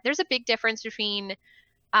is that there's a big difference between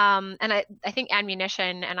and I think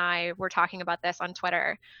Ammunition and I were talking about this on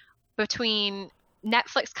Twitter, between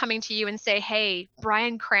Netflix coming to you and say, hey,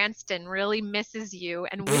 Bryan Cranston really misses you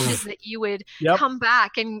and wishes that you would come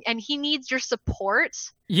back, and he needs your support.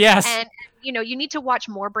 Yes. And, you know, you need to watch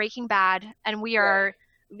more Breaking Bad, and we are,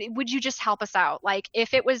 would you just help us out? Like,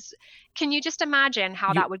 if it was, can you just imagine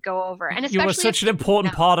how that would go over? And especially you were such an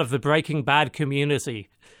important part of the Breaking Bad community.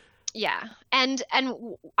 Yeah. And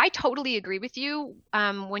I totally agree with you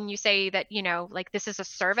when you say that, you know, like, this is a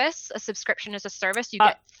service, a subscription is a service. You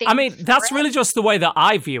get things. I mean, that's really just the way that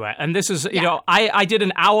I view it. And this is, you know, I did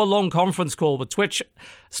an hour-long conference call with Twitch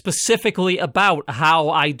specifically about how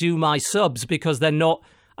I do my subs, because they're not,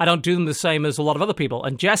 I don't do them the same as a lot of other people.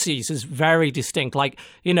 And Jesse's is very distinct. Like,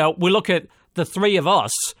 you know, we look at the three of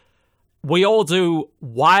us, we all do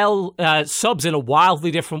subs in a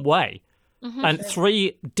wildly different way. Mm-hmm. And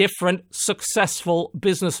three different successful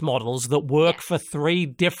business models that work for three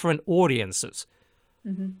different audiences.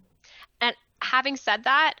 Mm-hmm. And having said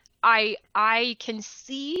that, I can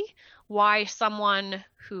see why someone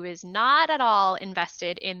who is not at all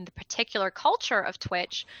invested in the particular culture of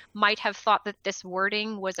Twitch might have thought that this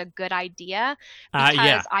wording was a good idea,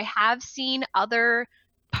 because I have seen other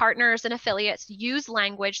partners and affiliates use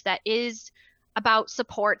language that is about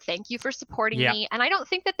support. Thank you for supporting me. And I don't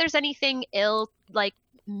think that there's anything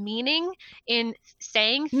meaning in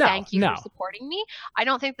saying thank you for supporting me. I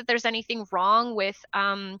don't think that there's anything wrong with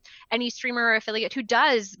any streamer or affiliate who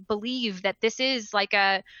does believe that this is like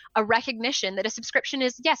a recognition, that a subscription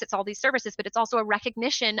is, yes, it's all these services, but it's also a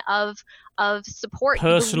recognition of support,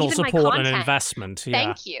 personal support and investment.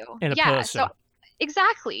 Thank you. In a person.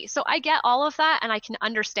 Exactly. So I get all of that, and I can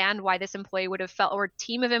understand why this employee would have felt, or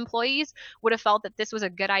team of employees would have felt, that this was a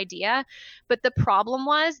good idea. But the problem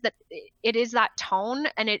was that it is that tone,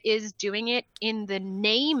 and it is doing it in the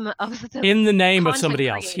name of somebody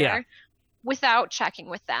else, without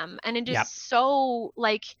checking with them. And it is so,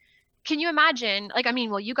 like, can you imagine, like, I mean,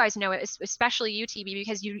 well, you guys know it, especially you, TB,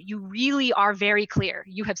 because you really are very clear.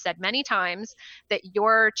 You have said many times that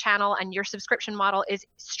your channel and your subscription model is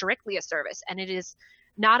strictly a service, and it is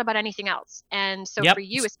not about anything else. And so for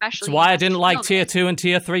you, especially, that's why I didn't like tier 2 and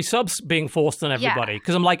tier 3 subs being forced on everybody,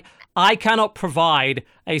 because I'm like, I cannot provide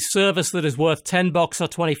a service that is worth $10 or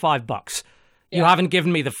 $25. You haven't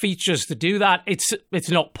given me the features to do that. It's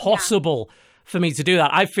not possible for me to do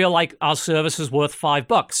that. I feel like our service is worth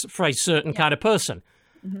 $5 for a certain kind of person.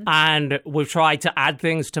 Mm-hmm. And we've tried to add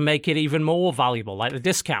things to make it even more valuable, like the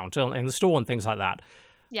discount in the store and things like that.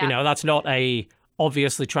 You know, that's not a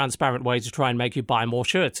obviously transparent way to try and make you buy more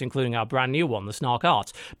shirts, including our brand new one, the Snark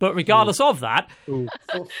Arts. But regardless of that,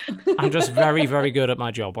 I'm just very, very good at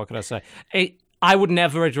my job. What can I say? I would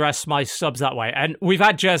never address my subs that way. And we've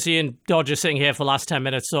had Jesse and Dodger sitting here for the last 10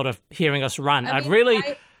 minutes sort of hearing us rant. I'd really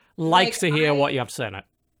like to hear what you have to say on it.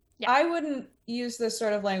 I wouldn't use this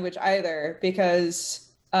sort of language either,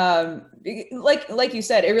 because like you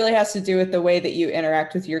said, it really has to do with the way that you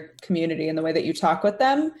interact with your community and the way that you talk with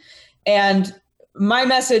them. And my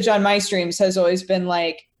message on my streams has always been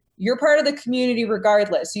like, you're part of the community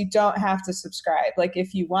regardless. You don't have to subscribe. Like,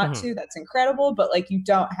 if you want to, that's incredible, but like, you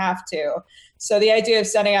don't have to. So the idea of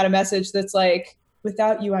sending out a message that's like,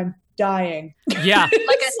 without you, I'm dying. Yeah.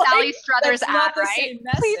 Like a Sally Struthers ad, right?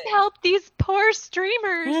 Please help these poor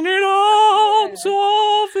streamers. In the arms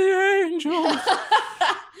of the angels.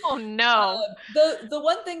 Oh no. The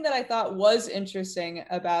one thing that I thought was interesting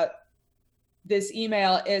about this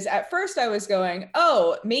email is, at first I was going,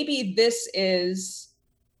 oh, maybe this is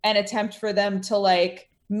an attempt for them to like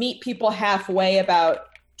meet people halfway about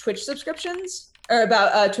Twitch subscriptions, or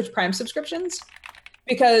about Twitch Prime subscriptions.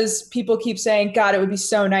 Because people keep saying, God, it would be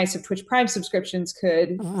so nice if Twitch Prime subscriptions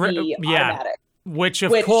could be automatic. Which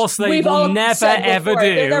of course they will never ever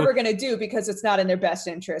do. They're never going to do, because it's not in their best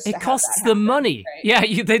interest. It costs them money. Right?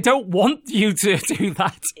 Yeah, they don't want you to do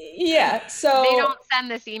that. Yeah, so they don't send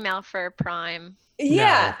this email for Prime.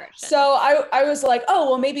 Yeah. version. So I was like, oh,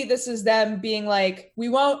 well, maybe this is them being like, we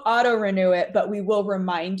won't auto renew it, but we will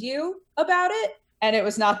remind you about it. And it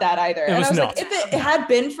was not that either. And I was like, if it had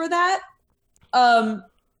been for that,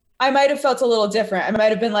 I might have felt a little different. I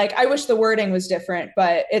might have been like, I wish the wording was different,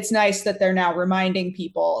 but it's nice that they're now reminding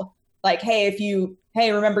people like, hey,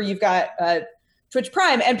 remember you've got Twitch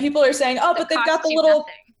Prime, and people are saying, oh, but they've got the little,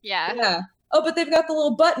 oh, but they've got the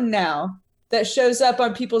little button now that shows up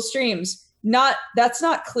on people's streams. That's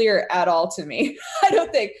not clear at all to me. I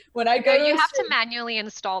don't think when I go, you have to manually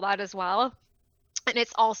install that as well, and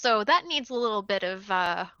it's also that needs a little bit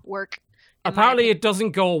of work. Apparently, it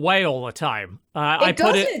doesn't go away all the time. I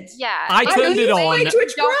turned it on.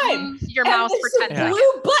 Twitch Prime. Use your mouse for 10 seconds.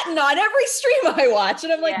 Blue button on every stream I watch,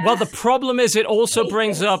 and I'm like, well, the problem is it also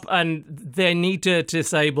brings up, and they need to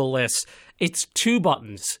disable this. It's 2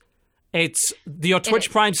 buttons. It's your Twitch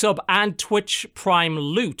Prime sub and Twitch Prime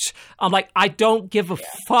loot. I'm like, I don't give a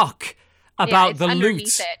fuck about the loot.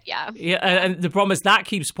 And the problem is that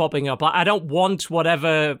keeps popping up. I don't want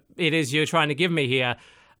whatever it is you're trying to give me here.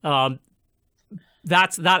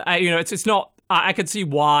 It's not. I can see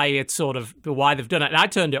why it's sort of why they've done it. And I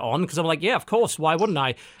turned it on because I'm like, yeah, of course. Why wouldn't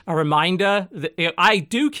I? A reminder that I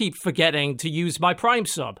do keep forgetting to use my Prime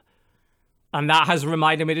sub. And that has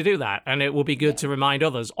reminded me to do that. And it will be good to remind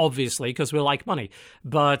others, obviously, because we like money.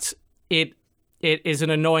 But it is an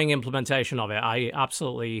annoying implementation of it. I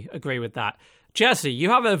absolutely agree with that. Jesse, you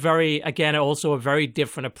have a very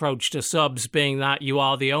different approach to subs, being that you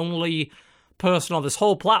are the only person on this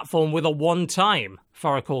whole platform with a one-time, if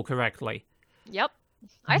I recall correctly. Yep.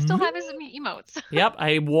 I still have his emotes. Yep,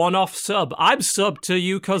 a one-off sub. I'm subbed to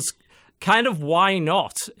you because kind of why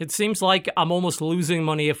not? It seems like I'm almost losing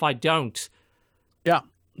money if I don't. Yeah,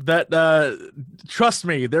 that trust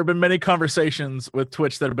me, there have been many conversations with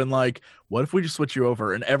Twitch that have been like, what if we just switch you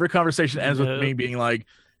over? And every conversation ends with me being like,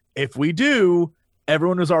 if we do,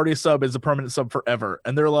 everyone who's already a sub is a permanent sub forever.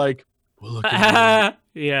 And they're like, well, look at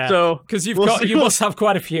yeah. So because you must have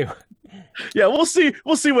quite a few. Yeah, we'll see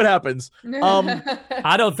what happens.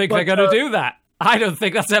 I don't think they're gonna do that. I don't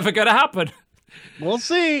think that's ever gonna happen. We'll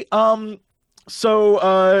see. So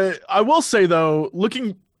I will say though,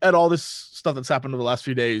 looking at all this stuff that's happened over the last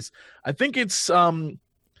few days, I think it's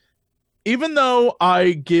even though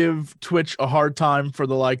I give Twitch a hard time for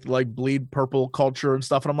the like bleed purple culture and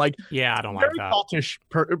stuff, and I'm like, yeah, I don't like that. Cultish,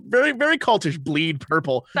 very very cultish bleed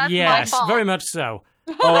purple. That's yes, my fault. very much so.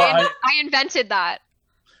 I invented that.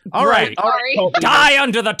 All right. Die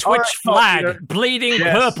under the Twitch flag, bleeding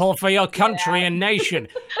purple for your country and nation.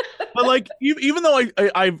 But like, even though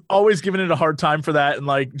I've always given it a hard time for that, and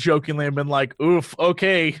like jokingly I've been like, oof,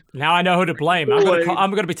 okay. Now I know who to blame. I'm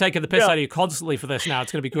gonna be taking the piss out of you constantly for this now.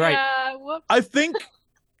 It's gonna be great. Yeah, whoops.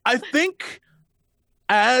 I think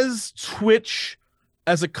as Twitch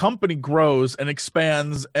as a company grows and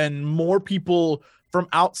expands, and more people from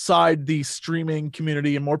outside the streaming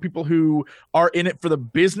community and more people who are in it for the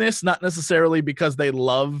business, not necessarily because they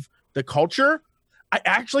love the culture, I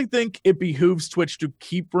actually think it behooves Twitch to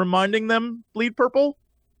keep reminding them bleed purple,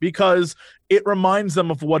 because it reminds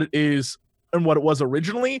them of what it is and what it was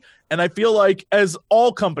originally. And I feel like as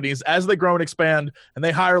all companies, as they grow and expand and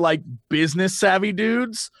they hire like business savvy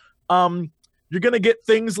dudes, you're going to get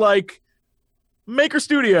things like Maker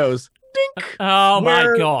Studios. Dink. Oh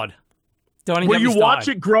my God. Don't where you watch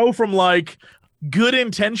it grow from like good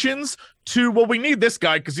intentions to, well, we need this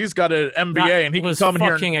guy because he's got an MBA and he can come in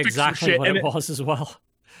here and fix exactly shit. What And it was as well.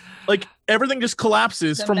 Like everything just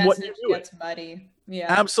collapses the from what you do. Gets muddy. Yeah,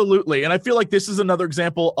 absolutely. And I feel like this is another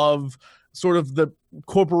example of sort of the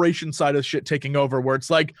corporation side of shit taking over, where it's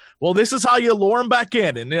like, well, this is how you lure them back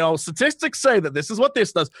in, and statistics say that this is what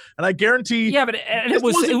this does, and I guarantee. Yeah, but it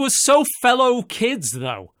was so fellow kids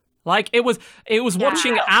though. Like it was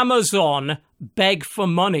watching Amazon beg for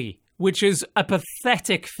money, which is a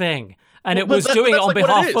pathetic thing, and it was doing it on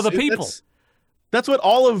behalf of the people. That's what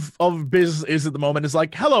all of biz is at the moment. Is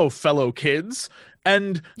like, hello, fellow kids,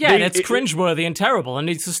 and and it's cringeworthy and terrible and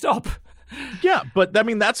needs to stop. Yeah, but I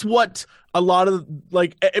mean that's what a lot of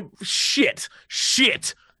like shit.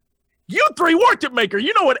 You three worked at Maker.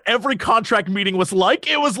 You know what every contract meeting was like.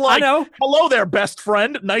 It was like, hello there, best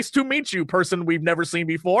friend. Nice to meet you, person we've never seen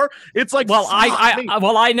before. It's like, well,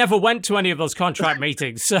 I never went to any of those contract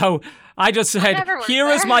meetings, so I just said, here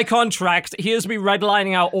is my contract. Here's me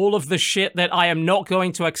redlining out all of the shit that I am not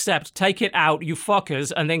going to accept. Take it out, you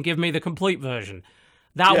fuckers, and then give me the complete version.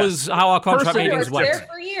 That was how our contract meetings went. There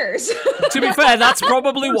for years. To be fair, that's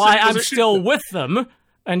probably why I'm still with them.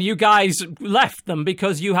 And you guys left them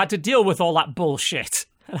because you had to deal with all that bullshit.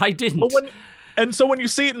 And I didn't. And so when you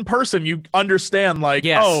see it in person, you understand, like,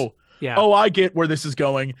 Yeah. oh, I get where this is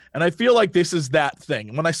going. And I feel like this is that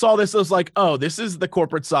thing. When I saw this, I was like, oh, this is the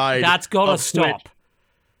corporate side. That's gotta of stop. Twitch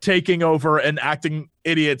taking over and acting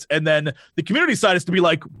idiots. And then the community side is to be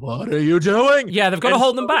like, what are you doing? Yeah, they've got to And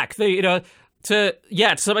hold them back. To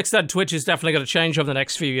some extent, Twitch is definitely going to change over the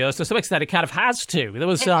next few years. To some extent, it kind of has to. There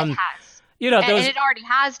was It has. there And was it already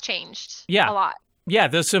has changed Yeah. a lot. Yeah,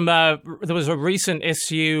 there's some. There was a recent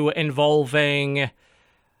issue involving.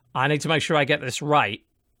 I need to make sure I get this right,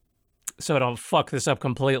 so I don't fuck this up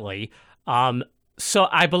completely. So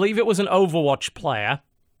I believe it was an Overwatch player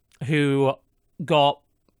who got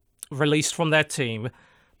released from their team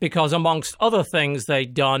because, amongst other things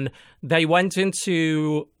they'd done, they were in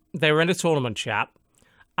a tournament chat,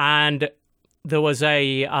 and there was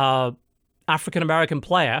a African American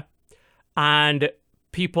player, and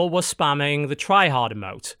people were spamming the tryhard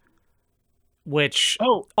emote, which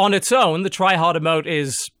on its own, the tryhard emote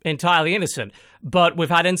is entirely innocent. But we've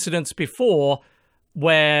had incidents before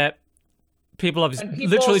where people have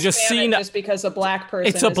literally just seen just because a black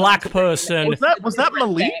person. it's a black person. Was that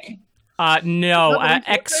Malik? No, Or was that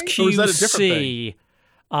a different XQC.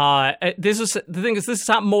 The thing is, this has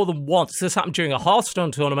happened more than once. This happened during a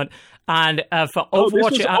Hearthstone tournament, and for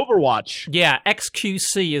Overwatch. This was Overwatch. Yeah,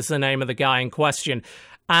 XQC is the name of the guy in question,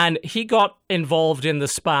 and he got involved in the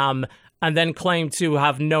spam and then claimed to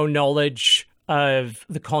have no knowledge of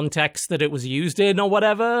the context that it was used in or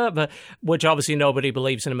whatever, but which obviously nobody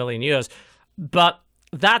believes in a million years. But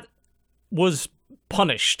that was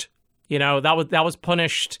punished. That was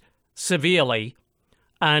punished severely.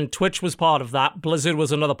 And Twitch was part of that. Blizzard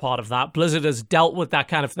was another part of that. Blizzard has dealt with that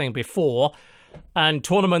kind of thing before. And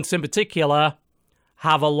tournaments in particular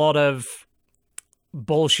have a lot of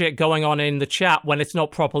bullshit going on in the chat when it's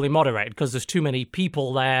not properly moderated because there's too many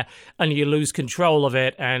people there and you lose control of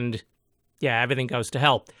it and, yeah, everything goes to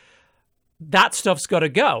hell. That stuff's got to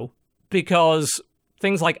go because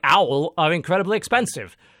things like OWL are incredibly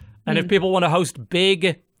expensive. And if people want to host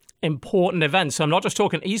big, important events, so I'm not just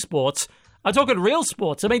talking esports, I'm talking real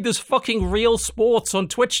sports. I mean, there's fucking real sports on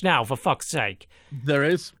Twitch now, for fuck's sake. There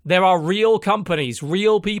is. There are real companies,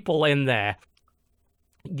 real people in there.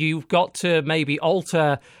 You've got to maybe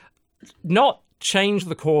not change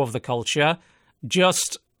the core of the culture,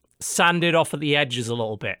 just sand it off at the edges a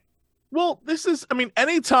little bit. Well,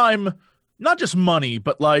 anytime, not just money,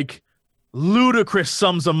 but like ludicrous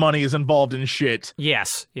sums of money is involved in shit.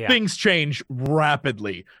 Yes, yeah. Things change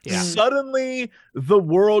rapidly. Yeah. Suddenly, the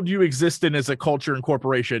world you exist in as a culture and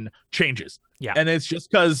corporation changes. Yeah. And it's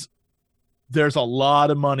just because there's a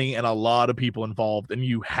lot of money and a lot of people involved, and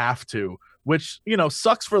you have to, which,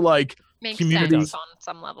 sucks for like Makes communities sense on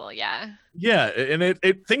some level, yeah. Yeah, and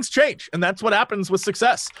it things change, and that's what happens with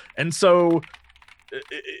success. And so,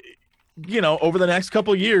 over the next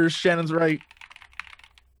couple of years, Shannon's right.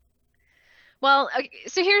 Well,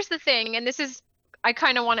 so here's the thing, and I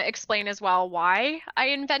kind of want to explain as well why I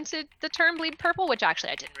invented the term bleed purple, which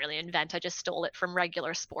actually I didn't really invent. I just stole it from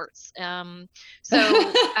regular sports. But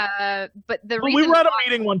the reason we were at a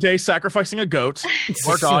meeting one day sacrificing a goat.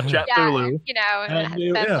 Or dog, Jet Thulu.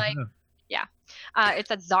 It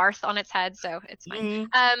said Zarth on its head, so it's fine.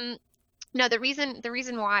 No, the reason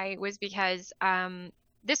why was because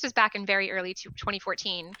this was back in very early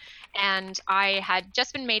 2014, and I had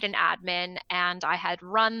just been made an admin, and I had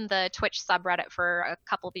run the Twitch subreddit for a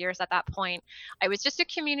couple of years at that point. I was just a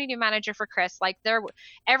community manager for Chris.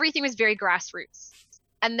 Everything was very grassroots.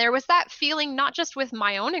 And there was that feeling, not just with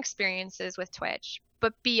my own experiences with Twitch,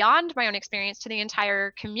 but beyond my own experience to the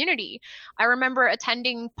entire community. I remember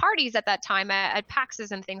attending parties at that time at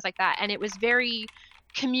PAXs and things like that, and it was very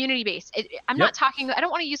community based. I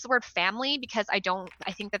don't want to use the word family because I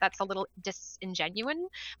think that that's a little disingenuous,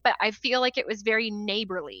 but I feel like it was very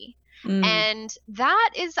neighborly. And that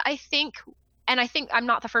is, I think I'm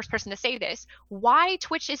not the first person to say this, why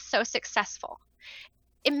Twitch is so successful.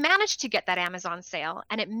 It managed to get that Amazon sale,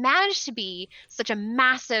 and it managed to be such a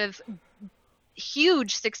massive,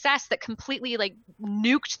 huge success that completely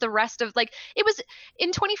nuked the rest of it was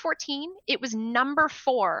in 2014 it was number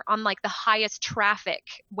 4 on the highest traffic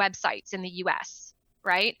websites in the US,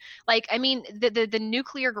 right? The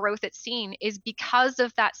nuclear growth it's seen is because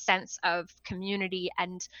of that sense of community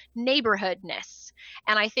and neighborhoodness.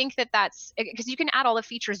 And I think that's because you can add all the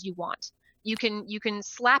features you want. You can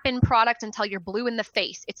slap in product until you're blue in the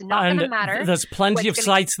face. It's not going to matter. There's plenty of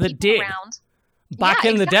sites that did back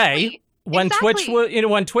in the day. When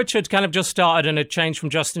Twitch had kind of just started and it changed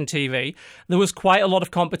from Justin TV, there was quite a lot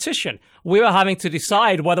of competition. We were having to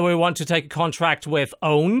decide whether we want to take a contract with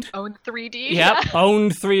Owned 3D. Yep,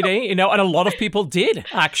 Owned 3D, and a lot of people did,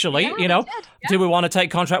 actually, Yeah, they did, yeah. Do we want to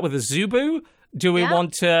take contract with a Zubu? Do we Yeah.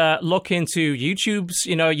 want to look into YouTube's?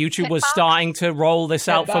 YouTube was Hitbox. starting to roll this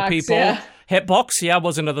out for Hitbox, people. yeah. Hitbox,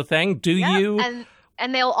 was another thing. Do Yeah, you?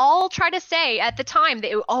 and they'll all try to say at the time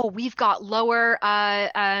that we've got lower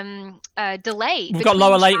delay. We've got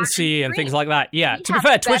lower between chat latency and stream. things like that. Yeah. We To be have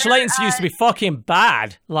fair, Twitch better, latency used to be fucking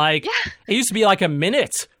bad. Like, it used to be like a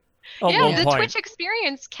minute at one the point. Twitch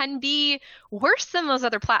experience can be worse than those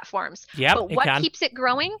other platforms. Yep, But it what can. keeps it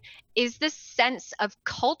growing is this sense of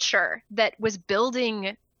culture that was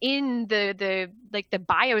building in the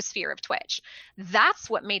biosphere of Twitch. That's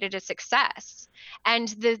what made it a success. And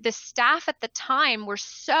the staff at the time were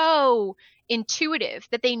so intuitive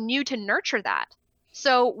that they knew to nurture that.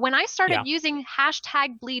 So when I started using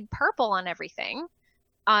 #BleedPurple on everything,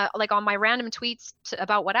 like on my random tweets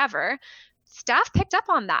about whatever, staff picked up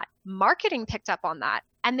on that. Marketing picked up on that.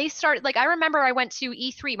 And they started, like, I remember I went to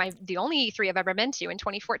E3, the only E3 I've ever been to in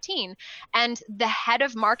 2014. And the head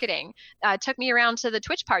of marketing took me around to the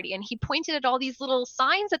Twitch party, and he pointed at all these little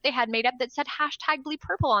signs that they had made up that said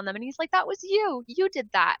 #BleedPurple on them. And he's like, that was you. You did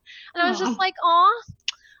that. And I was just like, aw,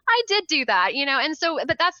 I did do that, And so,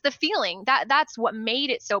 but that's the feeling. That's what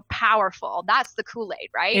made it so powerful. That's the Kool-Aid,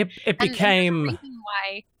 right? It became. And the reason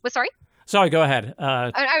why. What? Sorry. Sorry, go ahead.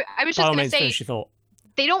 I was just going to say, finish your thought.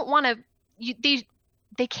 they don't want to.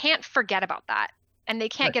 They can't forget about that, and they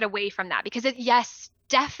can't get away from that because yes,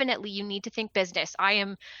 definitely you need to think business. I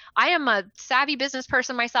am a savvy business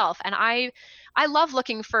person myself, and I love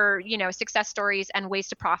looking for success stories and ways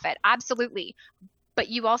to profit. Absolutely. But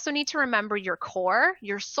you also need to remember your core,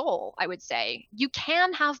 your soul, I would say. You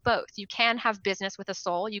can have both. You can have business with a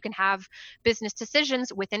soul. You can have business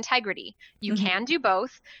decisions with integrity. You can do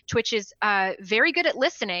both. Twitch is very good at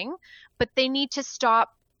listening, but they need to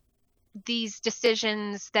stop these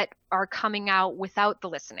decisions that are coming out without the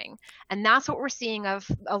listening. And that's what we're seeing of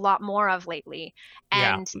a lot more of lately.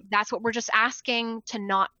 And that's what we're just asking to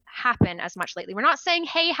not happen as much lately. We're not saying,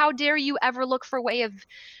 hey, how dare you ever look for ways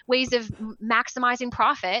of maximizing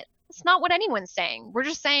profit. That's not what anyone's saying. We're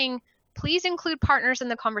just saying, please include partners in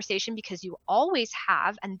the conversation because you always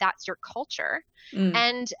have, and that's your culture.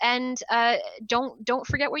 And don't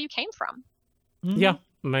forget where you came from. Yeah,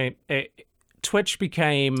 I mean, Twitch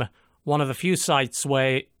became one of the few sites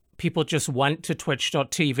where people just went to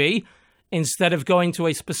twitch.tv instead of going to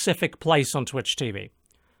a specific place on Twitch TV.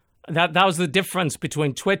 That was the difference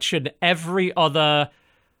between Twitch and every other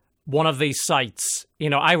one of these sites.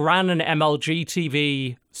 I ran an MLG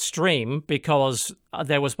TV stream because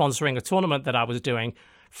they were sponsoring a tournament that I was doing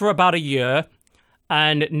for about a year,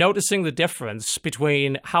 and noticing the difference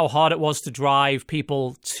between how hard it was to drive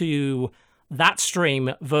people to that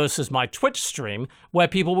stream versus my Twitch stream, where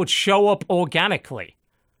people would show up organically.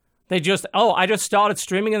 I just started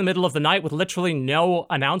streaming in the middle of the night with literally no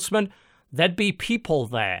announcement. There'd be people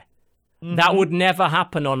there. That would never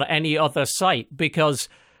happen on any other site because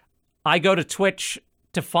I go to Twitch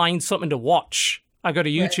to find something to watch. I go to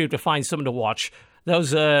YouTube to find something to watch.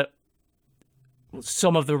 Those are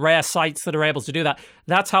some of the rare sites that are able to do that.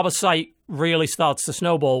 That's how a site really starts to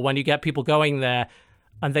snowball, when you get people going there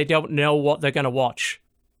and they don't know what they're going to watch.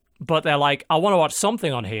 But they're like, I want to watch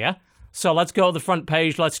something on here. So let's go to the front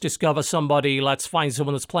page. Let's discover somebody. Let's find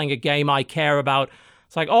someone that's playing a game I care about.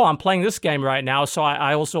 It's like, oh, I'm playing this game right now, so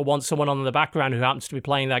I also want someone on in the background who happens to be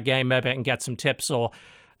playing that game. Maybe I can get some tips. Or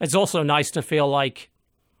it's also nice to feel like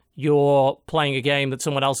you're playing a game that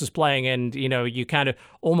someone else is playing and, you kind of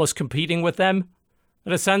almost competing with them.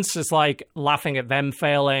 In a sense, it's like laughing at them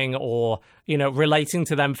failing or, relating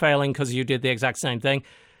to them failing because you did the exact same thing.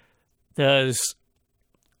 There's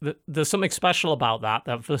something special about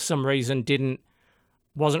that for some reason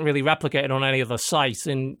wasn't really replicated on any other sites.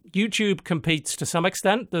 And YouTube competes to some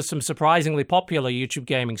extent. There's some surprisingly popular YouTube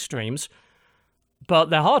gaming streams, but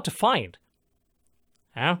they're hard to find.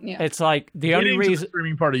 Yeah. It's like the only reason the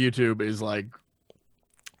streaming part of YouTube is like,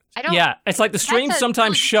 it's like the streams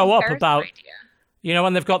sometimes show up about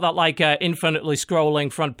when they've got that like infinitely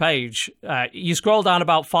scrolling front page. You scroll down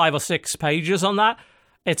about 5 or 6 pages on that,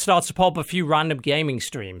 it starts to pop a few random gaming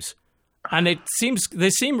streams. And they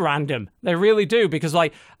seem random. They really do, because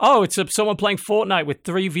like, oh, it's someone playing Fortnite with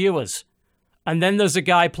 3 viewers. And then there's a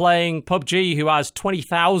guy playing PUBG who has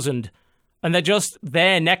 20,000, and they're just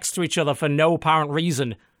there next to each other for no apparent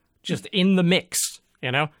reason, just in the mix,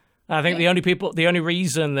 I think the only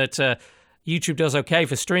reason that YouTube does okay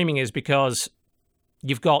for streaming is because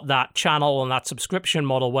you've got that channel and that subscription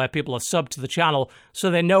model where people are subbed to the channel,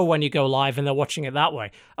 so they know when you go live and they're watching it that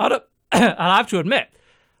way. And I have to admit,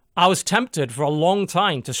 I was tempted for a long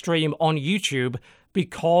time to stream on YouTube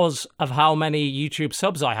because of how many YouTube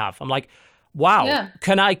subs I have. I'm like, wow,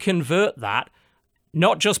 can I convert that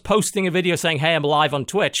not just posting a video saying, hey, I'm live on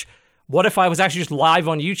Twitch. What if I was actually just live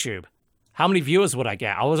on YouTube? How many viewers would I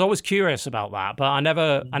get? I was always curious about that, but I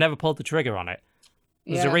never pulled the trigger on it.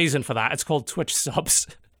 There's a reason for that. It's called Twitch subs.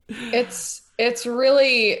 It's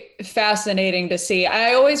really fascinating to see.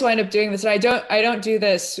 I always wind up doing this, and I don't do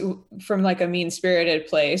this from like a mean-spirited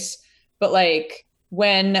place, but like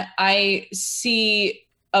when I see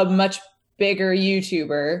a much bigger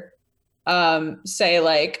YouTuber say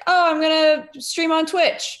like, oh, I'm gonna stream on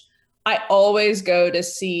Twitch, I always go to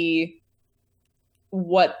see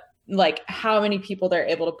how many people they're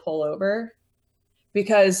able to pull over,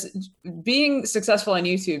 because being successful on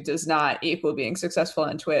YouTube does not equal being successful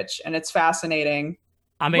on Twitch, and it's fascinating.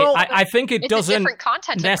 I mean, I think it doesn't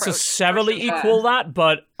necessarily approach, equal that,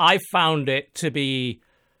 but I found it to be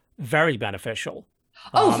very beneficial.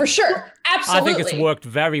 Oh, for sure. Absolutely. I think it's worked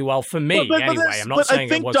very well for me anyway. I'm not saying I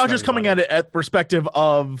think Dodger's coming at it at perspective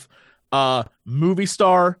of movie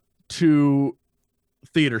star to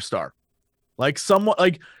theater star. Like somewhat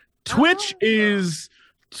like Twitch is,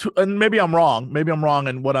 and maybe I'm wrong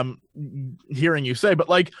in what I'm hearing you say, but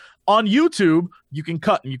like on YouTube, you can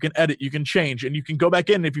cut and you can edit, you can change, and you can go back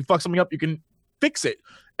in. And if you fuck something up, you can fix it.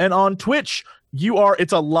 And on Twitch,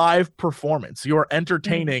 it's a live performance. You're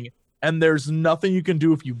entertaining. And there's nothing you can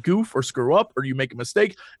do if you goof or screw up or you make a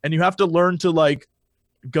mistake, and you have to learn to like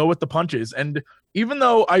go with the punches. And even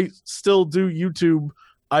though I still do YouTube,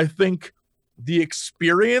 I think the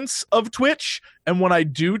experience of Twitch, and when I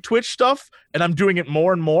do Twitch stuff and I'm doing it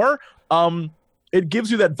more and more, it gives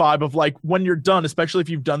you that vibe of like when you're done, especially if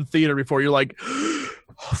you've done theater before, you're like, oh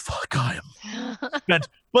fuck, I am spent.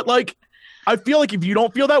 But like, I feel like if you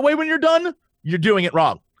don't feel that way when you're done, you're doing it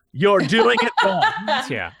wrong. You're doing it wrong.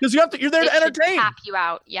 Yeah. Because you're there to entertain. Tap you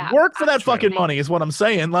out. Yeah. Work for that fucking money is what I'm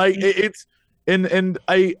saying. Like it's and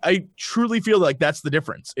I truly feel like that's the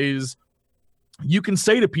difference is you can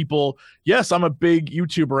say to people, yes, I'm a big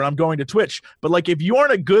YouTuber and I'm going to Twitch, but like if you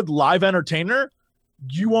aren't a good live entertainer,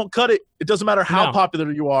 you won't cut it. It doesn't matter how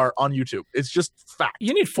popular you are on YouTube. It's just fact.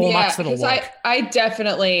 You need formats that'll work. I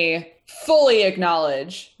definitely fully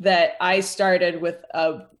acknowledge that I started with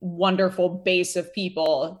a wonderful base of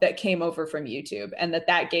people that came over from YouTube, and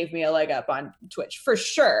that gave me a leg up on Twitch for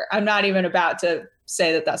sure. I'm not even about to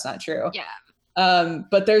say that that's not true. Yeah.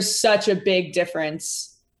 But there's such a big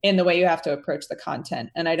difference in the way you have to approach the content.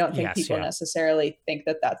 And I don't think people necessarily think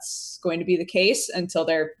that that's going to be the case until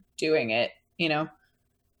they're doing it, you know?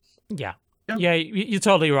 Yeah, you're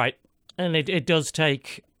totally right. And it does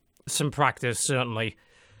take some practice, certainly.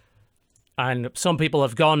 And some people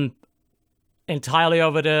have gone entirely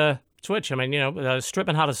over to Twitch. I mean,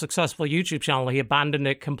 Strippin had a successful YouTube channel. He abandoned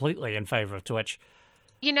it completely in favor of Twitch.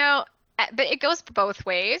 But it goes both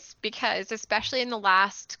ways, because especially in the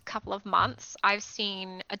last couple of months, I've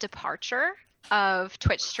seen a departure of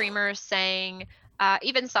Twitch streamers saying,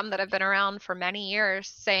 even some that have been around for many years,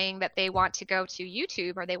 saying that they want to go to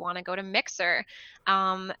YouTube or they want to go to Mixer,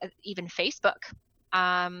 even Facebook.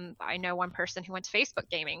 I know one person who went to Facebook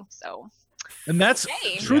gaming, so. And that's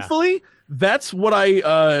truthfully, that's what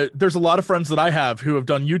there's a lot of friends that I have who have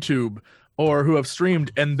done YouTube or who have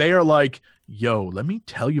streamed, and they are like, yo, let me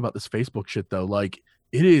tell you about this Facebook shit though. Like,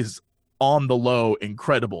 it is on the low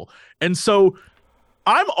incredible. And so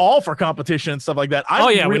I'm all for competition and stuff like that.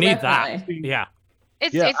 We need that. Yeah.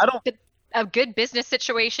 It's a good business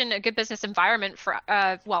situation, a good business environment for,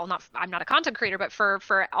 I'm not a content creator, but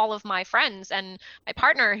for all of my friends and my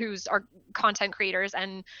partner who's our content creators.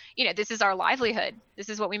 And, this is our livelihood. This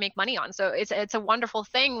is what we make money on. So it's a wonderful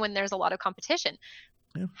thing when there's a lot of competition.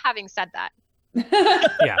 Yeah. Having said that.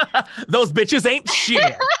 Yeah. Those bitches ain't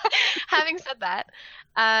shit. Having said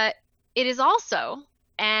that, it is also,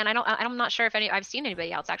 and I'm not sure if I've seen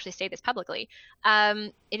anybody else actually say this publicly.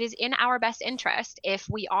 It is in our best interest, if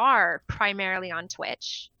we are primarily on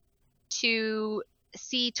Twitch, to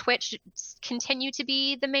see Twitch continue to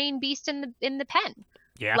be the main beast in the pen.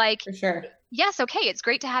 Yeah, like for sure. Yes, okay, it's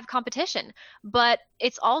great to have competition, but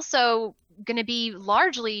it's also going to be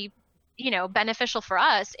largely beneficial for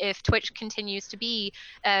us if Twitch continues to be,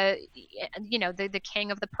 the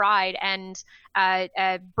king of the pride and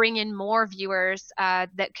bring in more viewers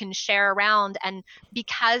that can share around, and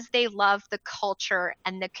because they love the culture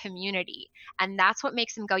and the community. And that's what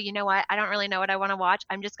makes them go, you know what, I don't really know what I want to watch.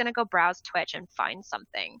 I'm just going to go browse Twitch and find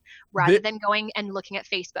something, rather than going and looking at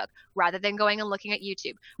Facebook, rather than going and looking at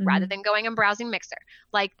YouTube, rather than going and browsing Mixer.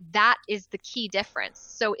 Like, that is the key difference.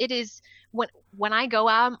 So it is, when I go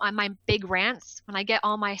out on my big rants, when I get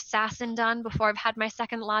all my assassin done before I've had my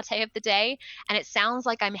second latte of the day, and it sounds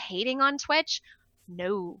like I'm hating on Twitch,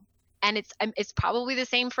 no, and it's probably the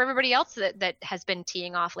same for everybody else that has been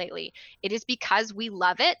teeing off lately. It is because we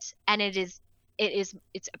love it, and it's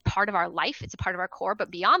a part of our life, it's a part of our core, but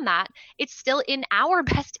beyond that, it's still in our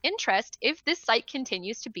best interest if this site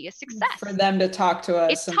continues to be a success. For them to talk to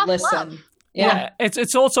us and tough listen. love. Yeah.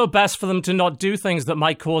 It's also best for them to not do things that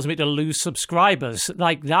might cause me to lose subscribers.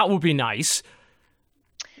 Like, that would be nice.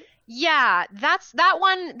 Yeah, that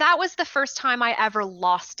was the first time I ever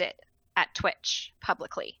lost it at Twitch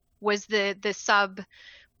publicly, was the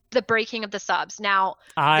breaking of the subs. Now,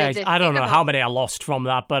 I don't know how many I lost from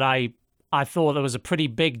that, but I thought there was a pretty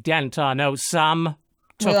big dent. I know Sam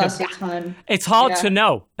took a ton. It's hard to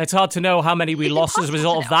know. It's hard to know how many we lost as a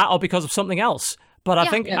result of that or because of something else. But I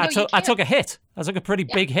think I took a hit. I took a pretty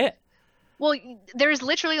big hit. Well, there's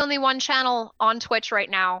literally only one channel on Twitch right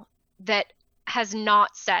now that has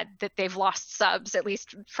not said that they've lost subs, at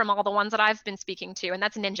least from all the ones that I've been speaking to, and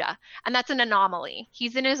that's Ninja. And that's an anomaly.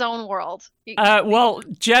 He's in his own world. Well,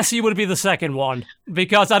 Jesse would be the second one,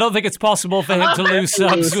 because I don't think it's possible for him to lose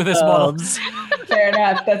subs with this model. Fair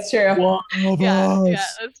enough. That's true. Yeah,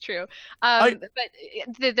 that's true. But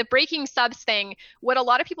the breaking subs thing, what a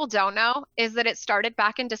lot of people don't know is that it started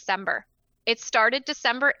back in December. It started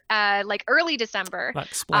December, like early December. That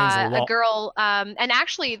explains a lot. A girl, and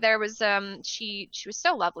actually there was, she was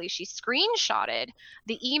so lovely. She screenshotted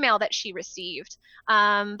the email that she received.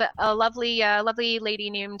 But a lovely lady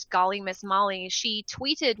named Golly Miss Molly, she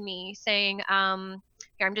tweeted me saying,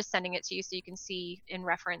 here, I'm just sending it to you so you can see in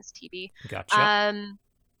reference, TB. Gotcha.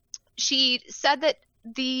 She said that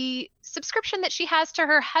the subscription that she has to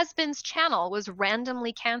her husband's channel was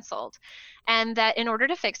randomly canceled, and that in order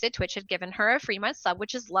to fix it, Twitch had given her a free month sub,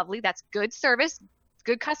 which is lovely. That's good service,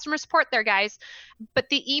 good customer support there, guys. But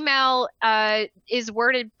the email is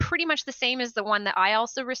worded pretty much the same as the one that I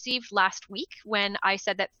also received last week when I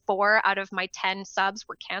said that 4 out of my 10 subs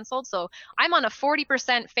were canceled. So I'm on a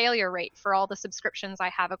 40% failure rate for all the subscriptions I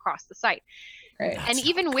have across the site. Right. And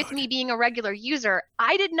even with me being a regular user,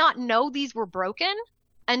 I did not know these were broken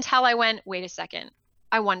until I went, wait a second,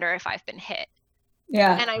 I wonder if I've been hit.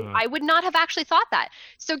 Yeah. And I would not have actually thought that.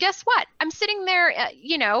 So guess what? I'm sitting there,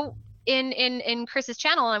 in Chris's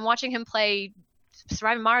channel, and I'm watching him play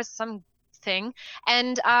Surviving Mars, something,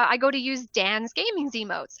 and I go to use Dan's gaming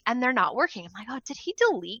emotes, and they're not working. I'm like, oh, did he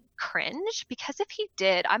delete cringe? Because if he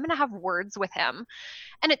did, I'm gonna have words with him.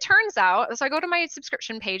 And it turns out, so I go to my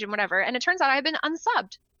subscription page and whatever, and it turns out I've been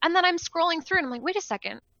unsubbed. And then I'm scrolling through, and I'm like, wait a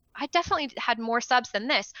second. I definitely had more subs than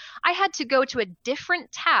this. I had to go to a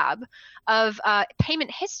different tab of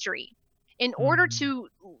payment history in order to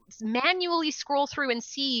manually scroll through and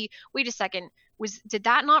see, wait a second, did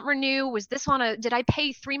that not renew? Was this one did I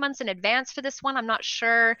pay 3 months in advance for this one? I'm not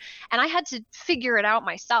sure. And I had to figure it out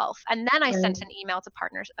myself. And then I sent an email to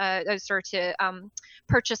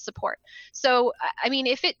purchase support. So, I mean,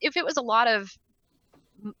 if it was a lot of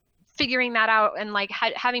figuring that out and like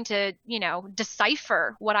having to,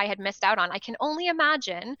 decipher what I had missed out on, I can only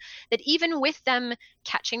imagine that even with them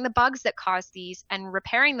catching the bugs that cause these and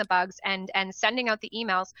repairing the bugs and sending out the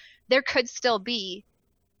emails, there could still be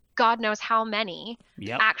God knows how many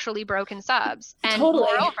actually broken subs. And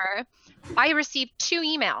moreover, I received 2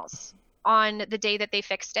 emails on the day that they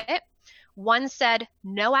fixed it. One said,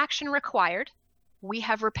 no action required. We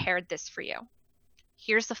have repaired this for you.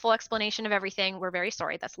 Here's the full explanation of everything. We're very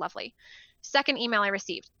sorry. That's lovely. Second email I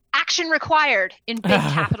received, action required in big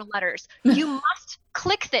capital letters. You must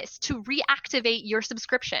click this to reactivate your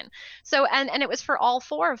subscription. So, and it was for all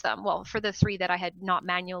 4 of them. Well, for the 3 that I had not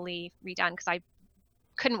manually redone because I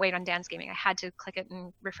couldn't wait on Dan's Gaming. I had to click it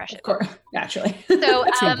and refresh it. Of course, naturally. So,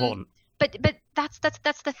 Too important. But that's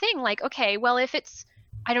the thing. Like, okay, well, if it's,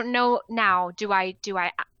 I don't know now, do I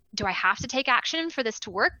have to take action for this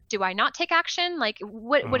to work? Do I not take action? Like,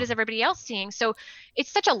 what is everybody else seeing? So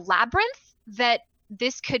it's such a labyrinth that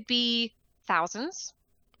this could be thousands,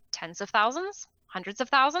 tens of thousands, hundreds of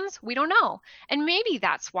thousands. We don't know. And maybe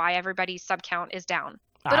that's why everybody's sub count is down.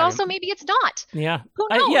 But also maybe it's not. Yeah. Who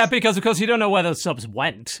knows? Yeah, because of course you don't know where those subs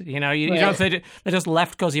went. You don't know if they just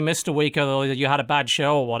left because you missed a week or you had a bad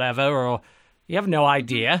show or whatever, or you have no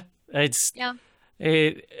idea.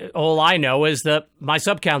 All I know is that my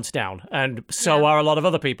sub count's down, and so are a lot of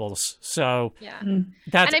other people's. So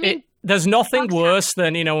there's nothing worse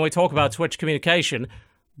than, when we talk about Twitch communication,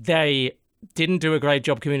 they didn't do a great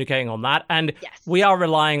job communicating on that, and we are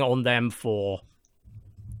relying on them for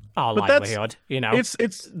our livelihood.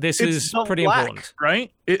 This is pretty important,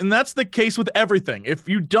 right? And that's the case with everything. If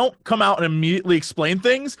you don't come out and immediately explain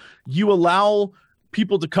things, you allow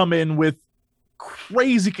people to come in with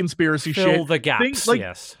crazy conspiracy shit. Fill the gaps,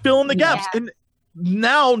 fill in the gaps. And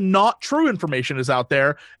now not true information is out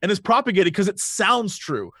there and is propagated because it sounds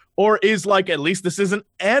true, or is like, at least this isn't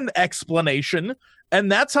an explanation. And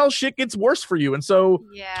that's how shit gets worse for you. And so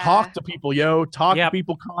talk to people, talk to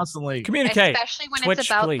people constantly. Communicate. Especially when Twitch, it's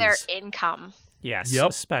about their please. income. Yes,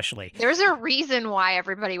 especially. There's a reason why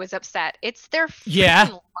everybody was upset. It's their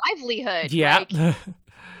freaking livelihood. Yeah. Like,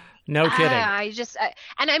 no kidding.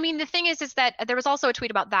 And I mean, the thing is that there was also a tweet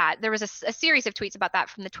about that. There was a series of tweets about that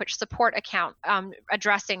from the Twitch support account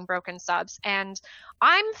addressing broken subs. And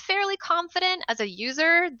I'm fairly confident as a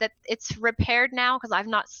user that it's repaired now, because I've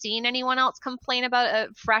not seen anyone else complain about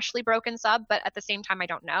a freshly broken sub, but at the same time, I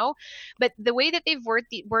don't know. But the way that they've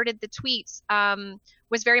worded the tweets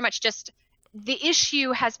was very much just, the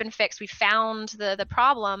issue has been fixed. We found the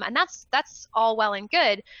problem, and that's all well and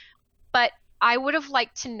good. But I would have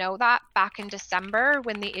liked to know that back in December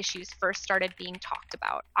when the issues first started being talked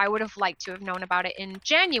about. I would have liked to have known about it in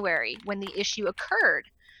January when the issue occurred.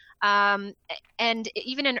 And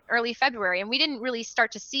even in early February. And we didn't really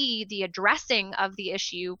start to see the addressing of the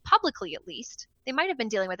issue publicly, at least. They might have been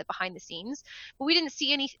dealing with it behind the scenes, but we didn't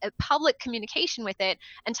see any public communication with it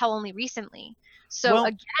until only recently. So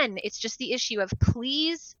again, it's just the issue of,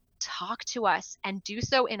 please talk to us and do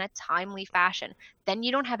so in a timely fashion. Then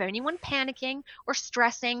you don't have anyone panicking or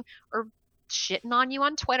stressing or shitting on you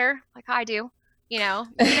on Twitter like I do. You know,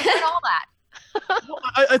 you can avoid all that.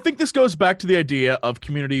 I think this goes back to the idea of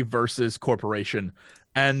community versus corporation.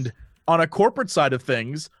 And on a corporate side of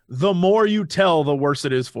things, the more you tell, the worse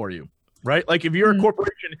it is for you, right? Like if you're a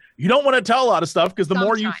corporation, you don't want to tell a lot of stuff, because the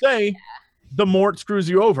more you say, the more it screws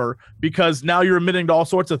you over, because now you're admitting to all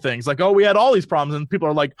sorts of things. Like, oh, we had all these problems, and people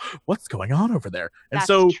are like, what's going on over there? And That's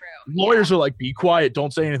so true. lawyers are like, be quiet,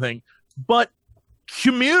 don't say anything. But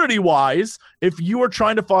community-wise, if you are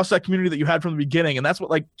trying to foster that community that you had from the beginning, and that's what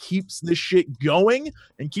like keeps this shit going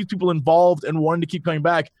and keeps people involved and wanting to keep coming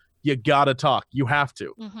back, you gotta talk. You have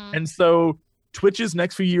to. And so Twitch's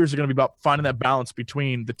next few years are going to be about finding that balance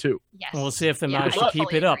between the two. Yes. We'll see if they manage to I keep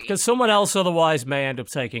totally it up, agree. because someone else otherwise may end up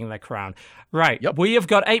taking the crown. Right. Yep. We have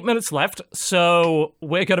got 8 minutes left, so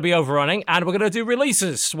we're going to be overrunning, and we're going to do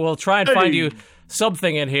releases. We'll try and find you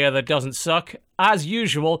something in here that doesn't suck. As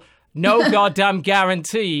usual, no goddamn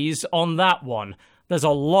guarantees on that one. There's a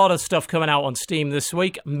lot of stuff coming out on Steam this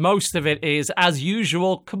week. Most of it is, as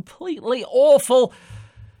usual, completely awful.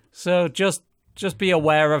 So just be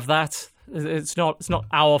aware of that. It's not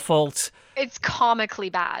our fault. It's comically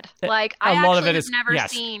bad. Like, A I lot of actually it have is- never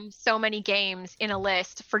yes. seen so many games in a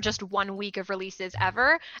list for just 1 week of releases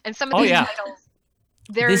ever. And some of these titles,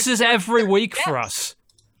 This is every week for us.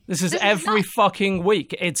 This is every nuts. fucking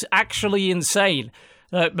week. It's actually insane.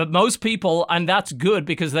 But most people, and that's good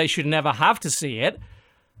because they should never have to see it,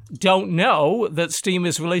 don't know that Steam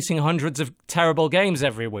is releasing hundreds of terrible games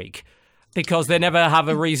every week because they never have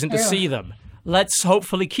a reason to see them. Let's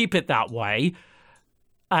hopefully keep it that way.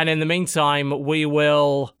 And in the meantime, we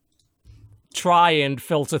will try and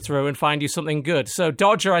filter through and find you something good. So,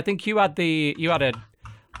 Dodger, I think you had a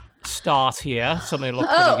start here. Something that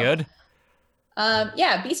looked pretty good.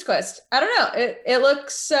 Yeah, Beast Quest. I don't know. It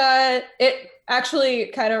looks. It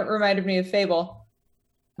actually kind of reminded me of Fable.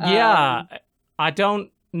 Yeah, I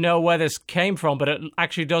don't know where this came from, but it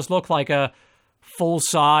actually does look like a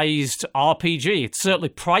full-sized RPG. It's certainly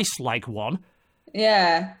priced like one.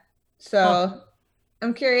 Yeah. So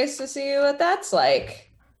I'm curious to see what that's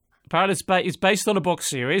like. Apparently, it's based on a book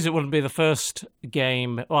series. It wouldn't be the first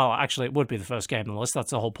game. Well, actually, it would be the first game on the list.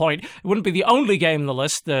 That's the whole point. It wouldn't be the only game on the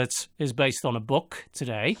list that is based on a book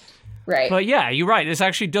today. Right. But yeah, you're right. This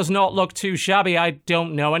actually does not look too shabby. I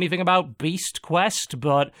don't know anything about Beast Quest,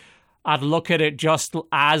 but I'd look at it just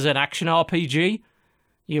as an action RPG.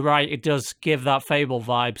 You're right. It does give that Fable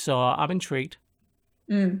vibe, so I'm intrigued.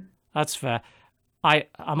 That's fair.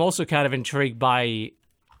 I'm also kind of intrigued by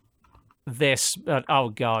this. Oh,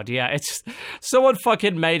 God, yeah. It's someone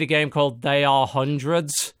fucking made a game called They Are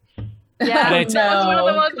Hundreds. Yeah, And that was one of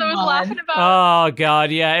the No, ones I was come laughing about. Oh,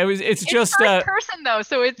 God, yeah. It's just first person though,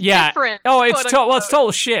 so it's yeah. different. Oh, it's quote, total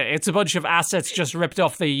unquote. shit. It's a bunch of assets just ripped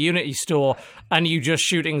off the Unity store and you just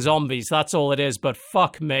shooting zombies. That's all it is. But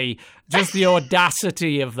fuck me. Just the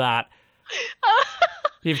audacity of that.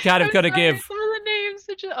 You've kind of I'm got to sorry, give... some of the names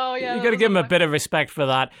are just, oh yeah. You got to give him a bit of respect for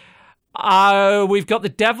that. We've got the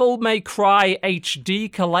Devil May Cry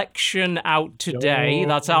HD collection out today.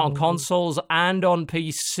 That's out on consoles and on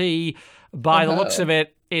PC. By the looks of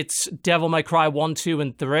it, it's Devil May Cry 1, 2,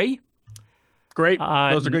 and 3. Great.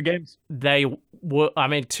 Those are good games. They were,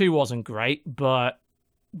 2 wasn't great, but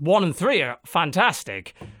 1 and 3 are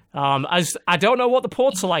fantastic. As I don't know what the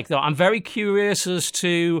ports are like, though. I'm very curious as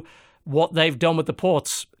to what they've done with the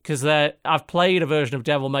ports, because I've played a version of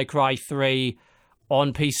Devil May Cry 3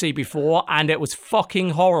 on PC before, and it was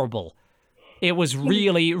fucking horrible. It was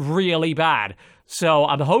really, really bad. So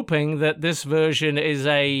I'm hoping that this version is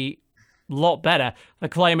a lot better. They're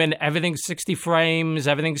claiming everything's 60 frames,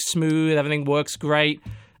 everything's smooth, everything works great.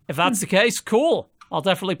 If that's the case, cool. I'll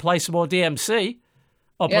definitely play some more DMC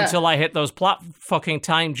up until I hit those fucking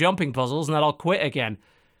time jumping puzzles, and then I'll quit again.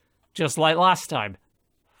 Just like last time.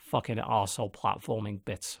 Fucking arsehole platforming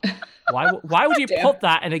bits. Why would you put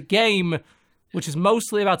that in a game which is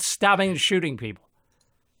mostly about stabbing and shooting people?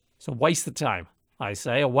 It's a waste of time, I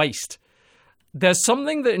say, a waste. There's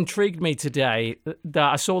something that intrigued me today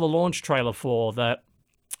that I saw the launch trailer for that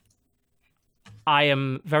I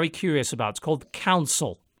am very curious about. It's called The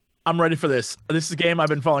Council. I'm ready for this. This is a game I've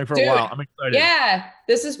been following for a while. I'm excited. Yeah,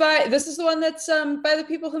 this is the one that's by the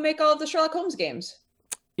people who make all of the Sherlock Holmes games.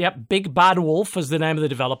 Yep, Big Bad Wolf is the name of the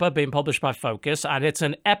developer, being published by Focus, and it's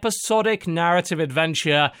an episodic narrative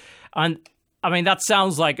adventure. And I mean, that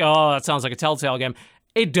sounds like a Telltale game.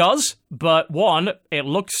 It does, but one, it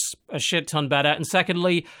looks a shit ton better, and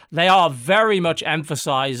secondly, they are very much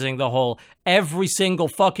emphasizing the whole every single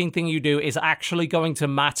fucking thing you do is actually going to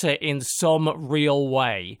matter in some real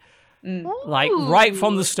way. Like, right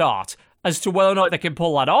from the start. As to whether or not they can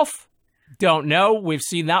pull that off, don't know. We've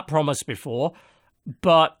seen that promise before,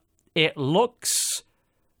 but it looks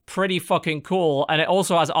pretty fucking cool, and it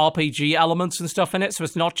also has RPG elements and stuff in it, so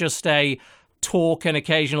it's not just a talk and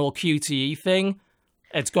occasional QTE thing.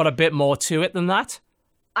 It's got a bit more to it than that.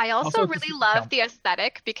 I also really love the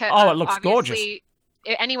aesthetic because it looks gorgeous.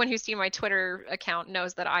 Anyone who's seen my Twitter account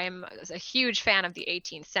knows that I am a huge fan of the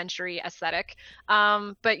 18th century aesthetic.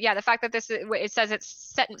 But yeah, the fact that it says it's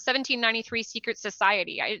set in 1793 secret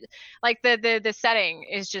society. I like the setting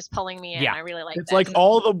is just pulling me in. Yeah. I really like it's that. Like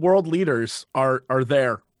all the world leaders are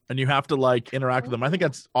there and you have to like interact with them. I think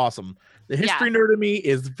that's awesome. The history nerd in me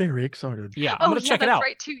is very excited. Yeah, I'm gonna check it out.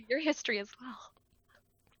 Right too. Your history as well.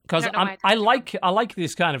 Because I like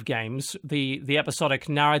these kind of games, the episodic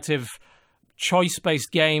narrative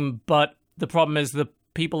choice-based game, but the problem is the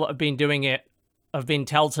people that have been doing it have been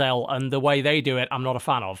Telltale, and the way they do it, I'm not a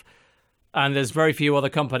fan of. And there's very few other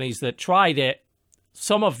companies that tried it.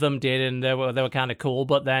 Some of them did, and they were kind of cool,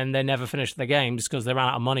 but then they never finished the games because they ran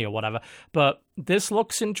out of money or whatever. But this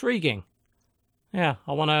looks intriguing. Yeah,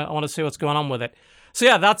 I want to see what's going on with it. So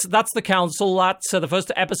yeah, that's The Council. That's the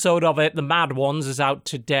first episode of it, The Mad Ones, is out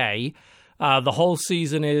today. The whole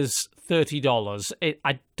season is $30. It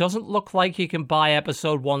doesn't look like you can buy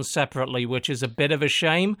episode 1 separately, which is a bit of a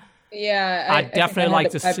shame. Yeah, I'd definitely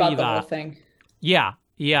like to see the that. whole thing. Yeah.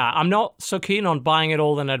 I'm not so keen on buying it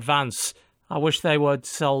all in advance. I wish they would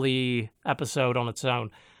sell the episode on its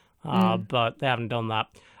own, but they haven't done that.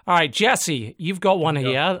 All right, Jesse, you've got one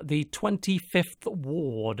here, the 25th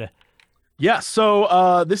Ward. Yeah,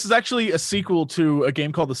 so this is actually a sequel to a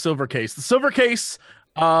game called The Silver Case. The Silver Case,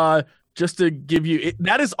 just to give you,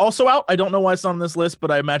 that is also out. I don't know why it's not on this list, but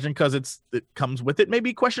I imagine because it comes with it,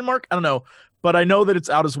 maybe, question mark? I don't know. But I know that it's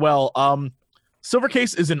out as well. Silver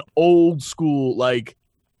Case is an old school, like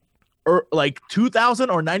 2000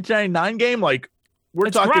 or 1999 game. Like, we're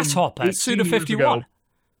it's talking Grasshopper, it's Suda 51. Ago.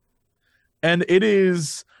 And it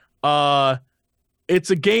is, it's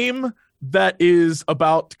a game that is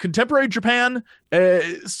about contemporary Japan,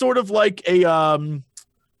 sort of like a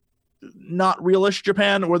not realish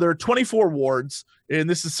Japan, where there are 24 wards, and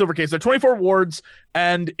this is Silver Case. There are 24 wards,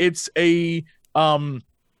 and it's a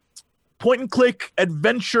point-and-click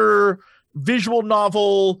adventure visual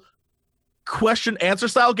novel question-answer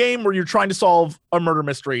style game where you're trying to solve a murder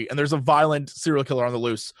mystery, and there's a violent serial killer on the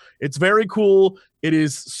loose. It's very cool. It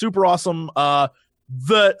is super awesome.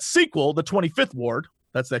 The sequel, the 25th Ward,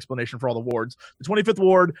 that's the explanation for all the wards. The 25th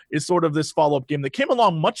Ward is sort of this follow-up game that came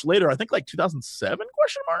along much later, I think like 2007,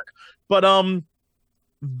 question mark. But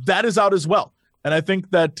that is out as well. And I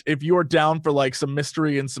think that if you're down for like some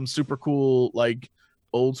mystery and some super cool, like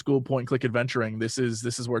old school point and click adventuring, this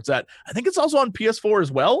is where it's at. I think it's also on PS4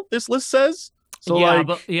 as well, this list says. So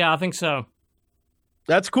yeah, I think so.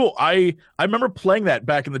 That's cool. I remember playing that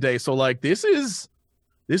back in the day. So like this is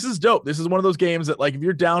dope. This is one of those games that like if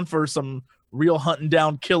you're down for some real hunting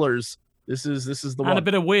down killers, this is the one. And a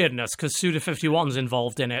bit of weirdness because Suda 51's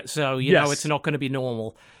involved in it, so you know it's not going to be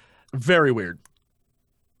normal. Very weird.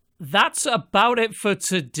 That's about it for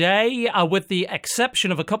today, with the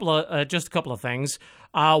exception of a couple of things.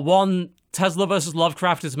 One, Tesla vs.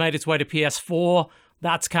 Lovecraft has made its way to PS4.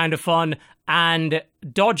 That's kind of fun. And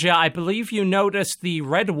Dodger, I believe you noticed the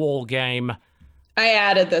Redwall game. I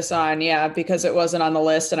added this on, because it wasn't on the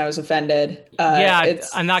list and I was offended.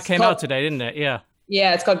 And that came out today, didn't it? Yeah.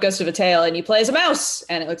 Yeah, it's called Ghost of a Tale, and you play as a mouse,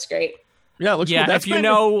 and it looks great. Yeah, it looks cool. If you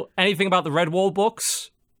know anything about the Redwall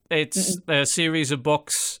books, it's a series of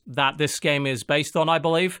books that this game is based on, I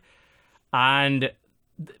believe, and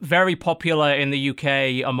very popular in the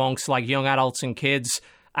UK amongst like young adults and kids.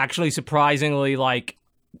 Actually, surprisingly, like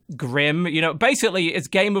grim. Basically, it's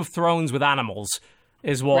Game of Thrones with animals,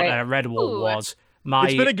 is what Redwall was.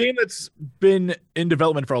 It's been a game that's been in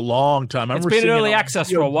development for a long time. It's been in early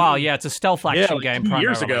access for a while. Yeah, it's a stealth action game. 2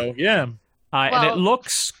 years ago. Yeah. And it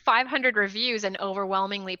looks 500 reviews and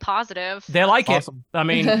overwhelmingly positive. They like awesome. it. I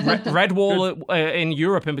mean, Redwall in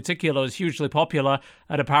Europe in particular is hugely popular,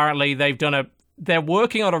 and apparently they're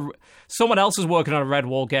working on someone else is working on a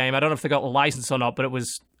Redwall game. I don't know if they got the license or not, but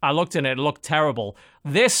I looked in it looked terrible.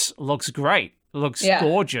 This looks great. It looks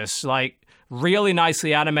gorgeous. Like, really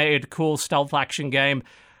nicely animated, cool stealth action game.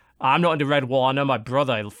 I'm not into Redwall. I know my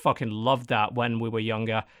brother fucking loved that when we were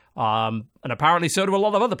younger. And apparently so do a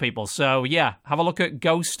lot of other people. So yeah, have a look at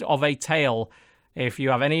Ghost of a Tale if you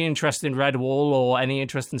have any interest in Redwall or any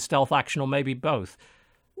interest in stealth action or maybe both.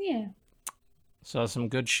 Yeah. So some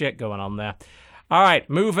good shit going on there. All right,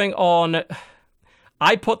 moving on.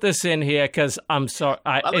 I put this in here because I'm sorry.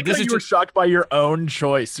 You were shocked by your own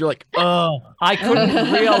choice. You're like, oh. I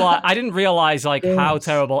didn't realize like how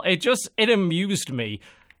terrible. It amused me.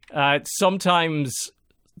 Sometimes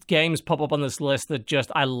games pop up on this list that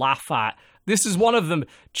just I laugh at. This is one of them.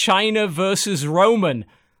 China versus Roman.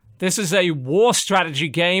 This is a war strategy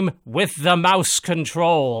game with the mouse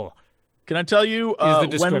control. Can I tell you,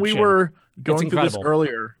 when we were going through this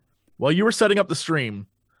earlier, while you were setting up the stream,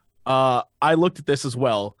 I looked at this as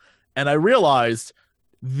well, and I realized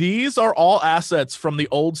these are all assets from the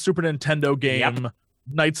old Super Nintendo game,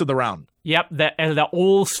 Knights of the Round. Yep, they're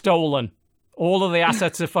all stolen. All of the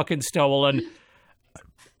assets are fucking stolen.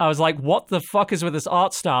 I was like, what the fuck is with this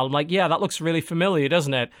art style? I'm like, yeah, that looks really familiar,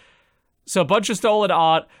 doesn't it? So a bunch of stolen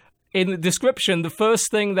art. In the description, the first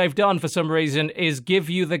thing they've done for some reason is give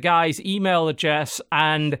you the guy's email address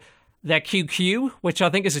and their QQ, which I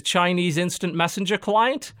think is a Chinese instant messenger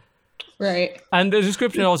client. Right. And the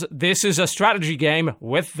description was, this is a strategy game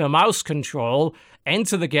with the mouse control.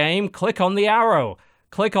 Enter the game, click on the arrow.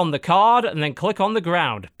 Click on the card, and then click on the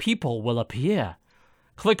ground. People will appear.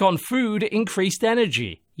 Click on food, increased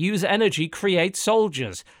energy. Use energy, create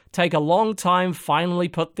soldiers. Take a long time, finally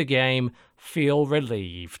put the game. Feel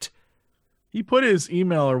relieved. He put his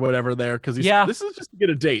email or whatever there because this is just to get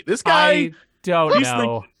a date. This guy, I don't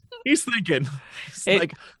know. He's thinking,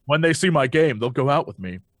 like, when they see my game, they'll go out with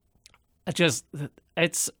me.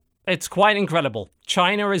 It's quite incredible.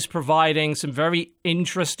 China is providing some very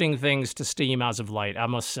interesting things to Steam as of late, I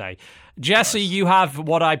must say. Jesse, you have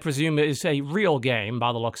what I presume is a real game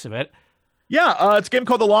by the looks of it. Yeah, it's a game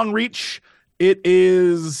called The Long Reach. It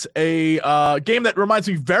is a game that reminds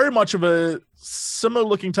me very much of a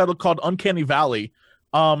similar-looking title called Uncanny Valley.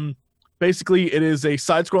 Basically, it is a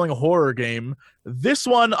side-scrolling horror game. This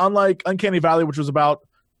one, unlike Uncanny Valley, which was about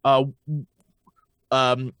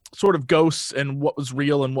sort of ghosts and what was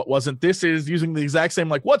real and what wasn't, this is using the exact same,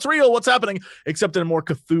 like, what's real, what's happening, except in a more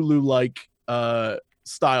Cthulhu-like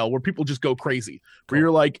style, where people just go crazy. Where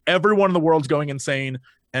you're like, everyone in the world's going insane,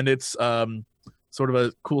 and it's sort of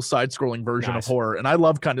a cool side-scrolling version of horror. And I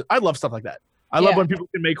love stuff like that. I love when people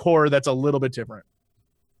can make horror that's a little bit different.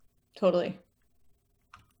 Totally.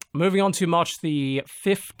 Moving on to March the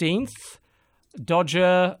 15th,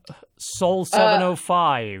 Dodger Soul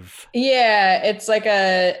 705. Yeah, it's like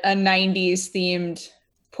a 90s themed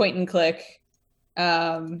point and click.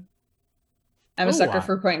 I'm a sucker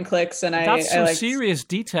for point and clicks, and that's some serious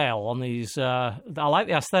detail on these. I like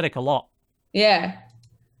the aesthetic a lot. Yeah.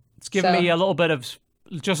 It's giving me a little bit of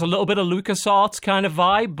LucasArts kind of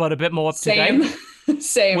vibe, but a bit more up to date.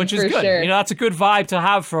 Same, which is good. Sure. That's a good vibe to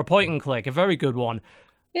have for a point and click. A very good one.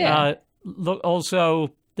 Yeah. Look,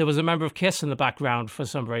 also, there was a member of Kiss in the background for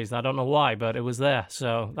some reason. I don't know why, but it was there.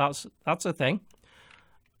 So that's a thing.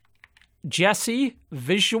 Jesse,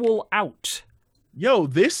 Visual Out. Yo,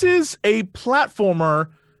 this is a platformer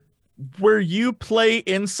where you play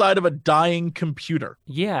inside of a dying computer.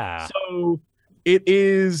 Yeah. So it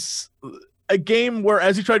is a game where,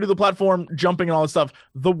 as you try to do the platform, jumping and all this stuff,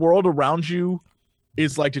 the world around you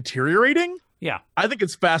is like deteriorating. Yeah. I think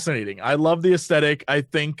it's fascinating. I love the aesthetic. I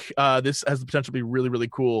think this has the potential to be really, really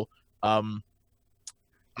cool. I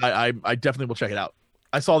definitely will check it out.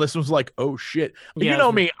 I saw this and was like, oh shit. Yeah, you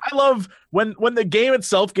know me. I love when the game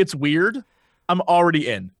itself gets weird, I'm already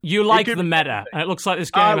in. You like the meta. And it looks like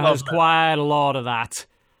this game has quite a lot of that.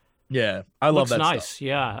 Yeah. I love that nice. Stuff.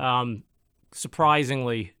 Yeah.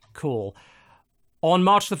 Surprisingly cool. On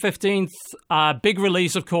March the 15th, big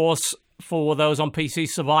release, of course, for those on PC,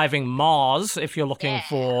 Surviving Mars, if you're looking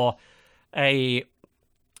for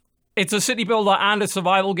it's a city builder and a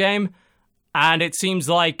survival game, and it seems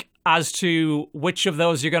like as to which of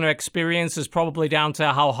those you're going to experience is probably down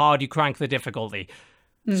to how hard you crank the difficulty.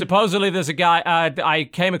 Supposedly there's a guy, I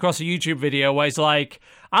came across a YouTube video where he's like,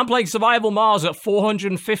 I'm playing Survival Mars at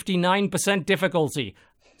 459% difficulty.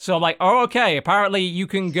 So I'm like, oh, okay, apparently you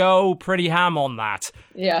can go pretty ham on that.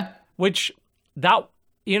 Yeah. Which, that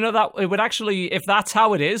it would actually, if that's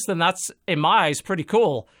how it is, then that's, in my eyes, pretty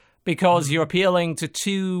cool. Because you're appealing to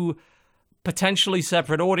two potentially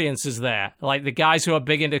separate audiences there. Like the guys who are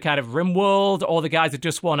big into kind of RimWorld, or the guys that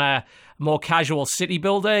just want a more casual city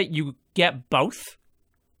builder. You get both,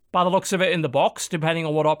 by the looks of it, in the box, depending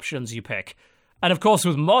on what options you pick. And of course,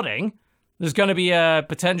 with modding, there's going to be a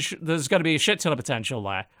shit ton of potential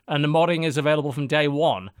there. And the modding is available from day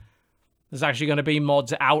one. There's actually going to be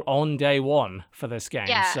mods out on day one for this game.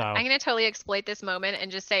 Yeah, so. I'm going to totally exploit this moment and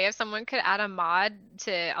just say if someone could add a mod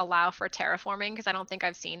to allow for terraforming, because I don't think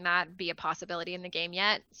I've seen that be a possibility in the game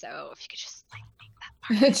yet. So if you could just like make that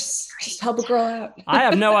part. just help a girl out. I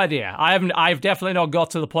have no idea. I've definitely not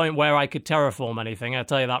got to the point where I could terraform anything. I'll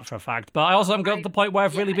tell you that for a fact. But I also haven't got to the point where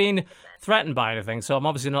I've really been threatened by anything. So I'm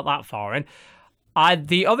obviously not that far in.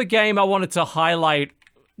 The other game I wanted to highlight,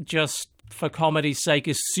 just for comedy's sake,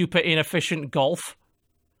 is Super Inefficient Golf.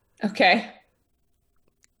 Okay.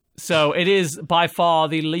 So it is by far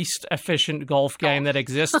the least efficient golf game that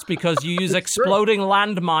exists because you use exploding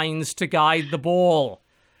landmines to guide the ball.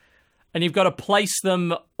 And you've got to place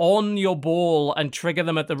them on your ball and trigger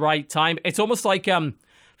them at the right time. It's almost like if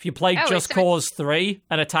you played Just Cause 3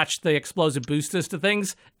 and attached the explosive boosters to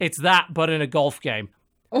things, it's that, but in a golf game.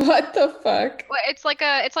 What the fuck? Well, it's like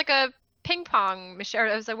a ping pong machine.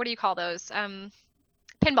 Or what do you call those?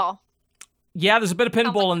 Pinball. Yeah, there's a bit of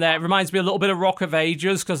pinball in there. It reminds me a little bit of Rock of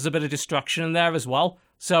Ages because there's a bit of destruction in there as well.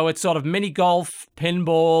 So it's sort of mini golf,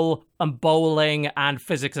 pinball, and bowling, and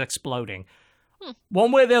physics exploding.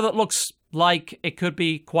 One way or the other, it looks like it could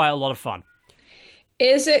be quite a lot of fun.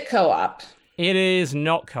 Is it co-op? It is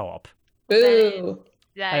not co-op. Boo.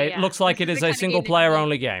 It looks like it is a single-player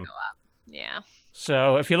only game. Yeah.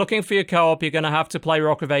 So if you're looking for your co-op, you're going to have to play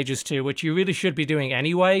Rock of Ages 2, which you really should be doing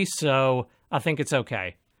anyway, so I think it's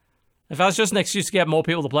okay. If that's just an excuse to get more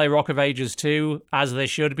people to play Rock of Ages 2, as they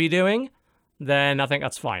should be doing, then I think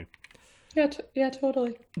that's fine. Yeah,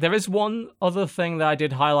 totally. There is one other thing that I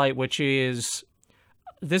did highlight, which is...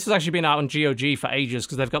 This has actually been out on GOG for ages,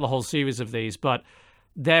 because they've got the whole series of these, but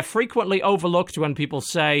they're frequently overlooked when people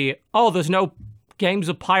say, oh, there's no games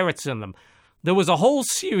of pirates in them. There was a whole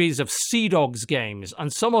series of Sea Dogs games,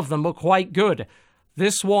 and some of them were quite good.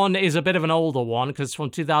 This one is a bit of an older one, because it's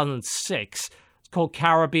from 2006. It's called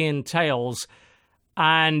Caribbean Tales.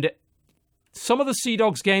 And some of the Sea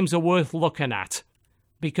Dogs games are worth looking at,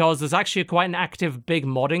 because there's actually quite an active big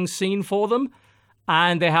modding scene for them,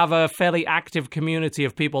 and they have a fairly active community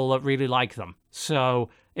of people that really like them. So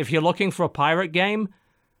if you're looking for a pirate game,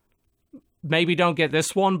 maybe don't get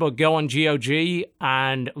this one, but go on GOG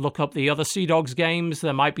and look up the other Sea Dogs games.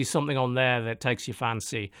 There might be something on there that takes your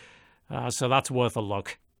fancy. So that's worth a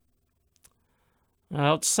look.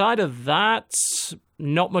 Outside of that,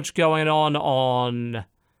 not much going on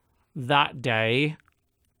that day.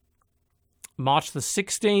 March the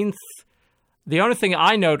 16th. The only thing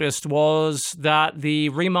I noticed was that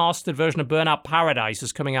the remastered version of Burnout Paradise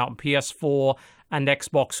is coming out on PS4 and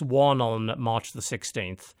Xbox One on March the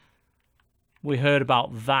 16th. We heard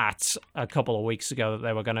about that a couple of weeks ago, that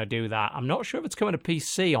they were going to do that. I'm not sure if it's coming to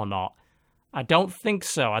PC or not. I don't think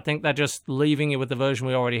so. I think they're just leaving it with the version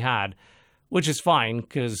we already had, which is fine,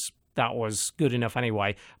 because that was good enough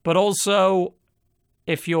anyway. But also,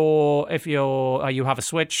 if you have a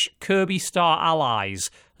Switch, Kirby Star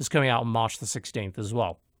Allies is coming out on March the 16th as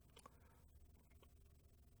well.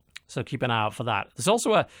 So keep an eye out for that. There's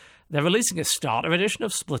also they're releasing a starter edition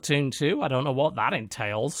of Splatoon 2. I don't know what that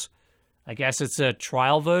entails. I guess it's a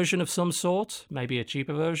trial version of some sort, maybe a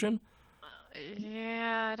cheaper version.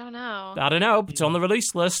 Yeah, I don't know. I don't know. It's on the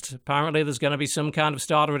release list. Apparently there's going to be some kind of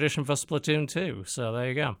starter edition for Splatoon 2. So there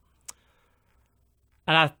you go.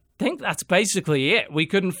 And I think that's basically it. We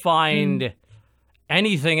couldn't find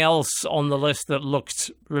anything else on the list that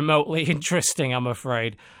looked remotely interesting, I'm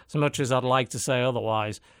afraid, as much as I'd like to say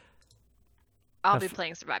otherwise. I'll be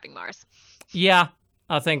playing Surviving Mars. Yeah,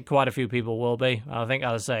 I think quite a few people will be. I think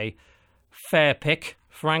that's a fair pick,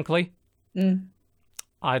 frankly.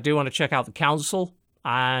 I do want to check out the Council,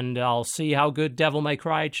 and I'll see how good Devil May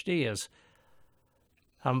Cry HD is.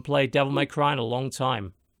 Haven't played Devil May Cry in a long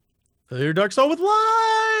time. Fill your dark soul with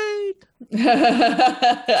light.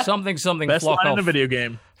 Something. Best flock line off. in a video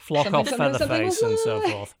game. Flock off Featherface and so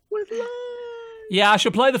forth. Yeah, I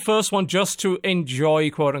should play the first one just to enjoy,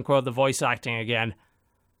 quote unquote, the voice acting again.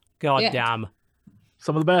 God damn.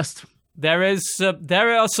 Some of the best. There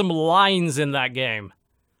are some lines in that game.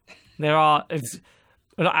 I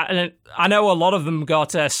know a lot of them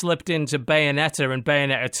got slipped into Bayonetta and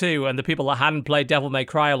Bayonetta 2, and the people that hadn't played Devil May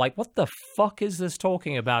Cry are like, what the fuck is this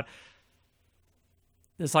talking about?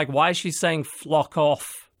 It's like, why is she saying flock off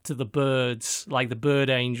to the birds, like the bird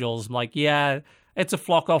angels? I'm like, yeah, it's a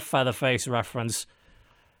flock off Featherface reference.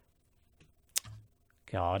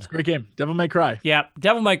 God. Great game. Devil May Cry. Yeah,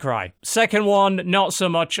 Devil May Cry. Second one, not so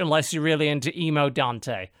much unless you're really into emo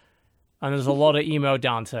Dante. And there's a lot of emo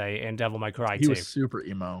Dante in Devil May Cry 2. He was super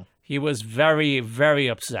emo. He was very, very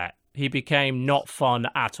upset. He became not fun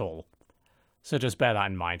at all. So just bear that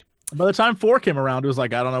in mind. By the time 4 came around, it was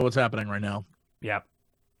like, I don't know what's happening right now. Yep.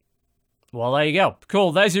 Well, there you go.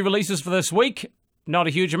 Cool. There's your releases for this week. Not a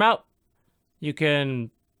huge amount. You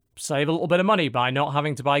can save a little bit of money by not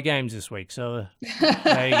having to buy games this week. So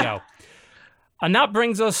there you go. And that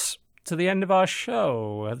brings us to the end of our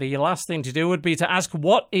show. The last thing to do would be to ask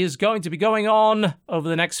what is going to be going on over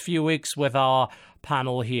the next few weeks with our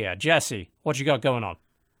panel here. Jesse, what you got going on?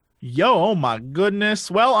 Yo, oh my goodness.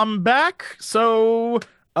 Well, I'm back. So,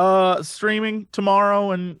 streaming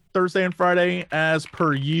tomorrow and Thursday and Friday as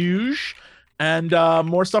per usual. And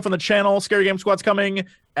more stuff on the channel. Scary Game Squad's coming.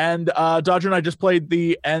 And Dodger and I just played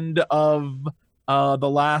the end of the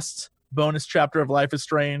last bonus chapter of Life is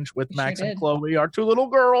Strange with Max and Chloe, our 2 little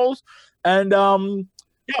girls. And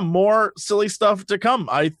more silly stuff to come.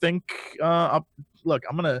 I think, look,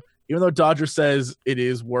 I'm going to, even though Dodger says it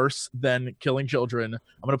is worse than killing children, I'm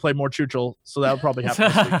going to play more Choochel, so that'll probably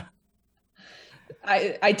happen this week.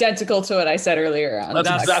 Identical to what I said earlier on.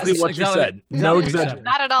 That's exactly what you said. No exaggeration.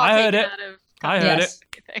 Not at all. I heard it. I heard it.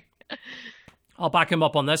 I'll back him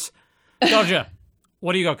up on this. Dodger,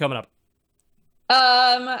 what do you got coming up?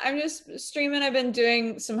 I'm just streaming. I've been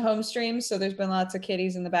doing some home streams, so there's been lots of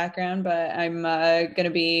kitties in the background, but I'm going to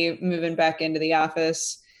be moving back into the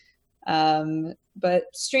office. But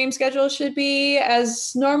stream schedule should be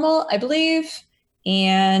as normal, I believe.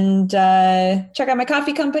 And check out my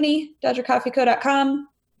coffee company, DodgerCoffeeCo.com,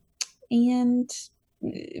 and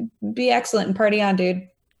be excellent and party on, dude.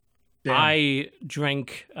 Damn. I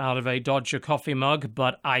drink out of a Dodger coffee mug,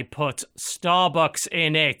 but I put Starbucks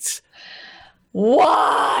in it.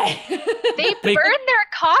 Why? They burn their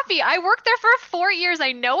coffee. I worked there for 4 years.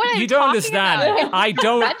 I know what I'm You don't talking understand. about. I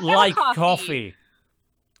don't Red Hill like coffee.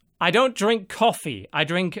 I don't drink coffee. I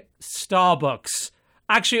drink Starbucks.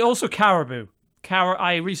 Actually, also Caribou.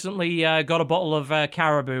 I recently got a bottle of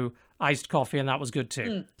Caribou iced coffee, and that was good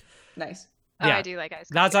too. Nice. Oh, Yeah. I do like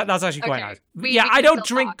iced coffee. That's actually quite Okay. nice. We Yeah, can I don't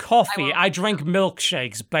still drink talk. coffee. I I drink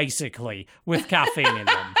milkshakes, basically, with caffeine in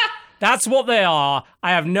them. That's what they are.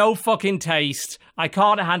 I have no fucking taste. I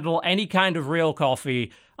can't handle any kind of real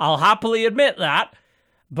coffee. I'll happily admit that,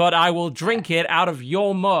 but I will drink it out of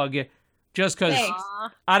your mug just because, Thanks.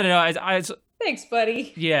 I don't know, it's Thanks,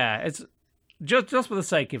 buddy. yeah, it's just for the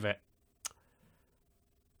sake of it.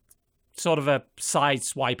 Sort of a side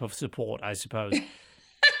swipe of support, I suppose.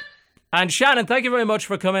 And Shannon, thank you very much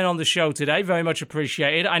for coming on the show today. Very much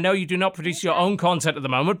appreciated. I know you do not produce your own content at the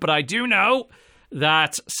moment, but I do know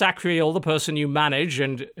that Sacriel, the person you manage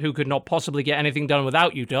and who could not possibly get anything done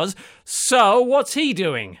without you, does. So what's he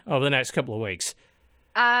doing over the next couple of weeks?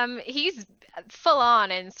 He's full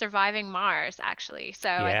on in surviving Mars, actually. So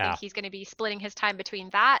I Yeah. think he's going to be splitting his time between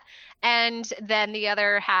that. And then the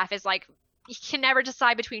other half is like, he can never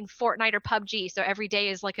decide between Fortnite or PUBG. So every day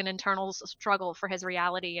is like an internal struggle for his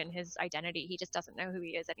reality and his identity. He just doesn't know who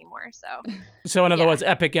he is anymore. So in other Yeah. words,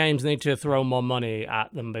 Epic Games need to throw more money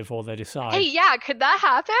at them before they decide. Hey, yeah, could that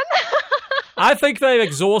happen? I think they've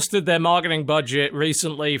exhausted their marketing budget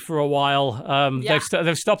recently for a while. Yeah.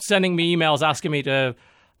 They've stopped sending me emails asking me to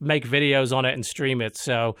make videos on it and stream it.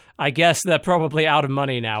 So I guess they're probably out of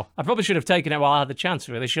money now. I probably should have taken it while I had the chance,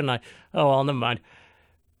 really, shouldn't I? Oh, well, never mind.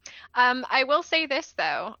 I will say this,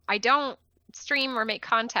 though. I don't stream or make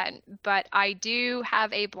content, but I do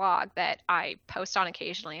have a blog that I post on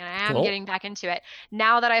occasionally, and I am Cool. getting back into it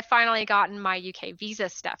now that I've finally gotten my UK visa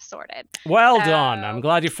stuff sorted. Well So, done. I'm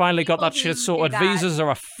glad you finally got that people shit who do sorted. that- Visas are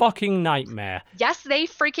a fucking nightmare. Yes, they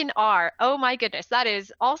freaking are. Oh my goodness. That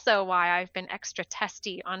is also why I've been extra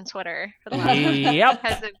testy on Twitter for the last Yep.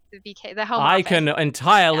 because of the VK, the home I office. can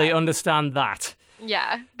entirely Yeah. understand that.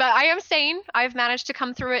 Yeah, but I am sane. I've managed to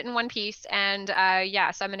come through it in one piece, and so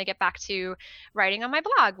I'm going to get back to writing on my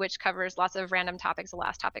blog, which covers lots of random topics. The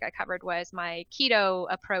last topic I covered was my keto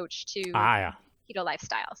approach to Ah, yeah. keto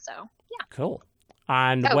lifestyle. So yeah, Cool.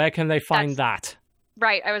 And Oh, where can they find that?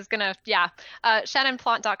 Right. I was gonna, yeah.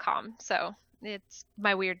 ShannonPlant.com. So it's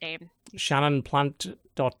my weird name.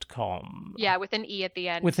 ShannonPlant.com. Yeah, with an E at the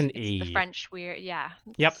end. With an it's E. The French weird. Yeah.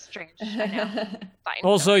 Yep. Strange. I know. Fine.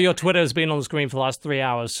 Also, your Twitter has been on the screen for the last 3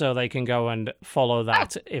 hours, so they can go and follow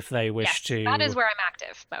that if they wish to. That is where I'm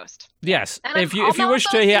active most. Yes. And If you wish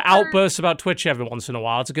to hear outbursts about Twitch every once in a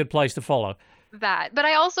while, it's a good place to follow. That. But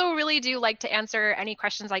I also really do like to answer any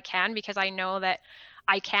questions I can, because I know that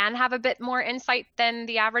I can have a bit more insight than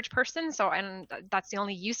the average person. So, and that's the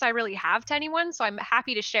only use I really have to anyone. So I'm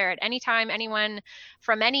happy to share it. Anytime anyone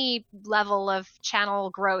from any level of channel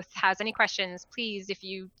growth has any questions, please, if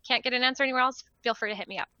you can't get an answer anywhere else, feel free to hit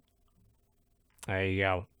me up. There you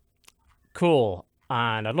go. Cool.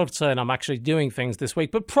 And I'd love to say that I'm actually doing things this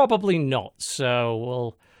week, but probably not. So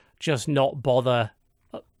we'll just not bother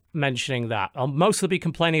mentioning that. I'll mostly be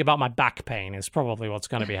complaining about my back pain is probably what's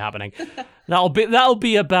going to be happening. That'll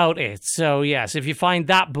be about it. So yes, if you find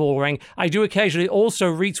that boring, I do occasionally also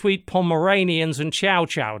retweet Pomeranians and Chow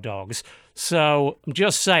Chow dogs. So I'm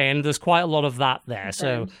just saying there's quite a lot of that there.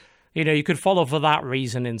 So, you could follow for that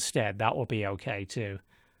reason instead. That would be okay too.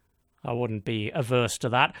 I wouldn't be averse to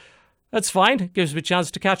that. That's fine. It gives me a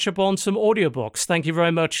chance to catch up on some audiobooks. Thank you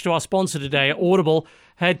very much to our sponsor today, Audible.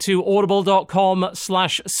 Head to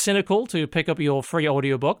audible.com/cynical to pick up your free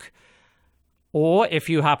audiobook. Or if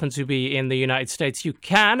you happen to be in the United States, you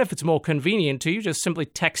can, if it's more convenient to you, just simply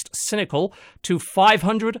text cynical to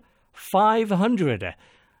 500 500.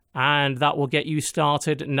 And that will get you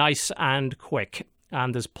started nice and quick.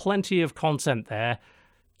 And there's plenty of content there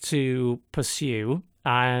to pursue.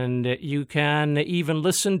 And you can even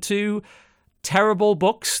listen to terrible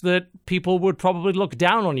books that people would probably look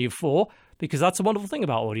down on you for, because that's a wonderful thing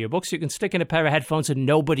about audiobooks. You can stick in a pair of headphones and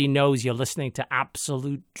nobody knows you're listening to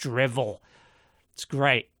absolute drivel. It's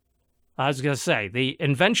great. I was going to say, the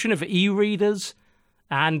invention of e-readers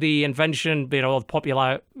and the invention, the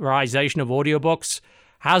popularization of audiobooks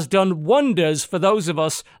has done wonders for those of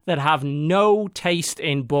us that have no taste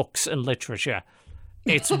in books and literature.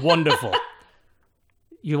 It's wonderful.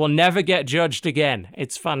 You will never get judged again.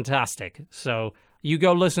 It's fantastic. So you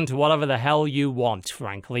go listen to whatever the hell you want,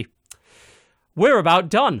 frankly. We're about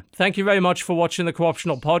done. Thank you very much for watching the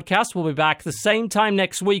Co-optional Podcast. We'll be back the same time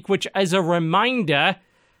next week, which, as a reminder,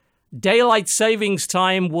 daylight savings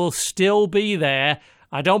time will still be there.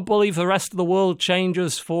 I don't believe the rest of the world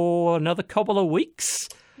changes for another couple of weeks.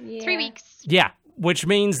 Yeah. 3 weeks. Yeah. Which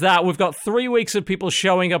means that we've got 3 weeks of people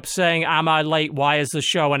showing up saying, am I late? Why is the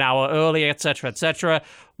show an hour early? Etc., etc.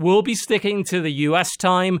 We'll be sticking to the US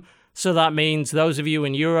time. So that means those of you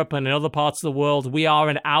in Europe and in other parts of the world, we are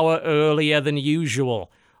an hour earlier than usual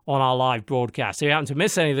on our live broadcast. If you happen to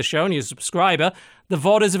miss any of the show and you're a subscriber, the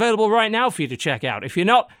VOD is available right now for you to check out. If you're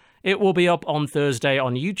not, it will be up on Thursday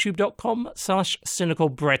on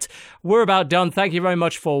youtube.com/cynicalbrit. We're about done. Thank you very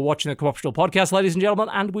much for watching the Co-optional Podcast, ladies and gentlemen,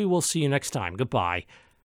 and we will see you next time. Goodbye.